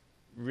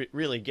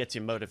gets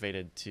you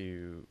motivated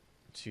to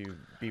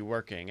be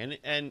working.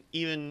 And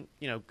even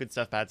good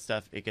stuff, bad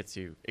stuff, it gets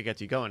you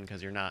going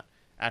because you're not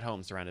at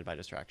home surrounded by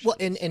distractions. Well,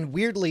 and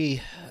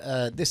weirdly,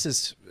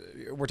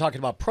 we're talking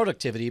about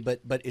productivity,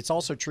 but it's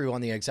also true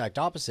on the exact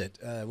opposite.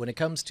 When it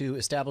comes to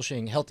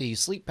establishing healthy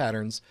sleep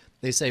patterns,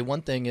 they say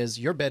one thing is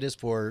your bed is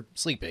for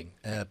sleeping,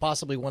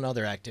 possibly one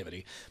other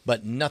activity,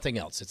 but nothing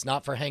else. It's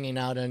not for hanging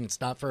out in.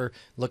 It's not for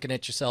looking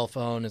at your cell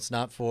phone. It's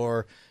not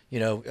for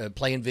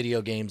playing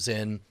video games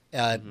in.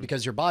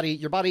 Because your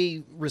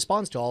body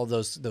responds to all of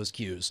those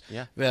cues.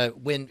 Yeah.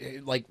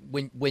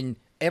 When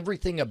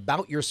everything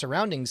about your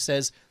surroundings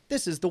says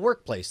this is the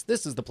workplace,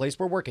 this is the place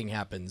where working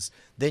happens,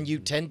 then you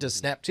tend to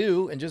snap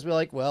to and just be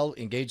like, well,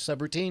 engage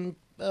subroutine,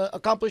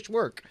 accomplish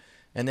work,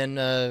 and then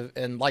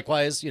and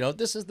likewise,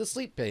 this is the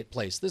sleep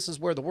place. This is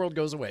where the world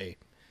goes away.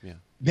 Yeah.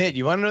 Man,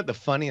 you want to know what the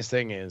funniest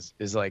thing is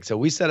like, so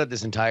we set up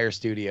this entire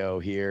studio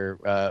here.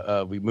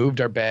 We moved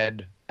our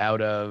bed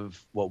out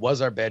of what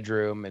was our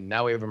bedroom, and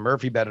now we have a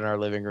Murphy bed in our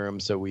living room.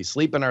 So we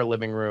sleep in our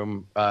living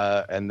room,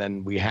 and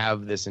then we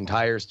have this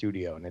entire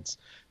studio, and it's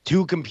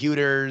 2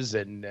 computers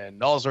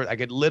and all sorts. I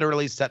could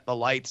literally set the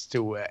lights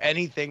to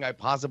anything I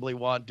possibly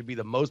want to be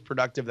the most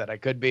productive that I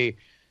could be,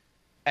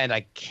 and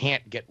I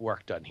can't get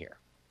work done here.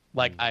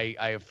 Like I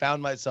have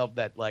found myself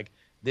that like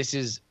this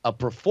is a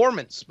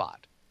performance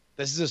spot.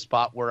 This is a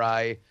spot where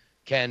I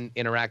can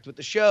interact with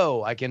the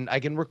show. I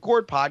can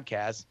record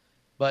podcasts,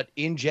 but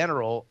in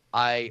general,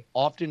 I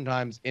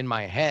oftentimes in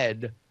my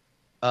head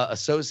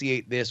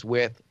associate this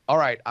with, all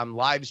right, I'm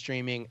live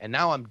streaming and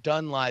now I'm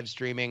done live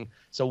streaming.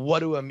 So what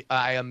do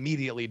I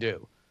immediately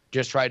do?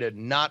 Just try to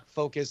not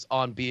focus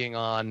on being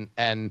on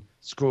and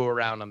screw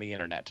around on the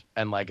internet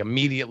and like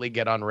immediately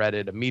get on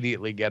Reddit,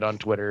 immediately get on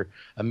Twitter,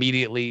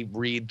 immediately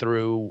read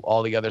through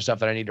all the other stuff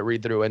that I need to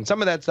read through. And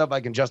some of that stuff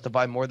I can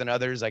justify more than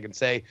others. I can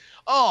say,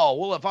 oh,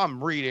 well, if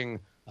I'm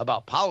reading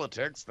about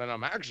politics, then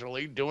I'm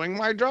actually doing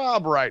my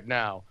job right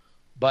now.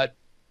 But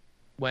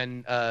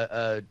when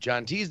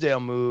John Teasdale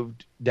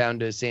moved down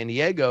to San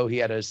Diego, he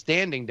had a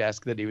standing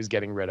desk that he was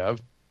getting rid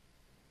of.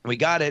 We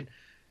got it.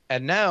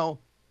 And now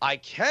I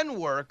can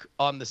work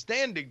on the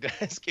standing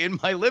desk in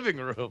my living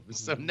room.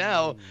 So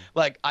now,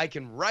 like, I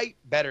can write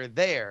better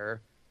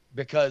there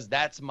because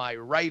that's my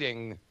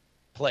writing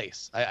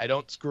place. I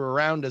don't screw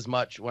around as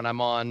much when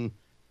I'm on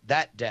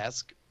that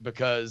desk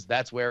because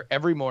that's where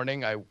every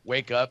morning I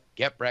wake up,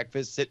 get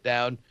breakfast, sit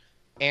down,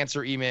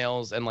 answer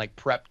emails, and like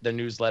prep the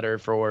newsletter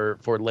for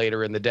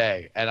later in the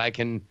day. And I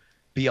can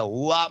be a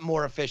lot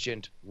more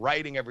efficient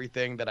writing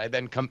everything that I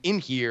then come in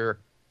here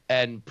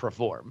and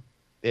perform.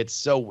 It's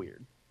so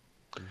weird.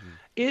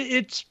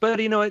 It's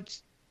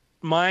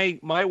my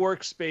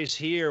workspace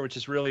here, which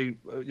is really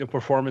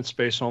performance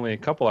space, only a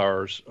couple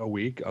hours a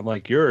week,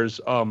 unlike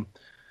yours.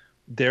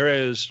 There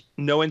is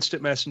no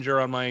instant messenger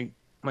on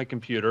my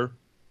computer.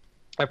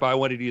 If I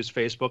wanted to use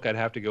Facebook, I'd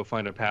have to go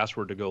find a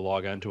password to go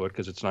log into it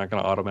because it's not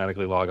going to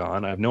automatically log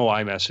on. I have no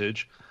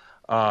iMessage.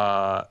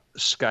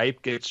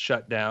 Skype gets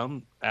shut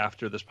down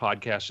after this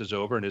podcast is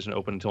over and isn't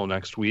open until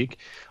next week.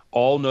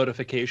 All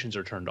notifications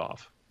are turned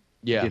off.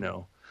 Yeah.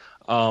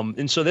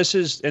 And so this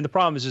is, and the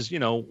problem is,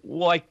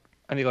 like,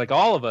 I think like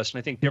all of us, and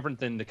I think different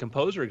than the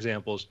composer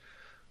examples,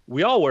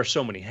 we all wear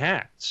so many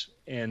hats.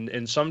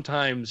 And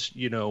sometimes,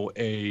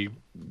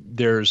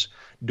 there's,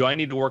 do I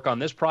need to work on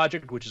this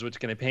project, which is what's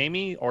going to pay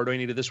me, or do I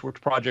need to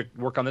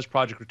work on this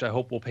project, which I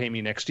hope will pay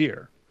me next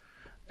year?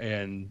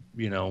 And,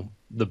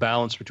 the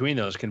balance between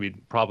those can be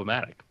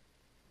problematic.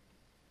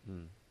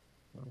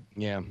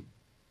 Yeah.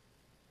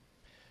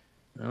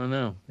 I don't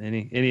know.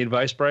 Any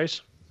advice,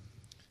 Bryce?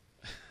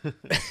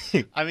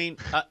 I mean,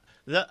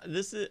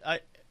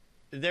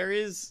 there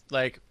is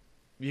like,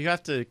 you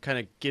have to kind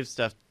of give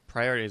stuff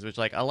priorities, which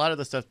like a lot of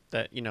the stuff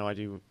that I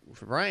do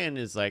for Brian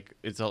is like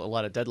it's a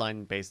lot of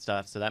deadline based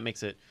stuff, so that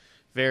makes it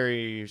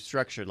very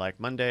structured. Like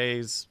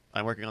Mondays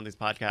I'm working on these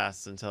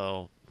podcasts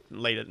until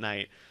late at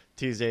night.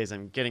 Tuesdays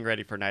I'm getting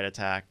ready for Night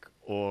Attack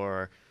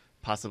or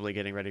possibly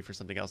getting ready for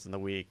something else in the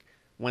week.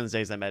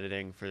 Wednesdays I'm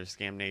editing for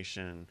Scam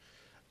Nation.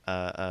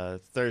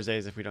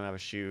 Thursdays, if we don't have a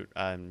shoot,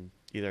 I'm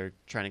either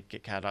trying to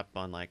get caught up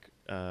on like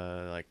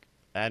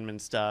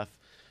admin stuff.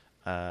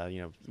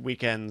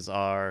 Weekends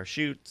are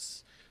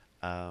shoots.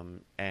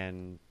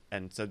 And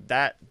so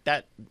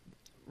that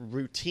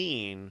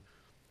routine,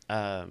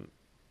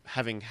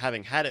 having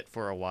had it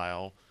for a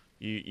while,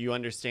 you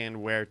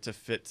understand where to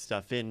fit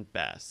stuff in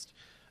best.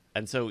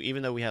 And so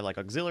even though we have like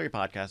auxiliary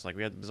podcasts, like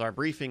we have the Bizarre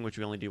Briefing, which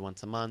we only do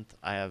once a month,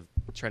 I have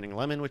Trending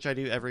Lemon, which I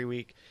do every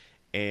week,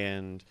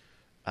 and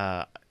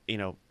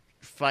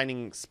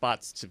finding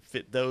spots to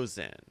fit those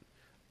in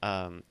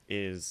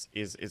is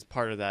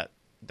part of that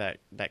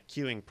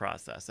queuing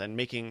process, and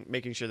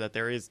making sure that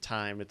there is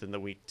time within the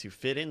week to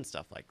fit in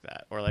stuff like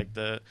that, or like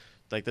the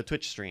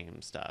Twitch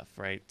stream stuff,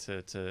 right,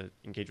 to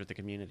engage with the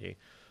community.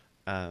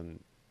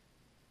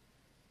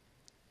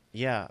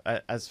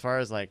 As far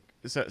as like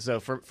so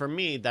for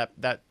me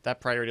that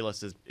priority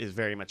list is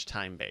very much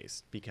time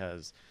based,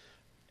 because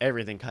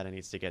everything kind of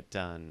needs to get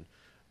done.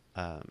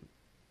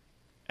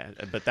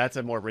 But that's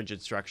a more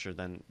rigid structure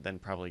than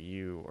probably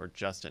you or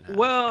Justin have.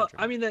 Well,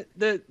 I mean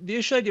the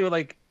issue I do,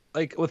 like,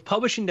 like with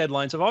publishing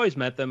deadlines, I've always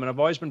met them and I've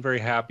always been very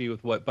happy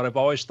with but I've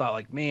always thought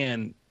like,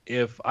 man,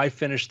 if I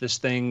finished this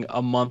thing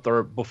a month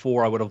or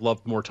before, I would have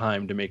loved more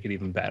time to make it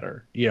even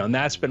better. And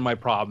that's been my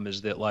problem,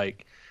 is that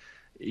like,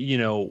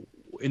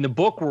 in the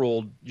book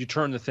world, you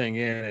turn the thing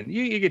in and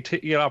you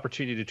get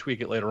opportunity to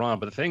tweak it later on,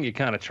 but the thing you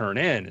kind of turn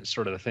in is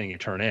sort of the thing you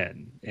turn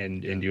in,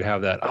 and you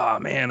have that, oh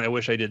man, I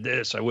wish I did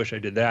this, I wish I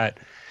did that.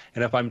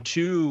 And if I'm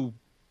too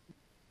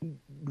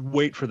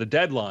wait for the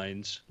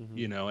deadlines,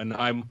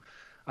 and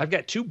I've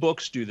got 2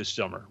 books due this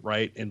summer,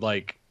 right? And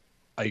like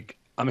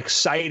I'm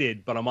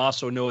excited, but I'm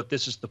also know that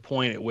this is the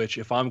point at which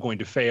if I'm going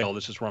to fail,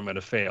 this is where I'm going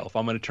to fail. If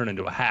I'm going to turn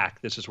into a hack,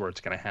 this is where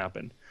it's going to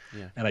happen.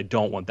 Yeah. And I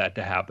don't want that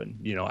to happen.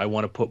 I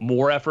want to put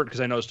more effort,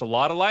 because I noticed a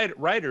lot of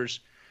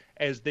writers,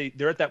 as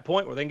they're at that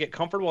point where they can get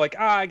comfortable, like,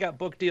 I got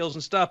book deals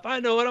and stuff, I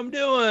know what I'm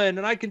doing,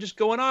 and I can just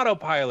go on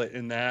autopilot.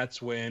 And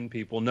that's when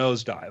people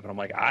nosedive. And I'm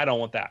like, I don't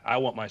want that. I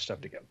want my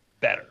stuff to get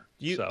better.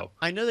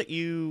 I know that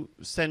you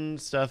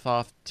send stuff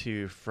off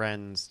to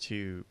friends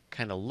to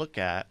kind of look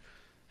at.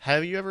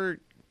 Have you ever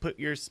put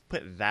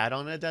that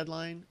on a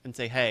deadline and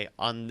say, hey,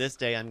 on this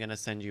day I'm going to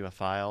send you a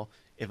file.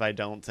 If I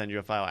don't send you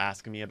a file,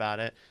 ask me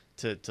about it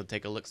to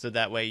take a look. So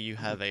that way you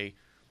have a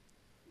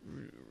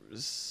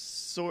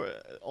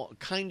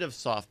kind of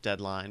soft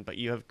deadline, but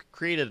you have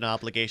created an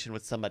obligation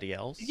with somebody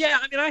else. Yeah,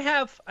 I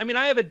have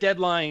a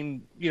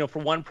deadline, for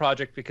one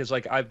project, because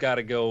like I've got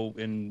to go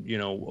in,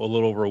 a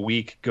little over a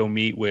week, go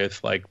meet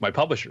with like my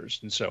publishers.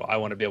 And so I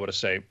want to be able to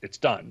say it's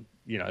done.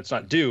 It's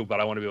not due, but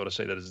I want to be able to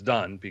say that it's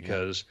done,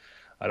 because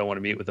I don't want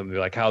to meet with them and be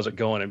like, how's it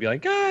going? And be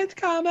like, it's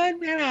coming,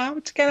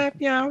 it's gonna,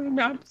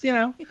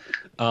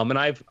 and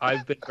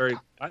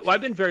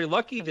I've been very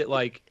lucky that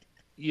like,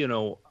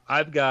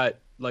 I've got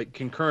like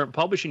concurrent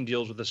publishing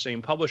deals with the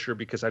same publisher,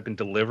 because I've been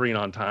delivering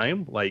on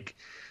time. Like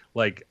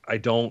I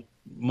don't,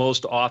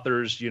 most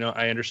authors,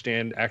 I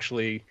understand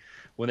actually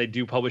when they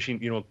do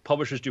publishing,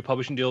 publishers do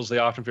publishing deals, they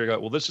often figure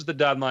out, well, this is the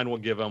deadline we'll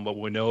give them, but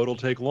we know it'll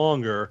take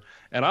longer.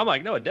 And I'm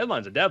like, no, a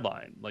deadline's a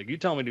deadline. Like, you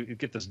tell me to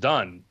get this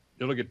done,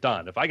 it'll get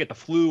done. If I get the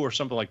flu or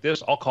something like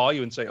this, I'll call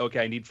you and say,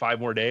 okay, I need 5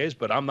 more days,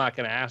 but I'm not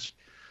going to ask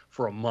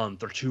for a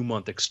month or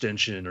 2-month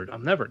extension, or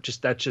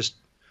that's just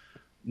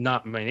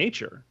not my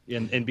nature.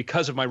 And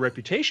because of my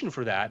reputation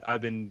for that,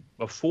 I've been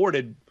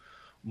afforded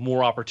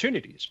more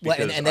opportunities. Well,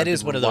 and that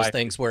is one of those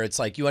things where it's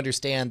like, you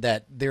understand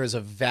that there is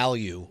a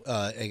value,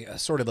 a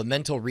sort of a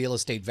mental real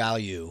estate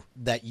value,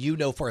 that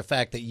for a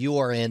fact that you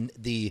are in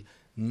the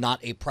not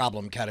a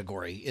problem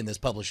category in this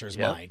publisher's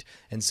mind.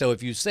 And so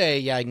if you say,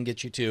 yeah, I can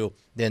get you to,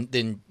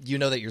 then you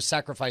know that you're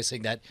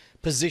sacrificing that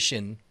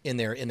position in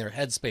their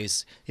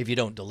headspace if you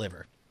don't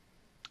deliver.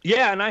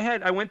 Yeah, and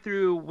I went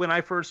through, when I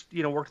first,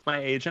 worked with my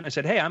agent, I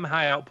said, hey, I'm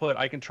high output,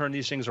 I can turn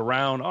these things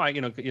around. Oh,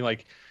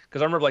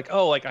 because I remember like,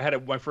 I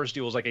had my first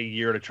deal was like a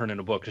year to turn in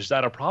a book. Is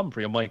that a problem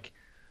for you? I'm like,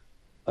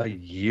 a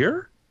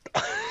year?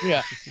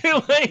 Yeah.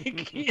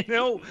 Like,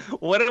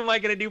 what am I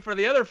going to do for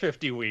the other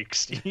 50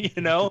 weeks?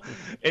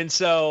 And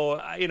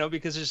so,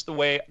 because it's the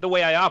way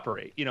I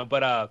operate,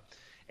 but,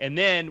 and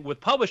then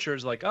with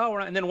publishers, like,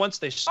 and then once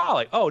they saw,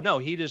 like, oh no,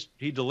 he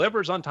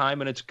delivers on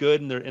time and it's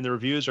good, and the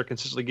reviews are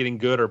consistently getting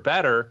good or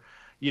better,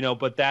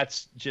 but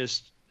that's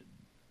just,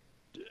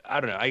 I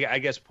don't know. I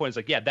guess the point is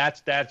like, yeah,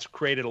 that's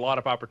created a lot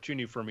of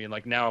opportunity for me. And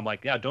like, now I'm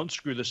like, yeah, don't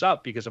screw this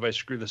up, because if I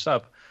screw this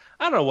up,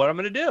 I don't know what I'm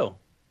going to do.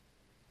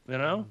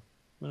 I'm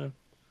going to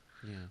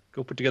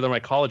go put together my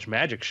college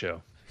magic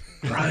show.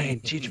 Brian,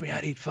 teach me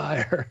how to eat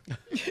fire.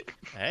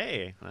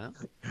 Hey, well.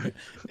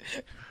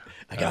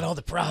 I got all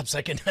the props.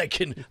 I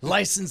can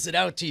license it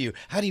out to you.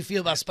 How do you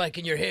feel about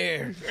spiking your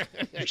hair?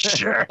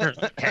 Sure.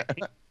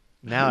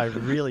 Now I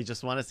really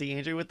just want to see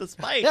Andrew with the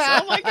spikes.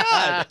 Oh my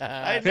God!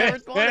 I've never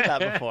thought of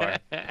that before.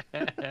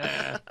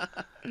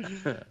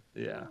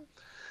 Yeah.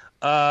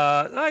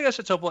 I guess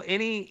it's helpful.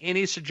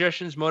 Any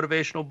suggestions,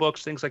 motivational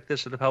books, things like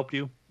this that have helped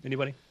you?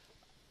 Anybody?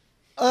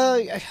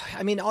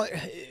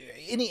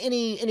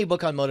 Any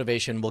book on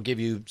motivation will give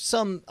you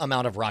some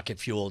amount of rocket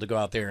fuel to go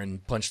out there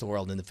and punch the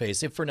world in the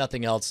face. If for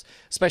nothing else,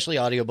 especially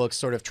audiobooks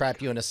sort of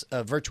trap you in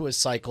a virtuous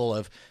cycle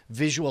of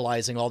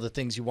visualizing all the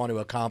things you want to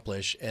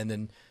accomplish. And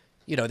then,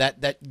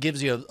 that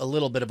gives you a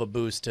little bit of a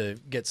boost to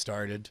get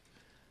started.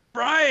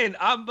 Brian,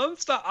 I'm going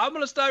to stop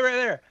right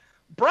there.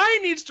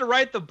 Brian needs to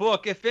write the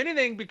book, if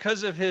anything,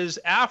 because of his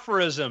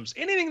aphorisms.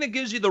 Anything that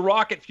gives you the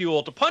rocket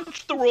fuel to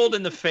punch the world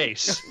in the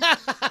face.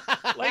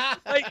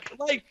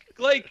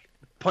 like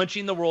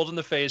Punching the World in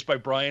the Face by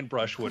Brian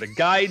Brushwood, a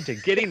guide to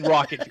getting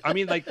rocket.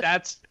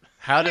 That's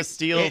how to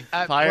steal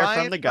fire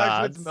Brian from the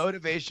gods.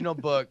 Brushwood's motivational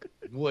book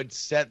would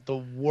set the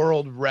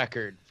world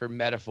record for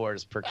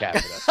metaphors per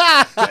capita.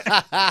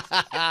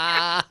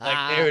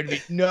 Like, there would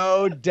be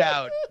no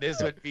doubt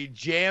this would be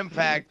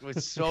jam-packed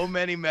with so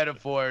many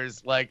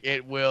metaphors, like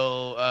it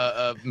will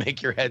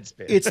make your head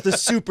spin. It's the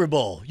Super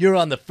Bowl. You're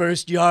on the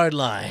 1st yard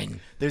line.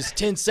 There's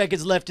 10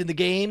 seconds left in the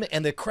game,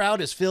 and the crowd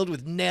is filled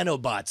with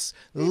nanobots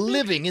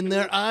living in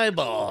their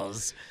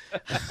eyeballs.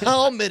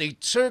 How many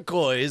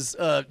turquoise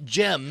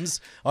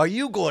gems are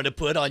you going to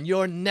put on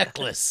your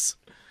necklace?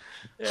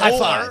 High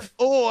five.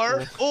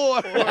 Or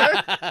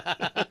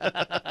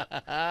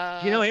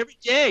Every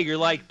day you're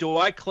like, do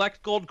I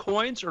collect gold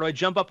coins or do I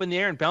jump up in the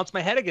air and bounce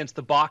my head against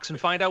the box and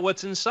find out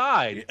what's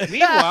inside?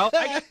 Meanwhile,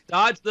 I got to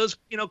dodge those,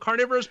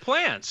 carnivorous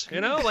plants.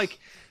 Like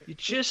you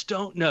just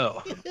don't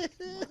know.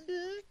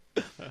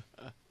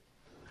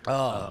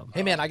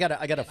 Hey man, I got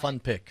a fun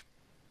pick.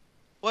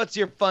 what's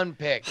your fun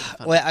pick?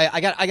 Well, I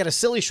got a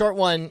silly short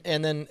one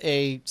and then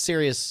a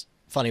serious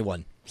funny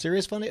one.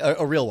 Serious funny?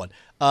 A real one.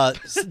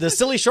 The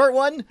silly short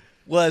one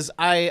was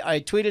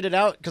I tweeted it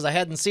out because I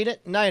hadn't seen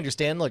it, and I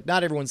understand. Look,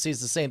 not everyone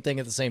sees the same thing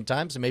at the same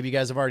time, so maybe you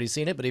guys have already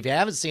seen it. But if you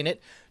haven't seen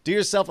it, do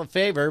yourself a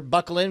favor,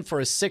 buckle in for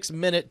a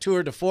 6-minute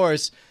tour de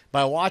force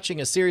by watching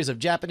a series of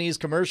Japanese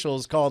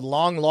commercials called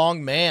Long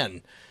Long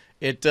Man.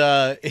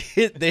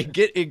 They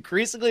get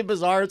increasingly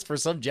bizarre. It's for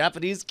some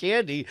Japanese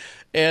candy,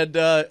 and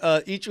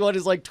each one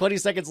is like 20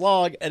 seconds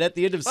long. And at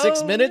the end of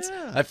 6 minutes,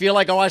 yeah. I feel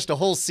like I watched a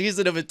whole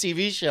season of a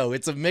TV show.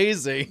 It's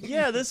amazing.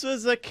 Yeah, this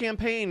was a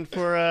campaign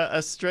for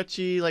a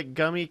stretchy, like,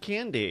 gummy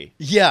candy.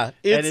 Yeah,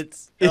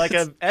 It's like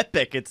an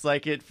epic. It's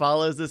like it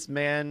follows this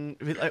man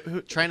who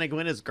trying to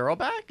win his girl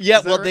back. Yeah,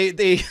 Is that well, right?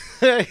 they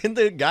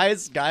the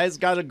guy's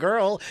got a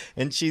girl,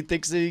 and she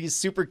thinks he's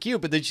super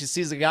cute, but then she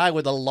sees a guy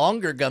with a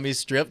longer gummy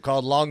strip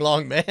called Long Long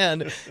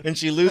Man, and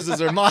she loses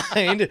her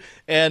mind,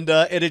 and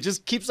it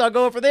just keeps on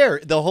going from there.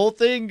 The whole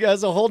thing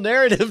has a whole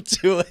narrative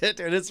to it,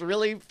 and it's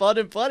really fun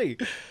and funny.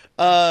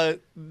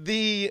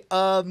 The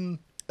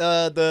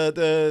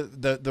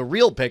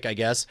real pick, I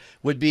guess,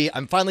 would be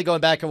I'm finally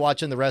going back and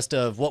watching the rest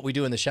of What We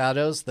Do in the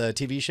Shadows, the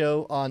TV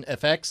show on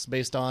FX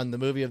based on the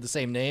movie of the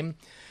same name.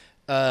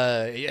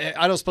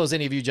 I don't suppose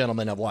any of you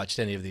gentlemen have watched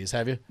any of these,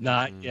 have you?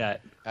 Not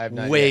yet. I have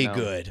no Way idea, no.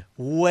 good.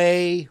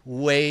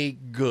 Way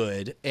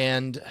good.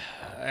 And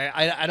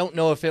I don't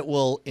know if it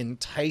will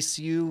entice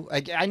you.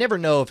 I never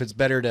know if it's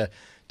better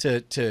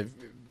to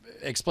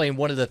explain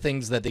one of the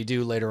things that they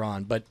do later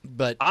on, but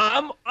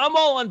I'm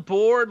all on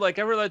board. Like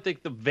I really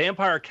think the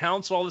Vampire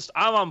Council, all this.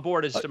 I'm on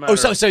board. It's just a matter.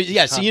 so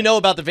you know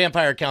about the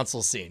Vampire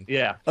Council scene.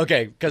 Yeah.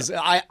 Okay, because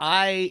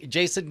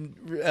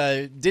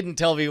Jason didn't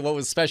tell me what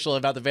was special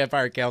about the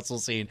Vampire Council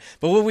scene,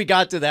 but when we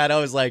got to that, I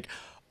was like,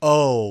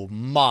 oh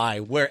my,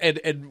 where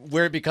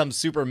it becomes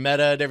super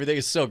meta and everything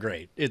is so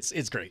great.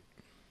 It's great.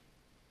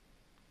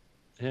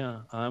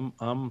 Yeah. I'm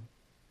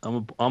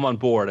on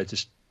board. I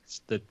just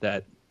it's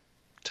that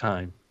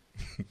time.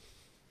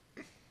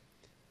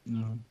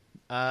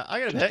 I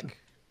got a pick.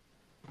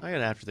 I got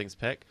an After Things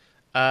pick.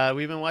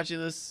 We've been watching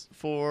this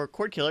for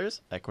Cord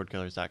Killers at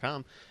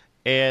cordkillers.com.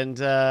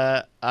 And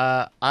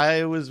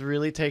I was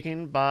really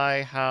taken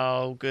by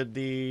how good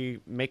the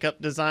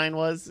makeup design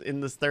was in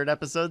this third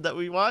episode that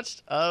we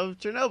watched of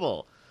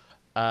Chernobyl.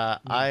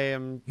 I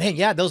am... Man,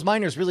 yeah, those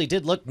miners really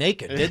did look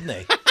naked, didn't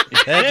they?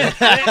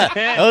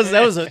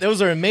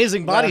 Those are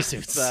amazing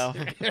bodysuits. So,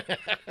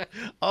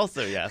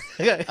 also, yes.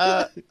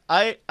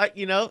 I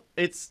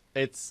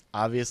it's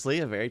obviously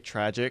a very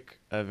tragic,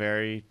 a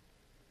very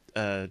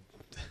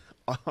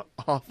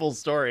awful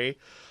story.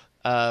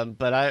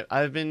 But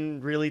I've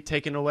been really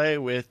taken away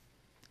with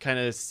kind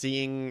of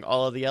seeing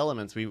all of the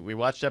elements. We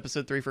watched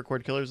episode 3 for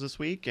Cord Killers this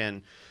week,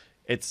 and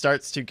it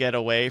starts to get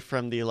away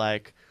from the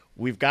like,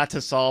 we've got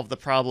to solve the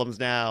problems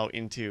now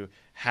into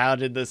how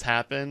did this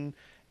happen?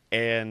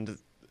 And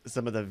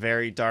some of the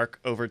very dark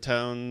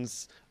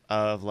overtones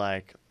of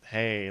like,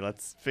 hey,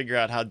 let's figure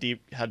out how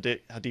deep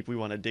we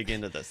want to dig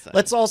into this thing.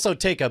 Let's also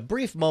take a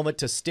brief moment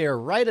to stare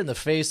right in the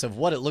face of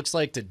what it looks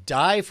like to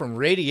die from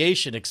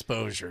radiation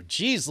exposure.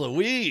 Jeez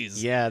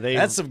Louise. Yeah,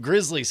 that's some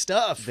grisly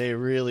stuff. They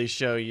really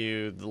show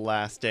you the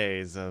last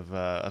days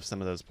of some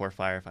of those poor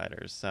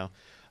firefighters. So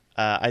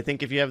I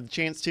think if you have the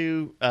chance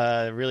to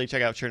really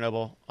check out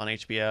Chernobyl on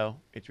HBO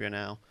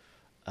Now,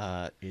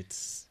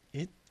 it's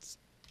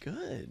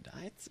good.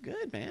 It's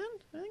good, man.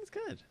 I think it's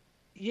good.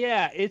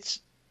 Yeah, it's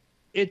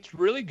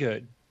really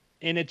good,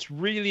 and it's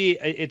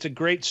a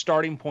great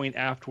starting point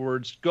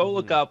afterwards. Go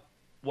look up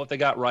what they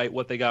got right,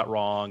 what they got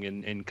wrong,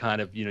 and kind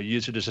of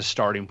use it as a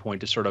starting point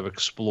to sort of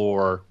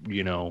explore.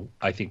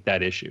 I think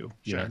that issue.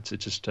 It's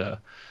just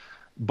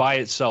by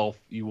itself,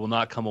 you will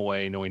not come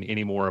away knowing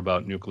any more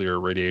about nuclear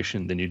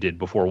radiation than you did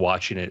before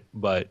watching it.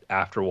 But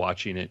after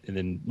watching it and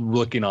then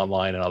looking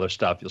online and other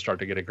stuff, you'll start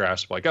to get a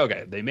grasp. Like,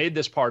 okay, they made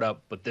this part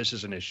up, but this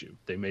is an issue.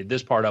 They made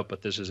this part up,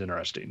 but this is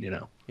interesting.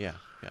 Yeah.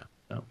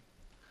 So.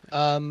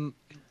 I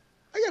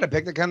got a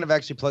pick that kind of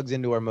actually plugs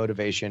into our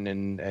motivation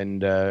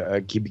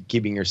and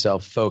keeping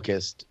yourself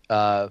focused.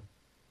 A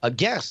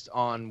guest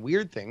on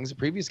Weird Things, a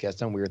previous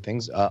guest on Weird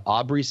Things,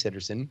 Aubrey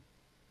Sitterson,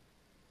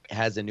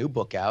 has a new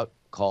book out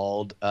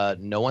called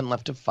No One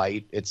Left to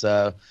Fight. It's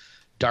a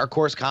Dark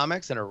Horse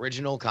Comics, an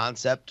original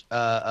concept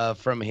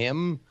from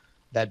him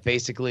that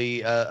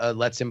basically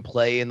lets him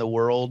play in the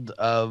world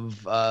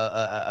of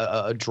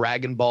a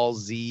Dragon Ball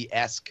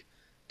Z-esque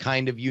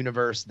kind of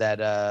universe that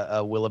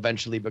will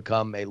eventually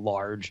become a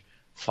large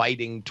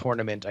fighting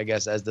tournament, I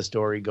guess, as the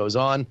story goes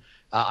on.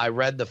 I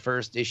read the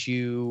first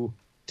issue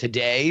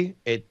today.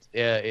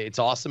 It's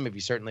awesome if you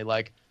certainly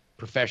like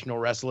professional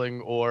wrestling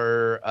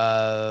or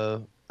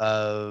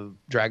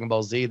Dragon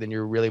Ball Z, then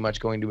you're very much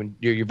going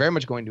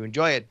to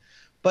enjoy it.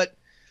 But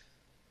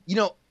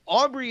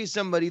Aubrey is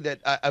somebody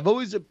that I've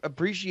always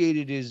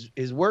appreciated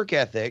his work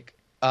ethic.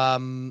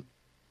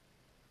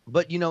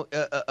 But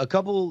a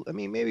couple,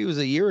 maybe it was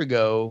a year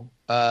ago,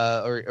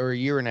 or a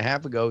year and a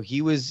half ago,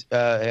 he was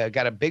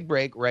got a big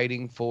break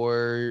writing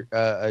for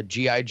a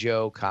G.I.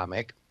 Joe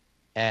comic,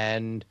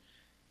 and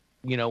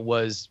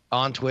was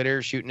on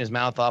Twitter shooting his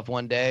mouth off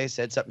one day,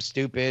 said something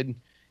stupid.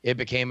 It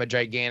became a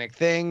gigantic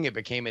thing. It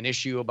became an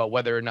issue about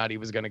whether or not he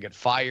was going to get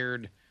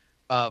fired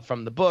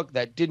from the book.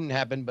 That didn't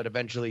happen, but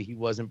eventually he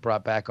wasn't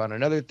brought back on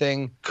another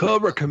thing.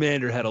 Cobra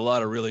Commander had a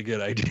lot of really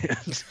good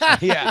ideas.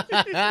 Yeah.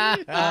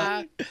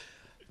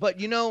 But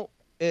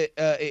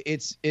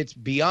it's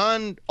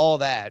beyond all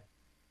that.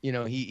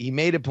 He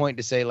made a point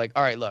to say, like,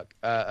 all right, look,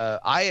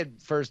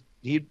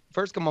 he'd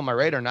first come on my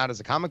radar not as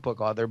a comic book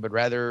author, but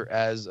rather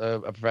as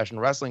a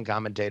professional wrestling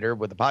commentator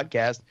with a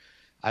podcast.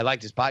 I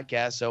liked his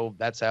podcast, so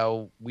that's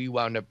how we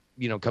wound up,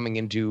 coming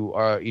into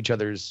each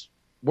other's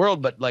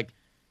world. But like,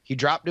 he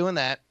dropped doing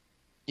that,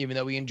 even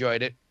though he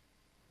enjoyed it.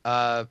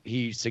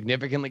 He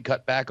significantly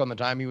cut back on the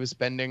time he was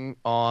spending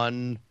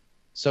on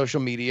social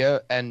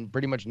media, and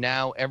pretty much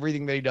now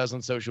everything that he does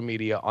on social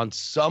media on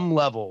some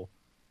level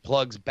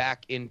plugs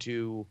back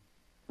into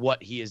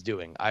what he is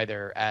doing,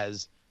 either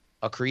as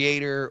a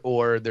creator,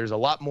 or there's a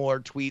lot more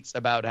tweets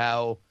about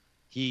how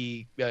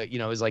he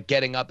is like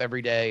getting up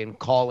every day and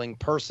calling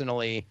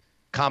personally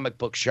comic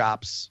book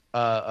shops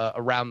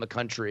around the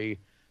country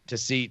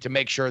to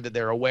make sure that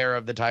they're aware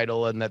of the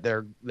title and that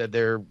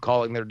they're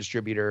calling their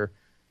distributor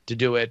to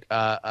do it.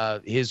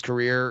 His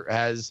career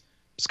has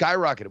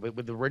skyrocketed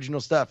with original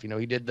stuff.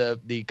 He did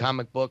the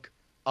comic book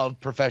of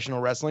professional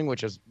wrestling,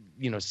 which has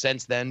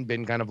since then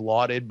been kind of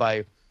lauded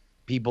by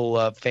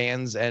people,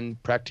 fans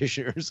and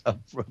practitioners of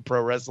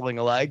pro wrestling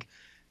alike.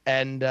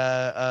 And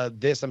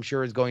this, I'm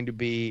sure, is going to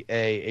be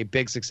a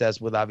big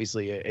success with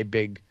obviously a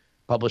big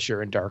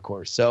publisher in Dark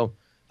Horse. So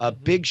a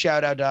big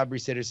shout out to Aubrey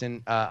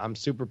Sitterson. I'm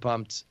super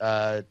pumped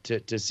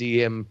to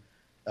see him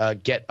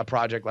get a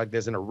project like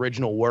this, an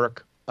original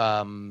work,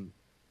 this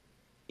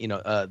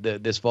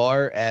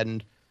far.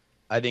 And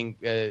I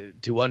think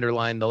to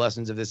underline the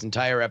lessons of this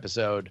entire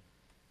episode,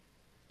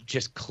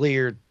 just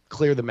clear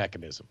the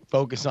mechanism.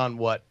 Focus on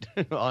what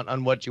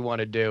on what you want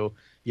to do.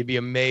 You'd be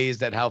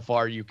amazed at how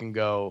far you can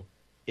go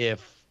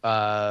if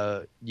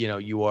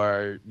you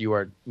are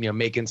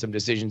making some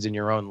decisions in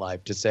your own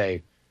life to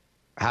say,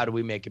 how do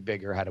we make it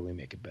bigger? How do we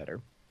make it better?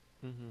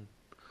 Mm-hmm.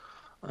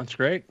 That's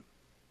great.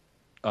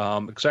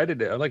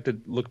 Excited. I'd like to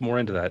look more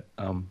into that.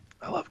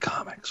 I love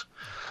comics.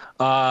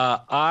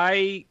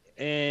 I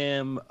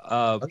am.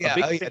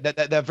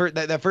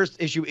 That first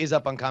issue is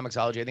up on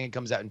Comixology. I think it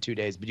comes out in 2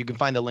 days, but you can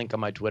find the link on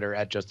my Twitter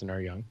at Justin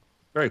R. Young.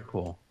 Very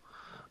cool.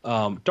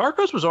 Dark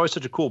Horse was always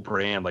such a cool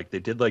brand. Like, they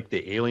did like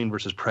the Alien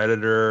versus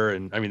Predator,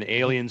 and the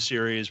Alien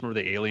series.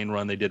 Remember the Alien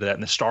run they did that,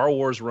 and the Star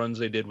Wars runs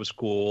they did was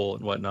cool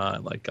and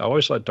whatnot. Like, I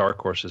always thought Dark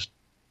Horse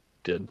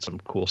did some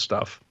cool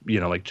stuff.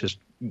 Like just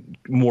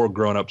more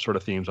grown up sort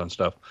of themes on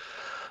stuff.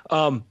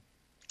 The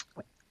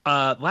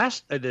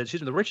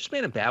Richest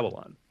Man in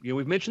Babylon.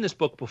 We've mentioned this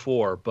book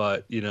before,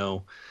 but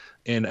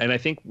and I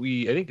think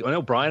I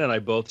know Brian and I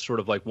both sort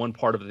of like, one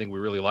part of the thing we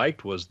really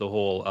liked was the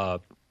whole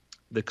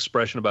the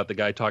expression about the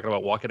guy talking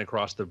about walking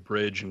across the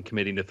bridge and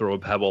committing to throw a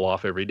pebble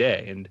off every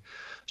day. And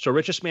so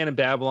Richest Man in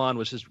Babylon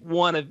was just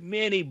one of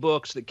many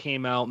books that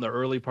came out in the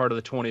early part of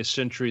the 20th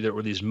century that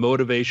were these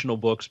motivational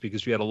books,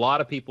 because you had a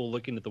lot of people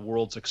looking at the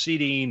world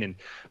succeeding, and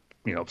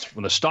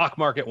when the stock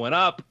market went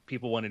up,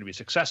 people wanted to be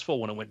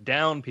successful. When it went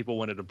down, people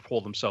wanted to pull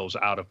themselves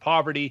out of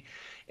poverty.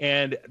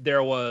 And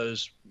there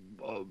was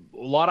a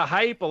lot of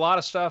hype, a lot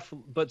of stuff,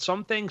 but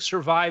some things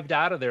survived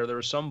out of there. There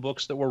were some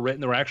books that were written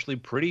that were actually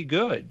pretty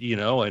good,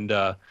 and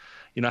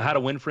How to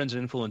Win Friends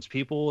and Influence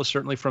People is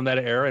certainly from that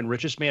era. And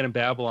Richest Man in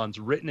Babylon's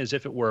written as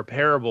if it were a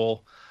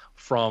parable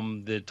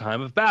from the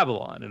time of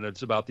Babylon. And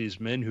it's about these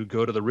men who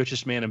go to the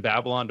richest man in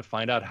Babylon to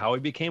find out how he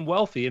became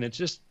wealthy. And it's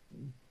just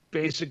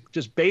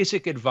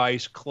basic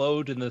advice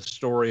clothed in the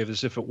story of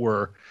as if it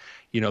were,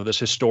 this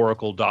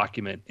historical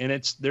document. And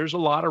there's a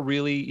lot of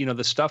really,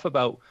 the stuff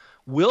about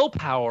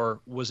willpower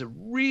was a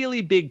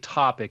really big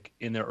topic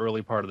in the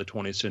early part of the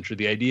 20th century.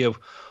 The idea of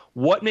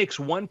what makes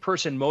one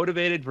person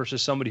motivated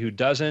versus somebody who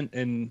doesn't.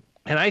 And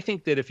I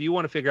think that if you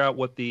want to figure out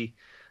what the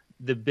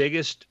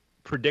biggest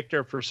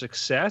predictor for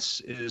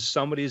success is,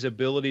 somebody's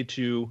ability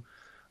to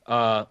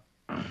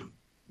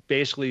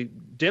basically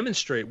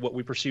demonstrate what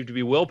we perceive to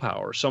be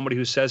willpower. Somebody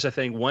who says a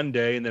thing one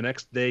day and the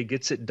next day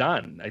gets it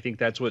done. I think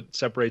that's what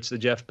separates the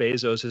Jeff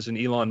Bezoses and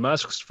Elon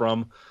Musks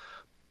from,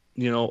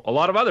 a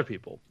lot of other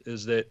people,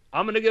 is that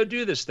I'm going to go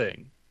do this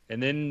thing.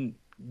 And then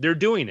they're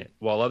doing it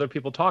while other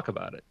people talk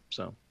about it.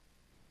 So,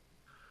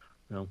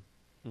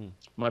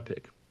 it's my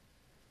pick.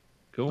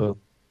 Cool.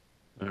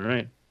 All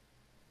right.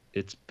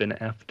 It's been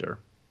after.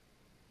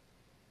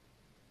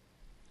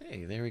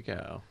 Hey, there we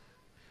go.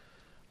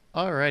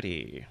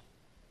 Alrighty.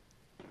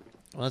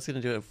 Well, that's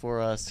going to do it for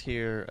us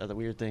here at the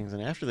Weird Things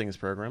and After Things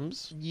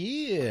programs.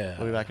 Yeah.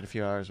 We'll be back in a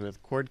few hours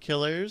with Cord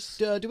Killers.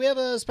 Do we have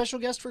a special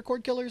guest for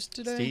Cord Killers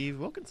today? Steve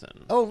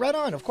Wilkinson. Oh, right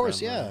on. Of course,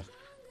 From, yeah.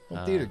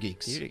 Home Theater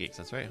Geeks. Theater Geeks,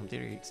 that's right. Home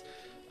Theater Geeks.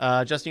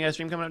 Justin, you got a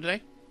stream coming up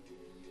today?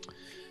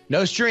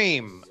 No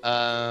stream.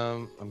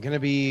 I'm gonna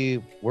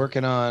be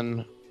working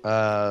on.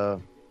 Oh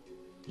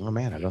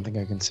man, I don't think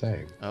I can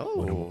say.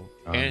 Oh.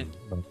 And,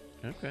 But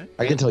okay.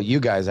 I can tell you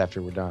guys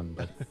after we're done.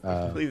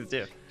 But Please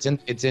do.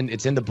 it's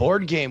in the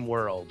board game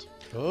world.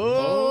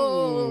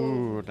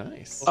 Oh,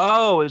 nice.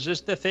 Oh, is this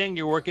the thing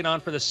you're working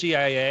on for the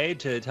CIA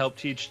to help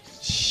teach?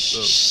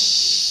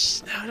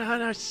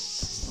 No.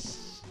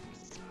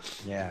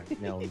 Yeah,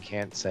 no, we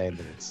can't say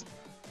that it's.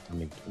 I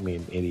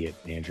mean, idiot,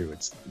 Andrew.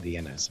 It's the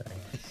NSA.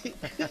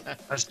 I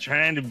was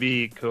trying to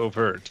be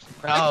covert.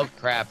 Oh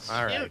crap!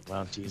 All right.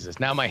 Well, Jesus.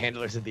 Now my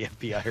handlers at the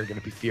FBI are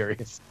gonna be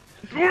furious.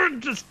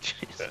 Andrew,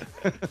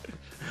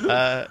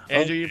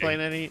 you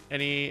playing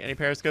any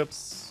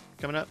Periscopes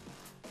coming up?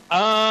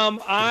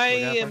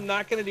 I am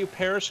not going to do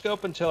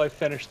Periscope until I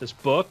finish this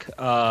book.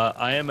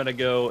 I am going to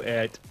go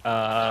at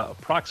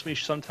approximately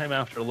sometime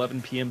after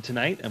 11 p.m.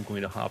 tonight. I'm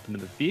going to hop into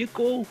the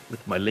vehicle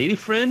with my lady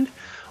friend.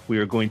 We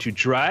are going to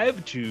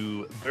drive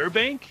to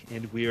Burbank,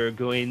 and we are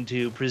going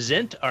to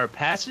present our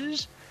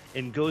passes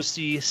and go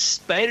see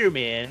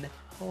Spider-Man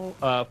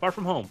Far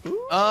From Home.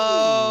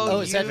 Oh,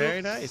 is that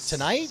very nice.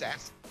 Tonight?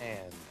 And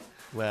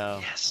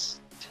Well, Yes,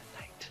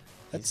 tonight.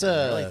 That's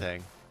early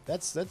thing.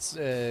 That's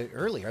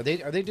early. Are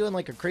they doing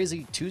like a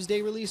crazy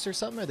Tuesday release or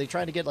something? Are they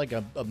trying to get like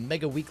a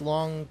mega week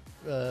long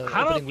I opening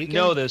don't weekend?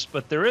 know this,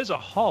 but there is a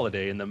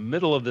holiday in the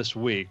middle of this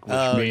week, which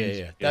Oh means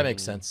yeah. That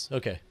makes sense.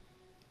 Okay.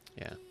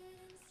 Yeah.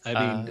 I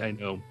mean, I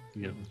know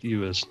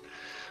you as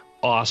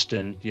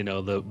Austin,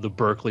 the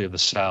Berkeley of the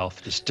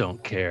South, just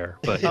don't care.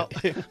 But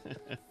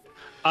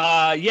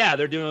yeah,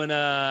 they're doing.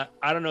 I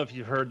don't know if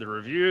you've heard the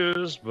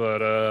reviews,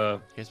 but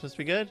It's supposed to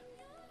be good.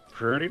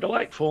 pretty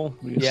delightful.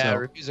 yeah, So,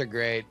 reviews are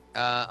great.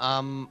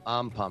 I'm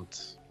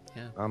pumped.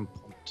 Yeah. I'm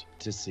pumped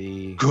to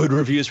see. good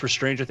reviews for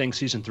Stranger Things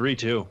season 3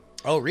 too.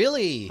 Oh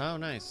really? Oh,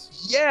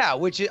 nice. Yeah,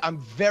 I'm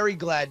very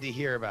glad to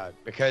hear about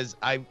because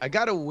I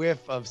got a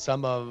whiff of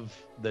some of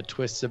the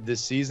twists of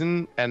this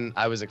season, and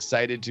I was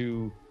excited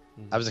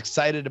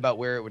about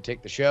where it would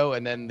take the show,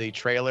 and then the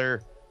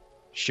trailer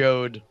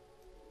showed,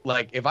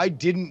 like, if I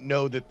didn't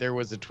know that there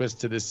was a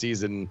twist to this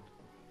season,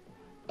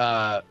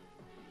 and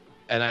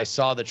I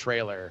saw the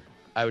trailer,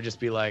 I would just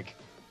be like,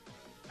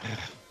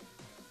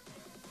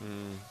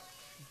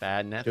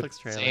 Bad Netflix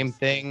trailers. same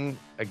thing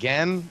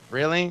again?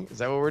 Really? Is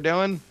that what we're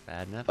doing?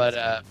 Bad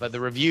Netflix. But the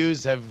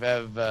reviews have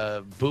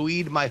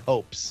buoyed my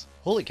hopes.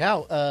 Holy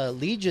cow!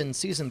 Legion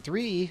season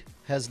 3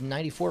 has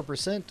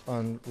 94%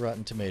 on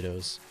Rotten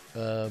Tomatoes.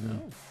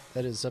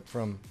 That is up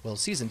from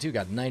season 2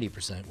 got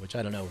 90%, which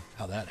I don't know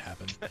how that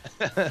happened.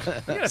 We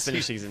gotta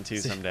finish season 2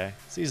 someday.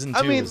 Season 2.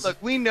 I mean, look,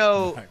 we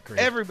know not great.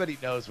 everybody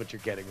knows what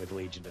you're getting with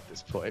Legion at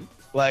this point.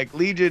 Like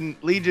Legion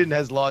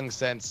has long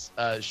since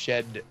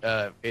shed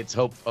its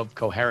hope of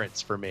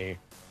coherence for me,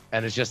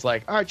 and it's just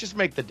like, all right, just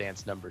make the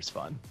dance numbers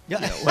fun.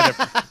 Yeah.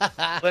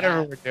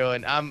 Whatever we're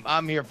doing,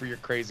 I'm here for your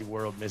crazy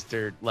world,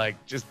 Mister.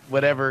 Like, just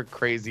whatever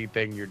crazy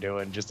thing you're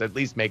doing, just at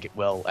least make it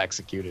well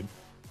executed.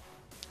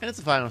 And it's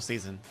the final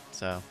season,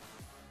 so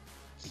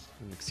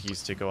an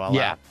excuse to go all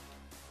Yeah. out.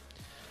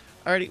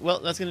 Alrighty, well,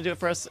 that's gonna do it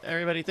for us,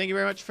 everybody. Thank you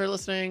very much for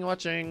listening,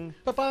 watching.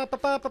 Bye-bye. We'll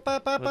talk to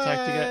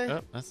you.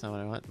 Oh, that's not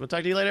what I want. We'll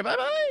talk to you later. Bye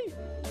bye.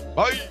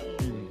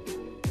 Bye.